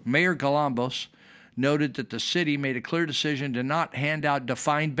great work. Mayor Galambos noted that the city made a clear decision to not hand out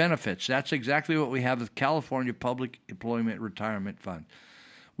defined benefits. That's exactly what we have with California Public Employment Retirement Fund.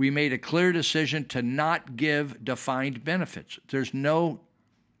 We made a clear decision to not give defined benefits. There's no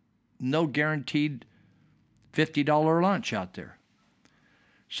guaranteed $50 lunch out there.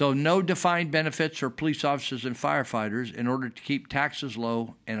 So no defined benefits for police officers and firefighters in order to keep taxes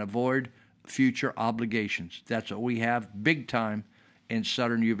low and avoid future obligations. That's what we have big time in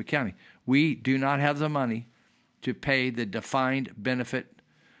southern Yuba County. We do not have the money to pay the defined benefit.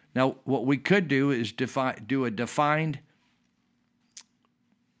 Now, what we could do is do a defined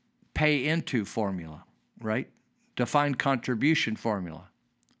pay into formula, right? Defined contribution formula.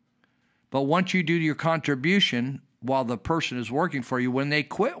 But once you do your contribution while the person is working for you, when they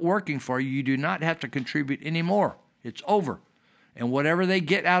quit working for you, you do not have to contribute anymore. It's over. And whatever they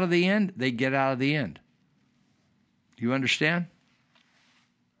get out of the end, they get out of the end. You understand?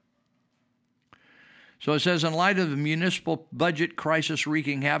 So it says, in light of the municipal budget crisis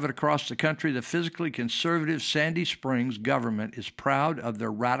wreaking havoc across the country, the fiscally conservative Sandy Springs government is proud of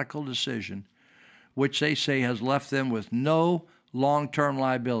their radical decision, which they say has left them with no long-term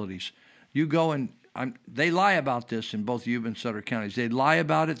liabilities. You go and they lie about this in both Yuba and Sutter counties. They lie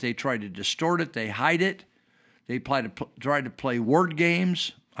about it. They try to distort it. They hide it. They try to play word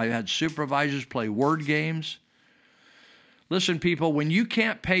games. I've had supervisors play word games. Listen, people, when you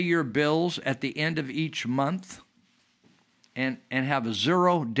can't pay your bills at the end of each month and have a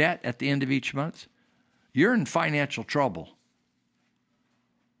zero debt at the end of each month, you're in financial trouble.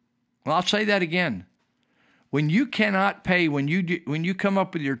 Well, I'll say that again. When you cannot pay, when you come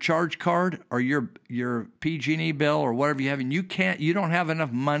up with your charge card or your PG&E bill or whatever you have, and you don't have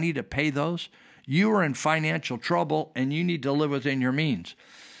enough money to pay those, you are in financial trouble and you need to live within your means.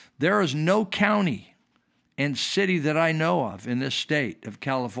 There is no county and city that I know of in this state of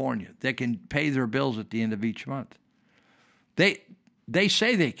California that can pay their bills at the end of each month. They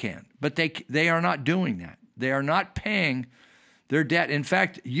say they can, but they are not doing that. They are not paying their debt. In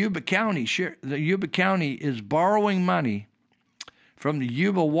fact, the Yuba County is borrowing money from the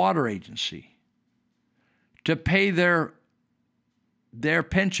Yuba Water Agency to pay their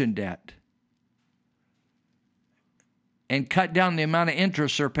pension debt and cut down the amount of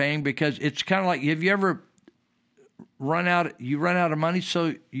interest they're paying, because it's kind of like, have you ever run out of money,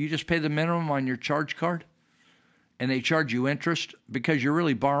 so you just pay the minimum on your charge card and they charge you interest because you're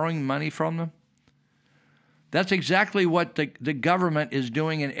really borrowing money from them? That's exactly what the government is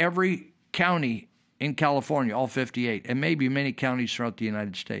doing in every county in California, all 58, and maybe many counties throughout the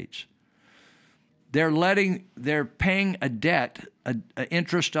United States. They're paying a debt, an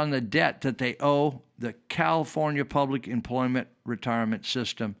interest on the debt that they owe the California Public Employment Retirement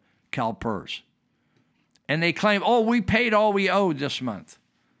System, CalPERS. And they claim, oh, we paid all we owed this month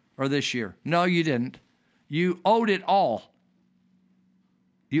or this year. No, you didn't. You owed it all.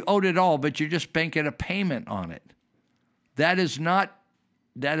 You owed it all, but you're just banking a payment on it. That is not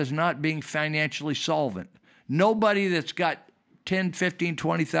being financially solvent. Nobody that's got $10,000, $15,000,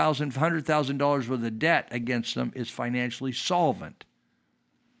 $20,000, $100,000 worth of debt against them is financially solvent.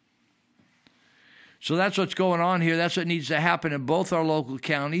 So that's what's going on here. That's what needs to happen in both our local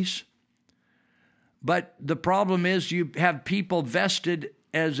counties. But the problem is you have people vested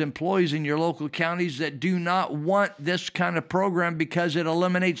as employees in your local counties that do not want this kind of program because it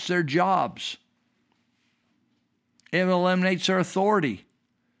eliminates their jobs. It eliminates their authority.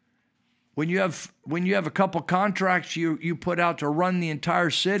 When you have a couple contracts you put out to run the entire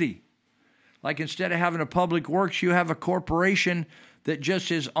city, like instead of having a public works, you have a corporation that just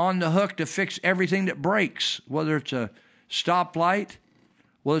is on the hook to fix everything that breaks, whether it's a stoplight,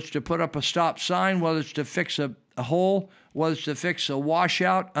 whether it's to put up a stop sign, whether it's to fix a hole, whether it's to fix a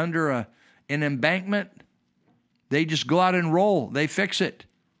washout under an embankment. They just go out and roll. They fix it.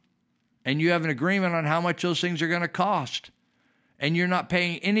 And you have an agreement on how much those things are going to cost. And you're not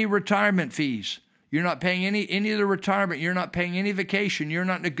paying any retirement fees. You're not paying any of the retirement. You're not paying any vacation. You're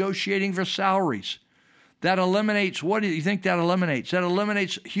not negotiating for salaries. That eliminates, what do you think that eliminates? That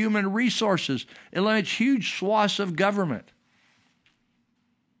eliminates human resources. It eliminates huge swaths of government.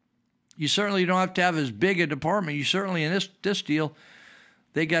 You certainly don't have to have as big a department. You certainly, in this deal,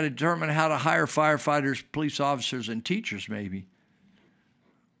 they got to determine how to hire firefighters, police officers, and teachers maybe.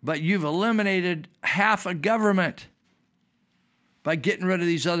 But you've eliminated half a government by getting rid of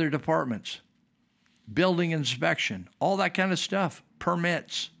these other departments. Building inspection, all that kind of stuff,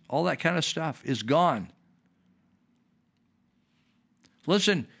 permits, all that kind of stuff is gone.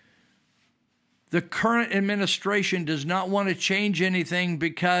 Listen, the current administration does not want to change anything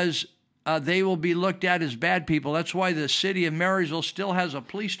because they will be looked at as bad people. That's why the city of Marysville still has a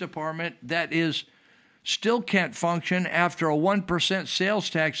police department that still can't function after a 1% sales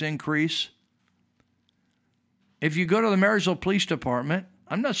tax increase. If you go to the Marysville Police Department,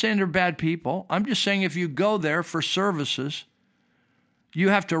 I'm not saying they're bad people. I'm just saying if you go there for services, you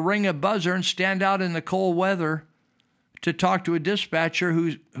have to ring a buzzer and stand out in the cold weather to talk to a dispatcher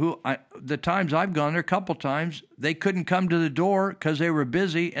the times I've gone there, a couple times, they couldn't come to the door because they were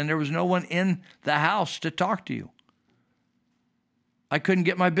busy and there was no one in the house to talk to you. I couldn't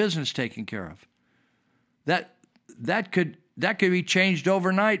get my business taken care of. That could be changed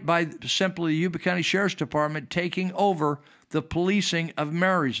overnight by simply the Yuba County Sheriff's Department taking over the policing of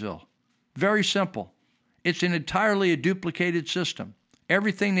Marysville. Very simple. It's entirely a duplicated system.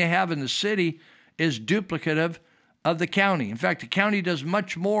 Everything they have in the city is duplicative of the county. In fact, the county does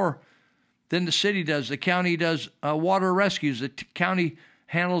much more than the city does. The county does water rescues. The county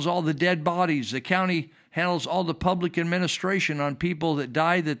handles all the dead bodies. The county handles all the public administration on people that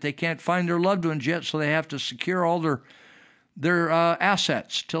die that they can't find their loved ones yet, so they have to secure all their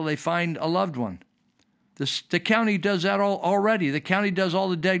assets till they find a loved one. The county does that already. The county does all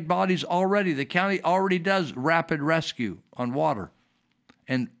the dead bodies already. The county already does rapid rescue on water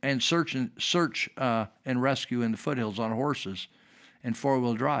and search and rescue in the foothills on horses and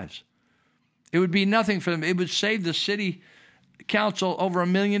four-wheel drives. It would be nothing for them. It would save the city council over $1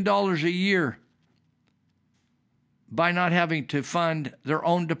 million a year by not having to fund their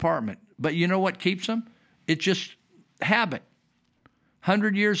own department. But you know what keeps them? It's just habit.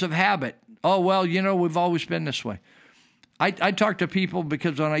 100 years of habit. Oh, well, we've always been this way. I talk to people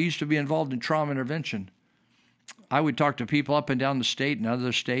because when I used to be involved in trauma intervention, I would talk to people up and down the state and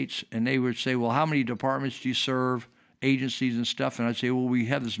other states, and they would say, well, how many departments do you serve, agencies and stuff? And I'd say, well, we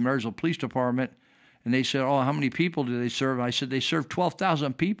have this Marysville Police Department. And they said, oh, how many people do they serve? And I said, they serve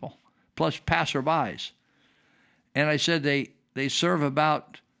 12,000 people, plus passerbys. And I said, they serve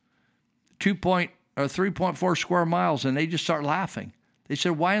about 3.4 square miles, and they just start laughing. They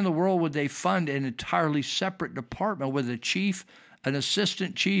said, why in the world would they fund an entirely separate department with a chief, an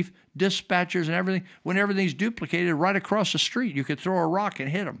assistant chief, dispatchers and everything, when everything's duplicated right across the street? You could throw a rock and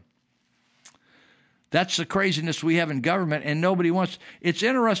hit them. That's the craziness we have in government, and nobody wants. It's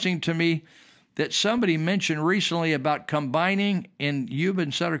interesting to me that somebody mentioned recently about combining in Yuba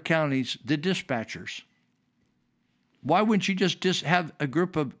and Sutter counties the dispatchers. Why wouldn't you just have a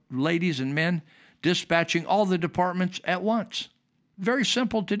group of ladies and men dispatching all the departments at once? Very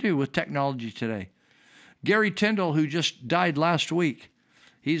simple to do with technology today. Gary Tyndall, who just died last week,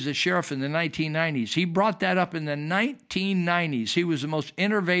 he's a sheriff in the 1990s. He brought that up in the 1990s. He was the most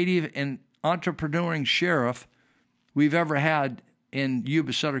innovative and entrepreneuring sheriff we've ever had in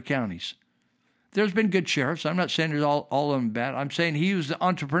Yuba, Sutter counties. There's been good sheriffs. I'm not saying there's all of them bad. I'm saying he was the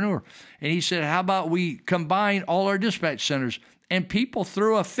entrepreneur. And he said, how about we combine all our dispatch centers? And people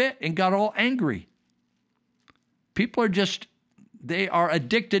threw a fit and got all angry. People they are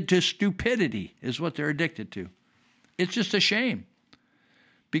addicted to stupidity is what they're addicted to. It's just a shame.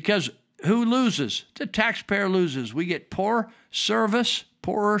 Because who loses? The taxpayer loses. We get poorer service.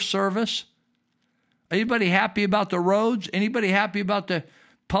 Anybody happy about the roads? Anybody happy about the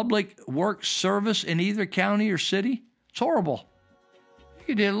public works service in either county or city? It's horrible.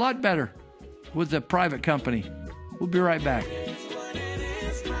 You did a lot better with the private company. We'll be right back.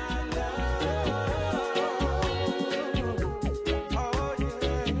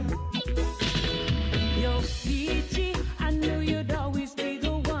 Yo, PG, I knew you'd always be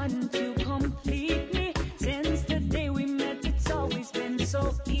the one to call.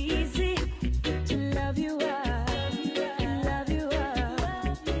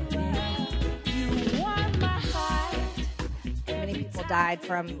 died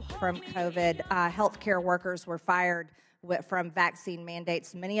from COVID. Healthcare workers were fired from vaccine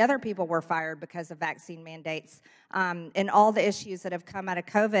mandates. Many other people were fired because of vaccine mandates. And all the issues that have come out of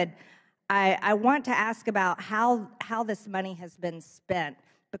COVID, I want to ask about how this money has been spent,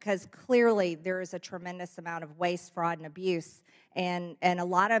 because clearly there is a tremendous amount of waste, fraud, and abuse, and a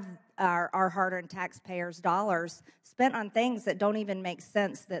lot of our hard-earned taxpayers' dollars spent on things that don't even make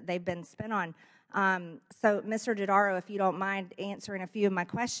sense that they've been spent on. So, Mr. Dodaro, if you don't mind answering a few of my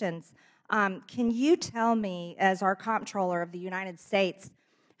questions, can you tell me, as our comptroller of the United States,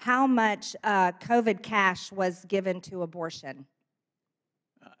 how much COVID cash was given to abortion?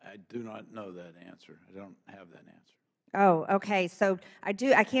 I do not know that answer. I don't have that answer. Oh, okay. So I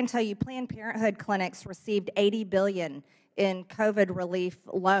can tell you Planned Parenthood clinics received $80 billion in COVID relief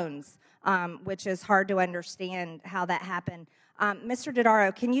loans, which is hard to understand how that happened. Mr.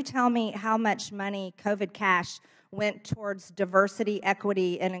 Dodaro, can you tell me how much money COVID cash went towards diversity,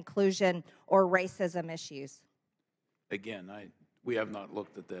 equity, and inclusion or racism issues? Again, we have not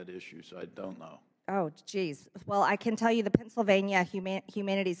looked at that issue, so I don't know. Oh, geez. Well, I can tell you the Pennsylvania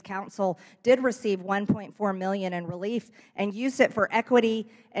Humanities Council did receive $1.4 million in relief and used it for equity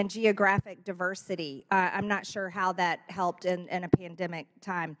and geographic diversity. I'm not sure how that helped in a pandemic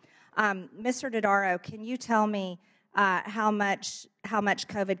time. Mr. Dodaro, can you tell me how much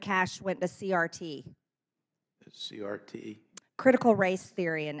COVID cash went to CRT? CRT? Critical race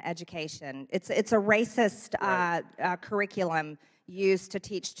theory in education. It's a racist curriculum used to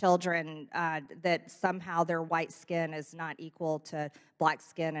teach children that somehow their white skin is not equal to black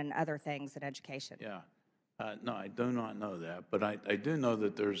skin and other things in education. Yeah. No, I do not know that, but I do know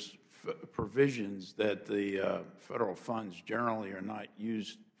that there's provisions that the federal funds generally are not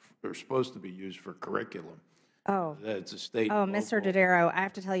used, are supposed to be used for curriculum. Oh. That's a state. Oh, Mr. Dodaro, I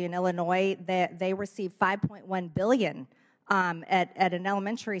have to tell you, in Illinois, they received $5.1 billion at an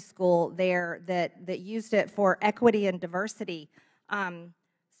elementary school there that used it for equity and diversity.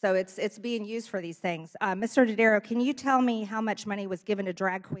 So it's being used for these things. Mr. Dodaro, can you tell me how much money was given to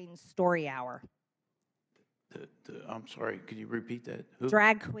Drag Queen Story Hour? I'm sorry, could you repeat that? Who?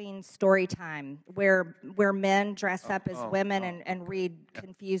 Drag Queen Story Time, where men dress up as women and read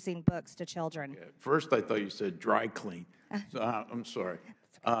confusing books to children. Yeah. First, I thought you said dry clean. So I'm sorry.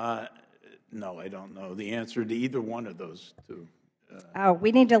 No, I don't know the answer to either one of those two. Oh,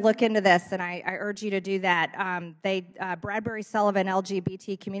 we need to look into this, and I urge you to do that. Bradbury Sullivan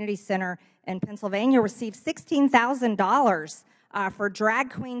LGBT Community Center in Pennsylvania received $16,000 for Drag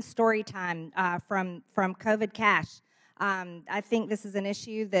Queen Story Time from COVID cash. I think this is an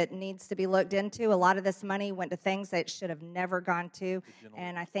issue that needs to be looked into. A lot of this money went to things that it should have never gone to,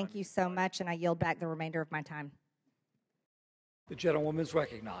 and I thank you so much, and I yield back the remainder of my time. The gentlewoman is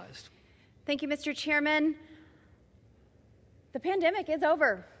recognized. Thank you, Mr. Chairman. The pandemic is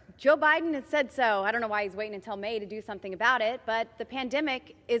over. Joe Biden has said so. I don't know why he's waiting until May to do something about it, but the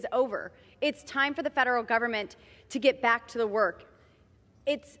pandemic is over. It's time for the federal government to get back to the work.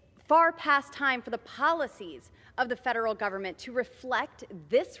 It's far past time for the policies of the federal government to reflect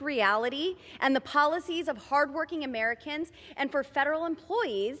this reality and the policies of hardworking Americans, and for federal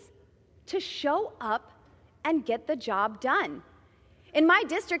employees to show up and get the job done. In my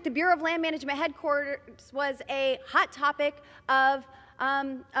district, the Bureau of Land Management headquarters was a hot topic of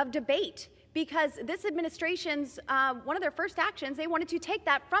debate, because this administration's, one of their first actions, they wanted to take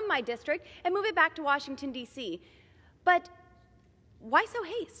that from my district and move it back to Washington, D.C. But why so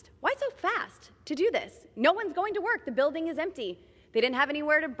haste? Why so fast to do this? No one's going to work. The building is empty. They didn't have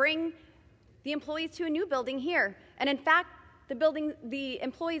anywhere to bring the employees to a new building here. And in fact, the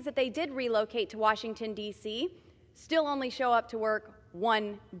employees that they did relocate to Washington, D.C., still only show up to work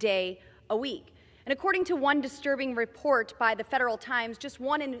 1 day a week. And according to one disturbing report by the Federal Times, just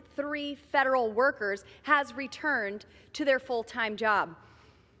 1 in 3 federal workers has returned to their full-time job.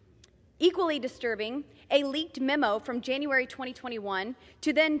 Equally disturbing, a leaked memo from January 2021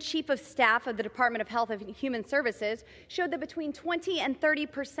 to then Chief of Staff of the Department of Health and Human Services showed that between 20 and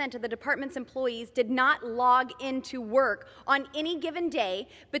 30% of the department's employees did not log into work on any given day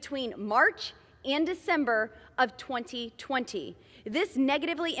between March and December of 2020. This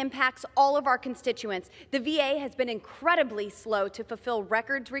negatively impacts all of our constituents. The VA has been incredibly slow to fulfill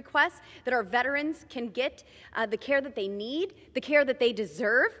records requests that our veterans can get the care that they need, the care that they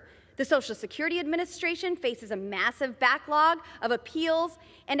deserve. The Social Security Administration faces a massive backlog of appeals,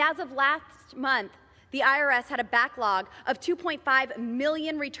 and as of last month, the IRS had a backlog of 2.5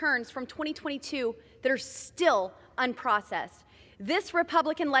 million returns from 2022 that are still unprocessed. This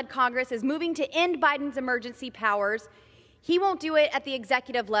Republican-led Congress is moving to end Biden's emergency powers, He won't do it at the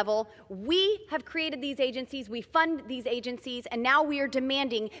executive level. We have created these agencies, we fund these agencies, and now we are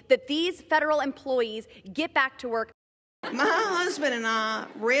demanding that these federal employees get back to work. My husband and I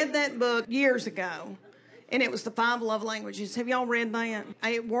read that book years ago, and it was the 5 love languages. Have y'all read that?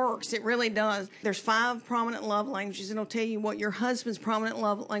 It works. It really does. There's 5 prominent love languages, and it'll tell you what your husband's prominent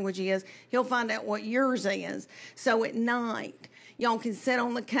love language is. He'll find out what yours is. So at night, y'all can sit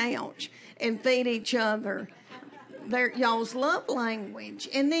on the couch and feed each other y'all's love language,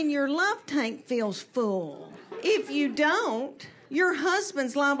 and then your love tank feels full. If you don't, your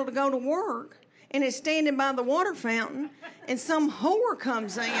husband's liable to go to work and is standing by the water fountain, and some whore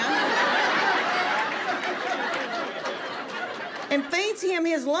comes in and feeds him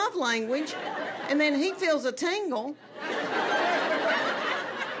his love language, and then he feels a tingle,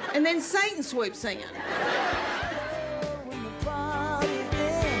 and then Satan swoops in.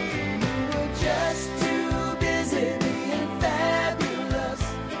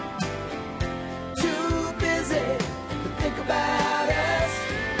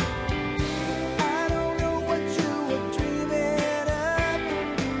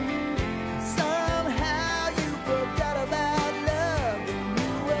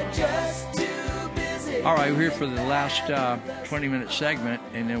 All right, we're here for the last 20-minute segment,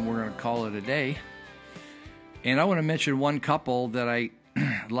 and then we're going to call it a day. And I want to mention one couple that I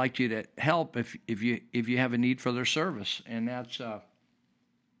like you to help if you have a need for their service, and that's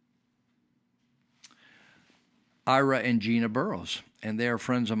Ira and Gina Burrows, and they are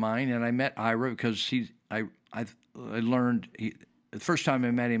friends of mine. And I met Ira because I learned the first time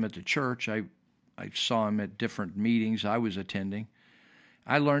I met him at the church. I saw him at different meetings I was attending.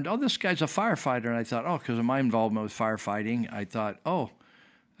 I learned, this guy's a firefighter. And I thought, because of my involvement with firefighting, I thought,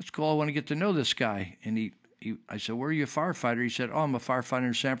 that's cool. I want to get to know this guy. And I said, where are you a firefighter? He said, I'm a firefighter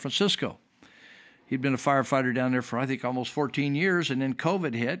in San Francisco. He'd been a firefighter down there for, I think, almost 14 years. And then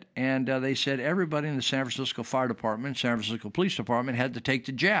COVID hit. And they said everybody in the San Francisco Fire Department, San Francisco Police Department had to take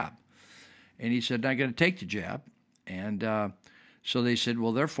the jab. And he said, not going to take the jab. And so they said,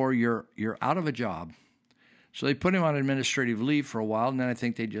 well, therefore, you're out of a job. So they put him on administrative leave for a while, and then I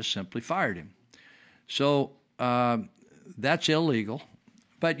think they just simply fired him. So that's illegal.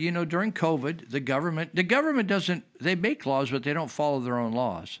 But, during COVID, the government they make laws, but they don't follow their own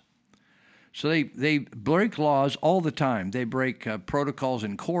laws. So they break laws all the time. They break protocols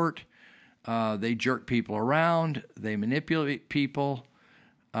in court. They jerk people around. They manipulate people.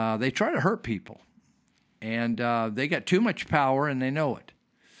 They try to hurt people. And they got too much power, and they know it.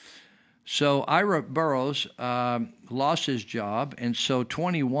 So Ira Burrows lost his job, and so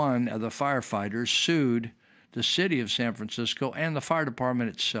 21 of the firefighters sued the city of San Francisco and the fire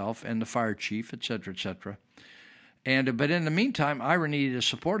department itself and the fire chief, et cetera, et cetera. But in the meantime, Ira needed to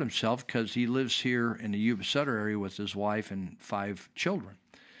support himself because he lives here in the Yuba Sutter area with his wife and 5 children.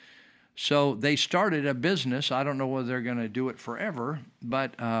 So they started a business. I don't know whether they're going to do it forever,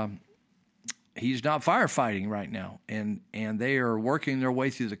 but he's not firefighting right now, and they are working their way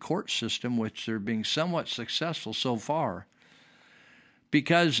through the court system, which they're being somewhat successful so far,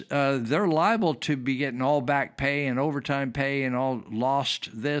 because they're liable to be getting all back pay and overtime pay and all lost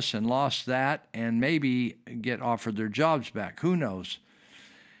this and lost that, and maybe get offered their jobs back. Who knows?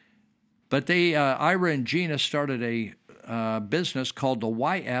 But Ira and Gina started a business called the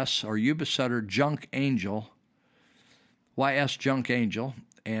YS, or Yuba Sutter Junk Angel, YS Junk Angel.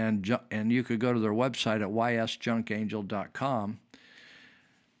 And you could go to their website at ysjunkangel.com.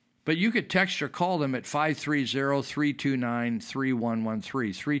 But you could text or call them at 530-329-3113,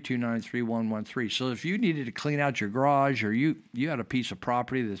 329-3113. So if you needed to clean out your garage, or you had a piece of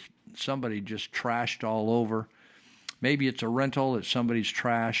property that somebody just trashed all over, maybe it's a rental that somebody's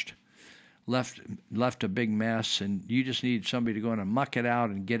trashed, left a big mess, and you just need somebody to go in and muck it out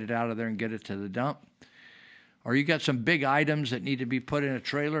and get it out of there and get it to the dump. Or you got some big items that need to be put in a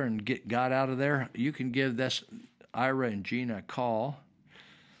trailer and got out of there, you can give this Ira and Gina a call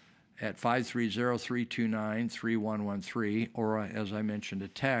at 530-329-3113, or as I mentioned, a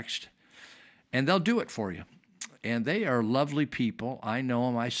text, and they'll do it for you. And they are lovely people. I know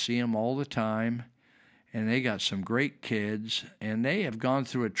them. I see them all the time, and they got some great kids, and they have gone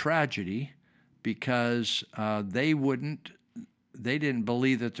through a tragedy because they didn't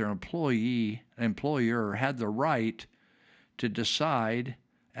believe that their employer had the right to decide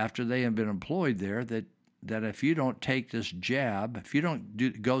after they had been employed there that if you don't take this jab, if you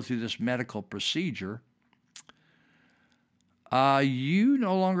don't go through this medical procedure, you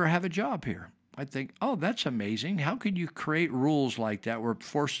no longer have a job here. I think, that's amazing. How could you create rules like that where it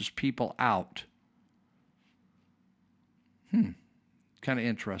forces people out? Kind of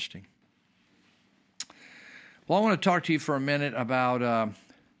interesting. Well, I want to talk to you for a minute about,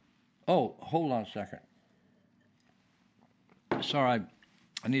 hold on a second. Sorry,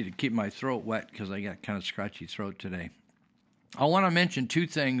 I need to keep my throat wet because I got kind of scratchy throat today. I want to mention two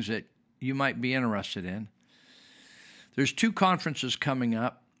things that you might be interested in. There's two conferences coming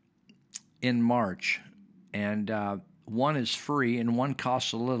up in March, and one is free and one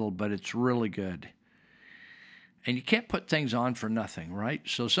costs a little, but it's really good. And you can't put things on for nothing, right?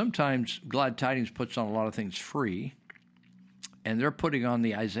 So sometimes Glad Tidings puts on a lot of things free, and they're putting on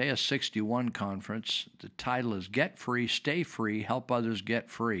the Isaiah 61 conference. The title is Get Free, Stay Free, Help Others Get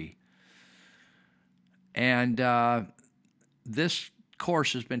Free. And this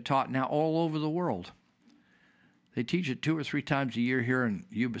course has been taught now all over the world. They teach it 2 or 3 times a year here in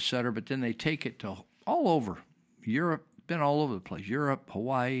Yuba Sutter, but then they take it to all over Europe, been all over the place, Europe,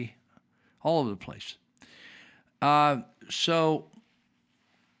 Hawaii, all over the place. So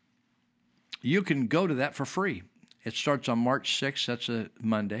you can go to that for free. It starts on March 6th. That's a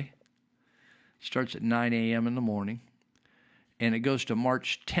Monday. It starts at 9 a.m. in the morning. And it goes to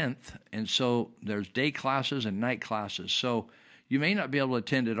March 10th. And so there's day classes and night classes. So you may not be able to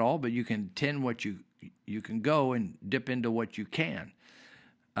attend it all, but you can attend what you can go and dip into what you can.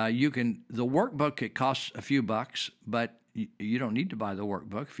 The workbook, it costs a few bucks, but you don't need to buy the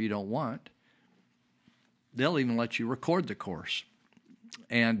workbook if you don't want. They'll even let you record the course.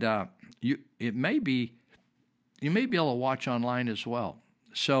 And you may be able to watch online as well.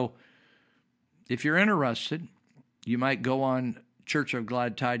 So if you're interested, you might go on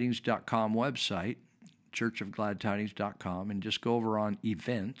churchofgladtidings.com website, churchofgladtidings.com, and just go over on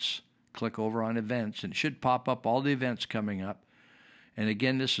events, click over on events, and it should pop up all the events coming up. And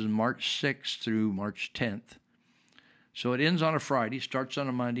again, this is March 6th through March 10th. So it ends on a Friday, starts on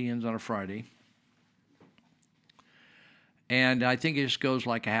a Monday, ends on a Friday. And I think it just goes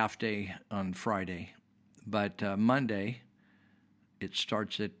like a half day on Friday. But Monday, it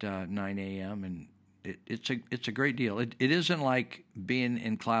starts at 9 a.m., and it's a great deal. It isn't like being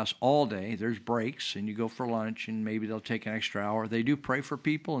in class all day. There's breaks, and you go for lunch, and maybe they'll take an extra hour. They do pray for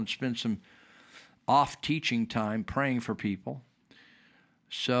people and spend some off-teaching time praying for people.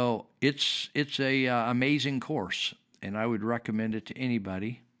 So it's a amazing course, and I would recommend it to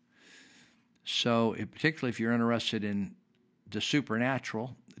anybody. So particularly if you're interested in the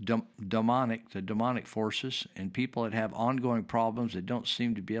supernatural, the demonic forces, and people that have ongoing problems that don't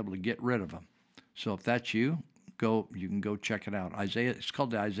seem to be able to get rid of them. So if that's you, you can go check it out. It's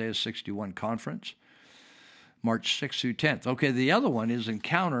called the Isaiah 61 Conference, March 6th through 10th. Okay, the other one is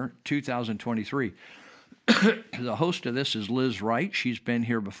Encounter 2023. The host of this is Liz Wright. She's been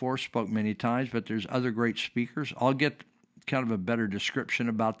here before, spoke many times, but there's other great speakers. I'll get kind of a better description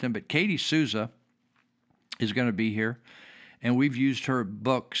about them, but Katie Souza is going to be here. And we've used her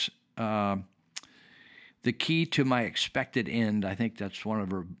books, The Key to My Expected End. I think that's one of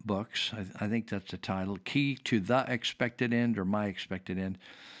her books. I think that's the title, Key to the Expected End or My Expected End.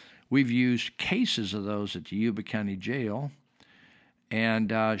 We've used cases of those at the Yuba County Jail.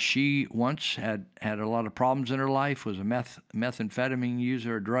 And she once had a lot of problems in her life, was a methamphetamine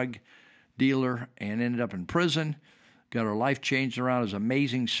user, a drug dealer, and ended up in prison. Got her life changed around, is an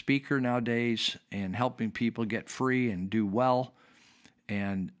amazing speaker nowadays and helping people get free and do well.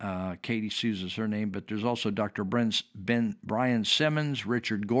 And Katie Souza is her name, but there's also Dr. Brian Simmons,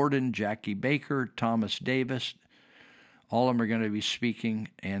 Richard Gordon, Jackie Baker, Thomas Davis. All of them are going to be speaking,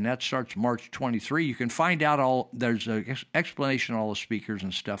 and that starts March 23. You can find out there's an explanation of all the speakers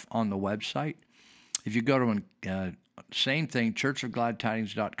and stuff on the website. If you go to, same thing,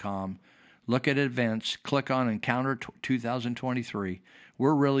 churchofgladtidings.com, look at events, click on Encounter 2023.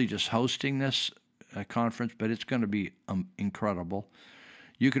 We're really just hosting this conference, but it's going to be incredible.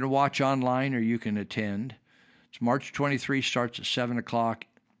 You can watch online or you can attend. It's March 23, starts at 7 o'clock,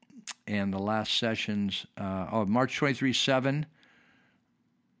 and the last sessions, March 23, 7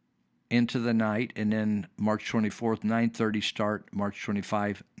 into the night, and then March 24th, 9:30 start, March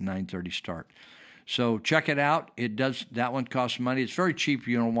 25, 9:30 start. So check it out. That one costs money. It's very cheap if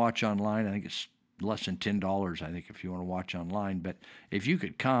you want to watch online. I think it's less than $10, I think, if you want to watch online. But if you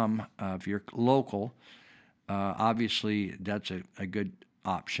could come, if you're local, obviously that's a good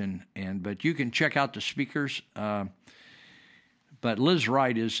option. But you can check out the speakers. But Liz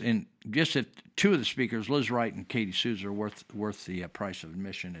Wright is in, just at two of the speakers, Liz Wright and Katie Souza, are worth the price of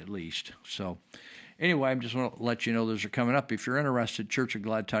admission at least. So anyway, I just want to let you know those are coming up. If you're interested,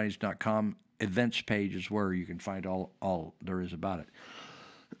 churchofgladtidings.com events page is where you can find all there is about it.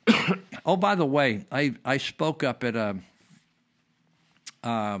 Oh, by the way, I spoke up at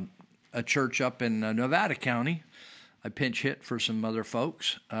a church up in Nevada County. I pinch hit for some other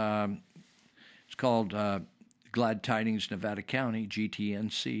folks. It's called Glad Tidings Nevada County,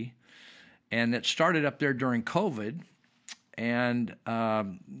 GTNC. And it started up there during COVID, and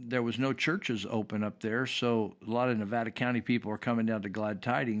there was no churches open up there, so a lot of Nevada County people were coming down to Glad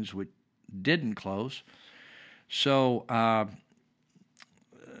Tidings, which didn't close. So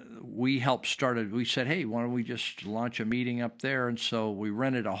we said, hey, why don't we just launch a meeting up there? And so we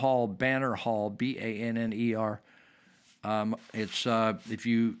rented a hall, Banner Hall, Banner. It's if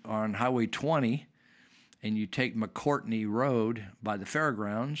you are on Highway 20 and you take McCourtney Road by the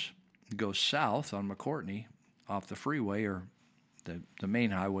fairgrounds, go south on McCourtney off the freeway or the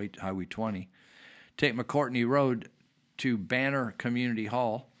main highway, Highway 20. Take McCourtney Road to Banner Community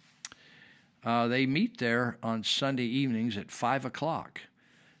Hall. They meet there on Sunday evenings at 5 o'clock.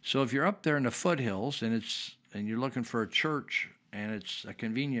 So if you're up there in the foothills and you're looking for a church and it's a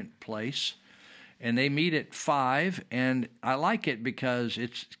convenient place, and they meet at 5, and I like it because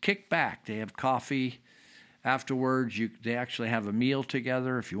it's kick back. They have coffee afterwards. They actually have a meal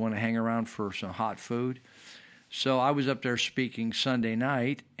together if you want to hang around for some hot food. So I was up there speaking Sunday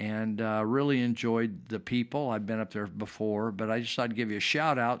night and really enjoyed the people. I've been up there before, but I just thought I'd give you a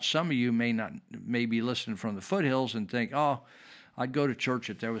shout out. Some of you may be listening from the foothills and think, oh, I'd go to church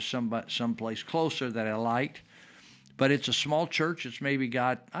if there was someplace closer that I liked. But it's a small church. It's maybe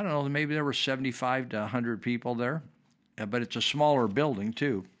got, I don't know, maybe there were 75 to 100 people there. But it's a smaller building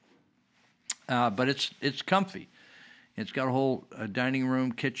too. But it's comfy. It's got a whole dining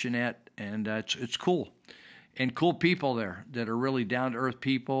room, kitchenette, and it's cool. And cool people there that are really down-to-earth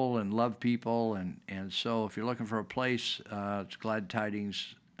people and love people. And so if you're looking for a place, it's Glad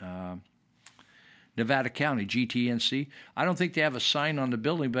Tidings, Nevada County, GTNC. I don't think they have a sign on the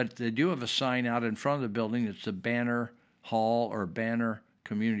building, but they do have a sign out in front of the building. It's the Banner Hall or Banner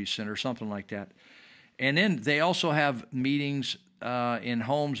Community Center, something like that. And then they also have meetings in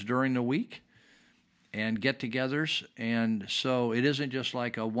homes during the week and get-togethers. And so it isn't just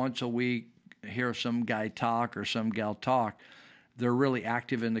like a once-a-week, hear some guy talk or some gal talk. They're really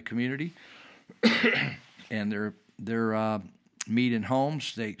active in the community, and they're meet in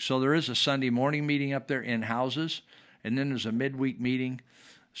homes. So there is a Sunday morning meeting up there in houses, and then there's a midweek meeting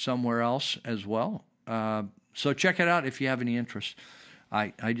somewhere else as well. So check it out if you have any interest.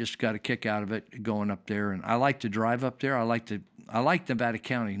 I just got a kick out of it going up there, and I like to drive up there. I like Nevada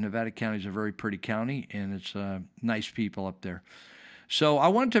County. Nevada County is a very pretty county, and it's nice people up there. So I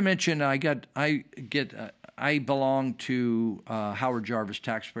wanted to mention I belong to Howard Jarvis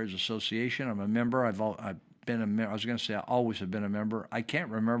Taxpayers Association. I'm a member. I've been a member. I was going to say I always have been a member. I can't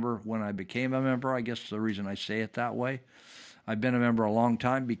remember when I became a member. I guess the reason I say it that way. I've been a member a long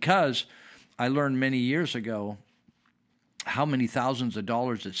time because I learned many years ago how many thousands of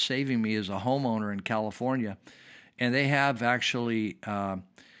dollars it's saving me as a homeowner in California. And they have actually,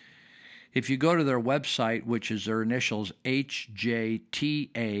 if you go to their website, which is their initials,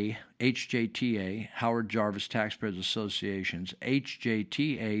 HJTA, Howard Jarvis Taxpayers Associations,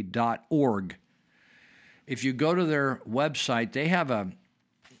 HJTA.org. If you go to their website, they have a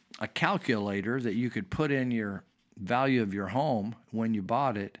calculator that you could put in your value of your home when you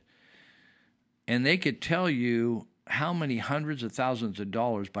bought it, and they could tell you how many hundreds of thousands of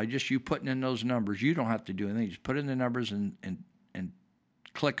dollars by just you putting in those numbers. You don't have to do anything. You just put in the numbers and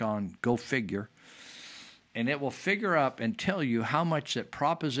click on Go Figure, and it will figure up and tell you how much that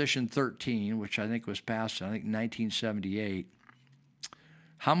Proposition 13, which I think was passed in 1978,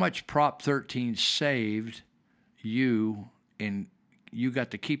 how much Prop 13 saved you, and you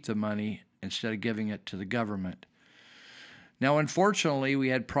got to keep the money instead of giving it to the government. Now, unfortunately, we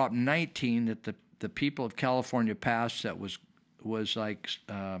had Prop 19 that the people of California passed that was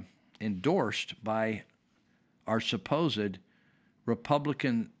endorsed by our supposed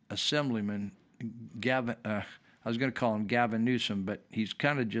Republican Assemblyman Gavin. I was going to call him Gavin Newsom, but he's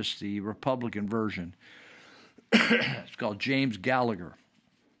kind of just the Republican version. It's called James Gallagher.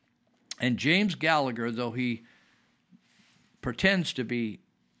 And James Gallagher, though he pretends to be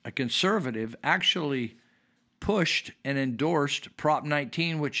a conservative, actually pushed and endorsed Prop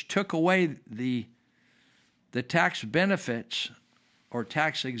 19, which took away the tax benefits or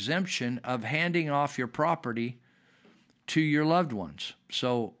tax exemption of handing off your property to your loved ones.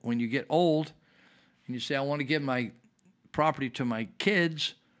 So when you get old and you say, I want to give my property to my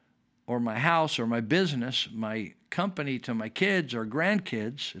kids or my house or my business, my company to my kids or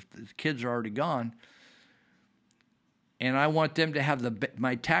grandkids, if the kids are already gone, and I want them to have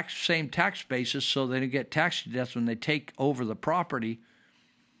my same tax basis so they don't get tax deductions when they take over the property,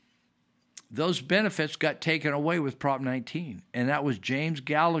 those benefits got taken away with Prop 19. And that was James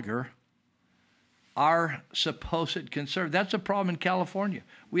Gallagher, our supposed conservative. That's a problem in California.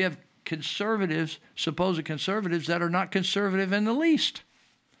 We have conservatives, supposed conservatives, that are not conservative in the least.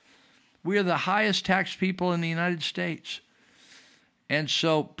 We are the highest taxed people in the United States. And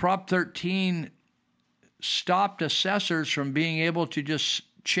so Prop 13 stopped assessors from being able to just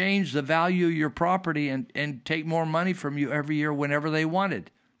change the value of your property and take more money from you every year whenever they wanted.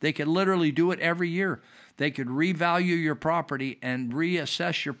 They could literally do it every year. They could revalue your property and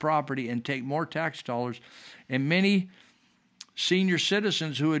reassess your property and take more tax dollars. And many senior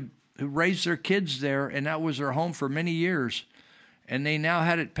citizens who raised their kids there, and that was their home for many years, and they now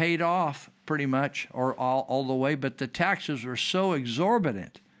had it paid off pretty much, or all the way, but the taxes were so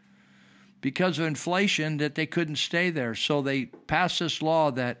exorbitant because of inflation that they couldn't stay there. So they passed this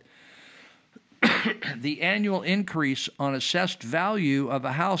law that the annual increase on assessed value of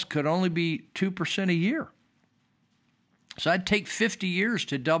a house could only be 2% a year. So I'd take 50 years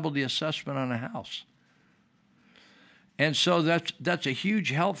to double the assessment on a house. And so that's a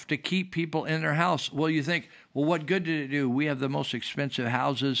huge help to keep people in their house. Well, you think, well, what good did it do? We have the most expensive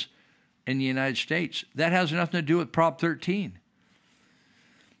houses in the United States. That has nothing to do with Prop 13.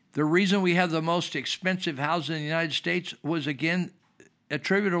 The reason we have the most expensive houses in the United States was, again,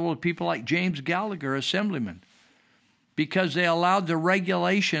 attributable to people like James Gallagher, assemblyman, because they allowed the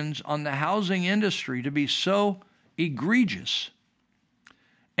regulations on the housing industry to be so egregious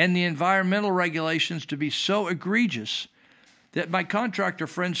and the environmental regulations to be so egregious that my contractor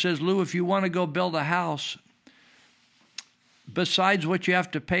friend says, Lou, if you want to go build a house, besides what you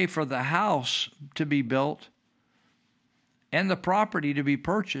have to pay for the house to be built and the property to be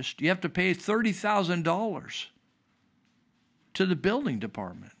purchased, you have to pay $30,000 to the building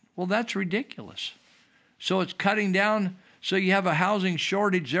department. Well, that's ridiculous. So it's cutting down. So you have a housing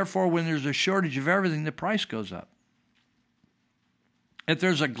shortage. Therefore, when there's a shortage of everything, the price goes up. If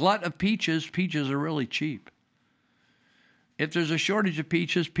there's a glut of peaches, peaches are really cheap. If there's a shortage of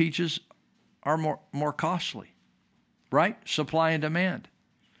peaches, peaches are more costly, right? Supply and demand.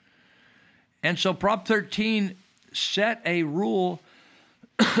 And so Prop 13 set a rule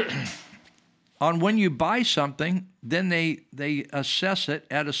on when you buy something, then they assess it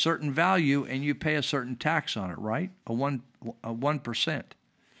at a certain value and you pay a certain tax on it, right? A 1%.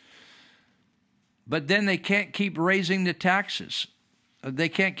 But then they can't keep raising the taxes. They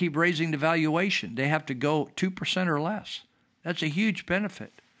can't keep raising the valuation. They have to go 2% or less. That's a huge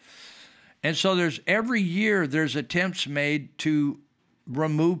benefit. And so every year there's attempts made to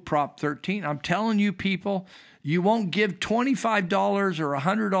remove Prop 13. I'm telling you, people, you won't give $25 or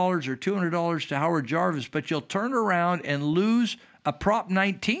 $100 or $200 to Howard Jarvis, but you'll turn around and lose a Prop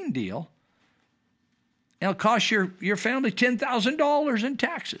 19 deal. It'll cost your family $10,000 in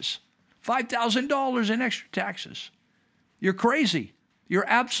taxes, $5,000 in extra taxes. You're crazy. You're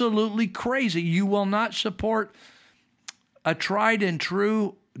absolutely crazy. You will not support a tried and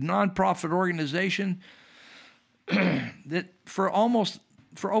true nonprofit organization that for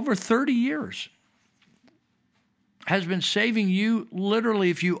over 30 years has been saving you, literally,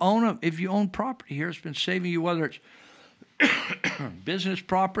 if you own property here, it's been saving you, whether it's business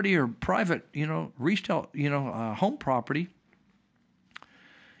property or private, retail, home property.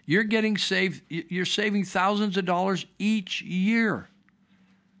 You're saving thousands of dollars each year.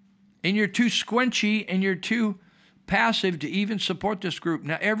 And you're too squinchy and you're too passive to even support this group.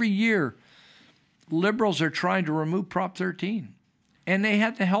 Now, every year, liberals are trying to remove Prop 13. And they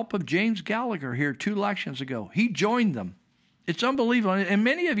had the help of James Gallagher here 2 elections ago. He joined them. It's unbelievable. And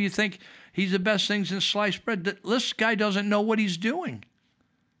many of you think he's the best thing since sliced bread. This guy doesn't know what he's doing.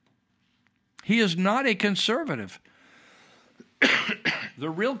 He is not a conservative.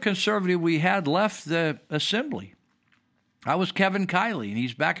 The real conservative we had left the assembly. I was Kevin Kiley, and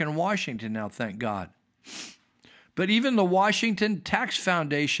he's back in Washington now, thank God. But even the Washington Tax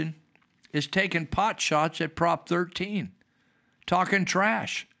Foundation is taking pot shots at Prop 13, talking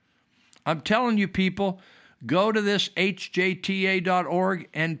trash. I'm telling you, people, go to this hjta.org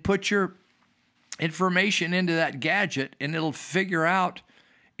and put your information into that gadget, and it'll figure out,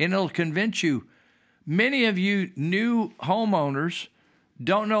 and it'll convince you. Many of you new homeowners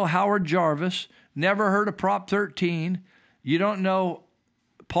don't know Howard Jarvis, never heard of Prop 13. You don't know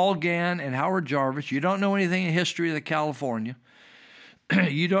Paul Gann and Howard Jarvis. You don't know anything in history of California.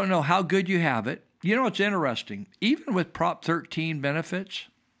 You don't know how good you have it. You know what's interesting? Even with Prop 13 benefits,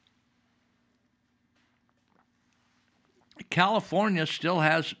 California still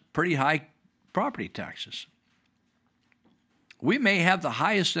has pretty high property taxes. We may have the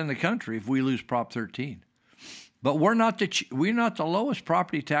highest in the country if we lose Prop 13. But we're not the lowest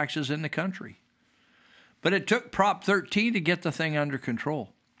property taxes in the country. But it took Prop 13 to get the thing under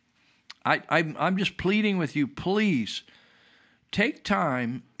control. I'm just pleading with you, please take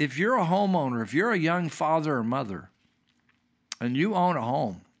time, if you're a homeowner, if you're a young father or mother, and you own a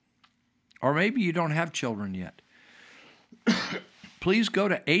home, or maybe you don't have children yet, please go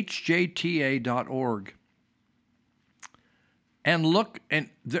to hjta.org and look, and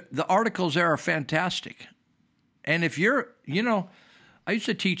the articles there are fantastic. And if you're, I used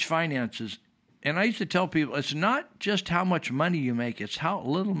to teach finances, and I used to tell people, it's not just how much money you make, it's how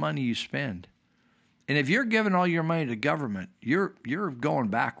little money you spend. And if you're giving all your money to government, you're going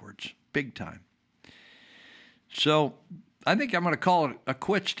backwards, big time. So I think I'm going to call it a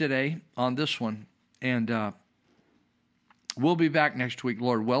quits today on this one. And we'll be back next week,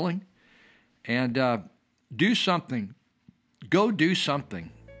 Lord willing. And do something. Go do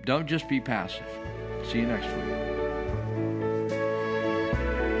something. Don't just be passive. See you next week.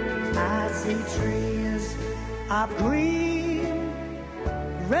 I see trees of green,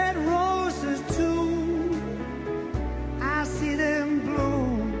 red roses too. I see them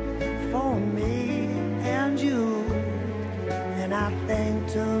bloom for me and you. And I think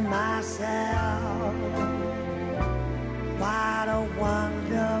to myself, what a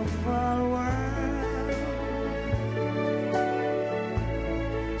wonderful world.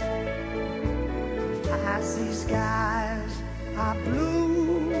 I see skies are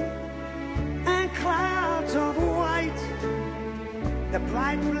blue and clouds of white, the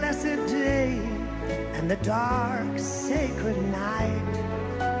bright blessed day and the dark sacred night.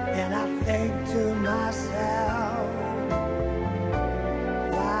 And I think to myself,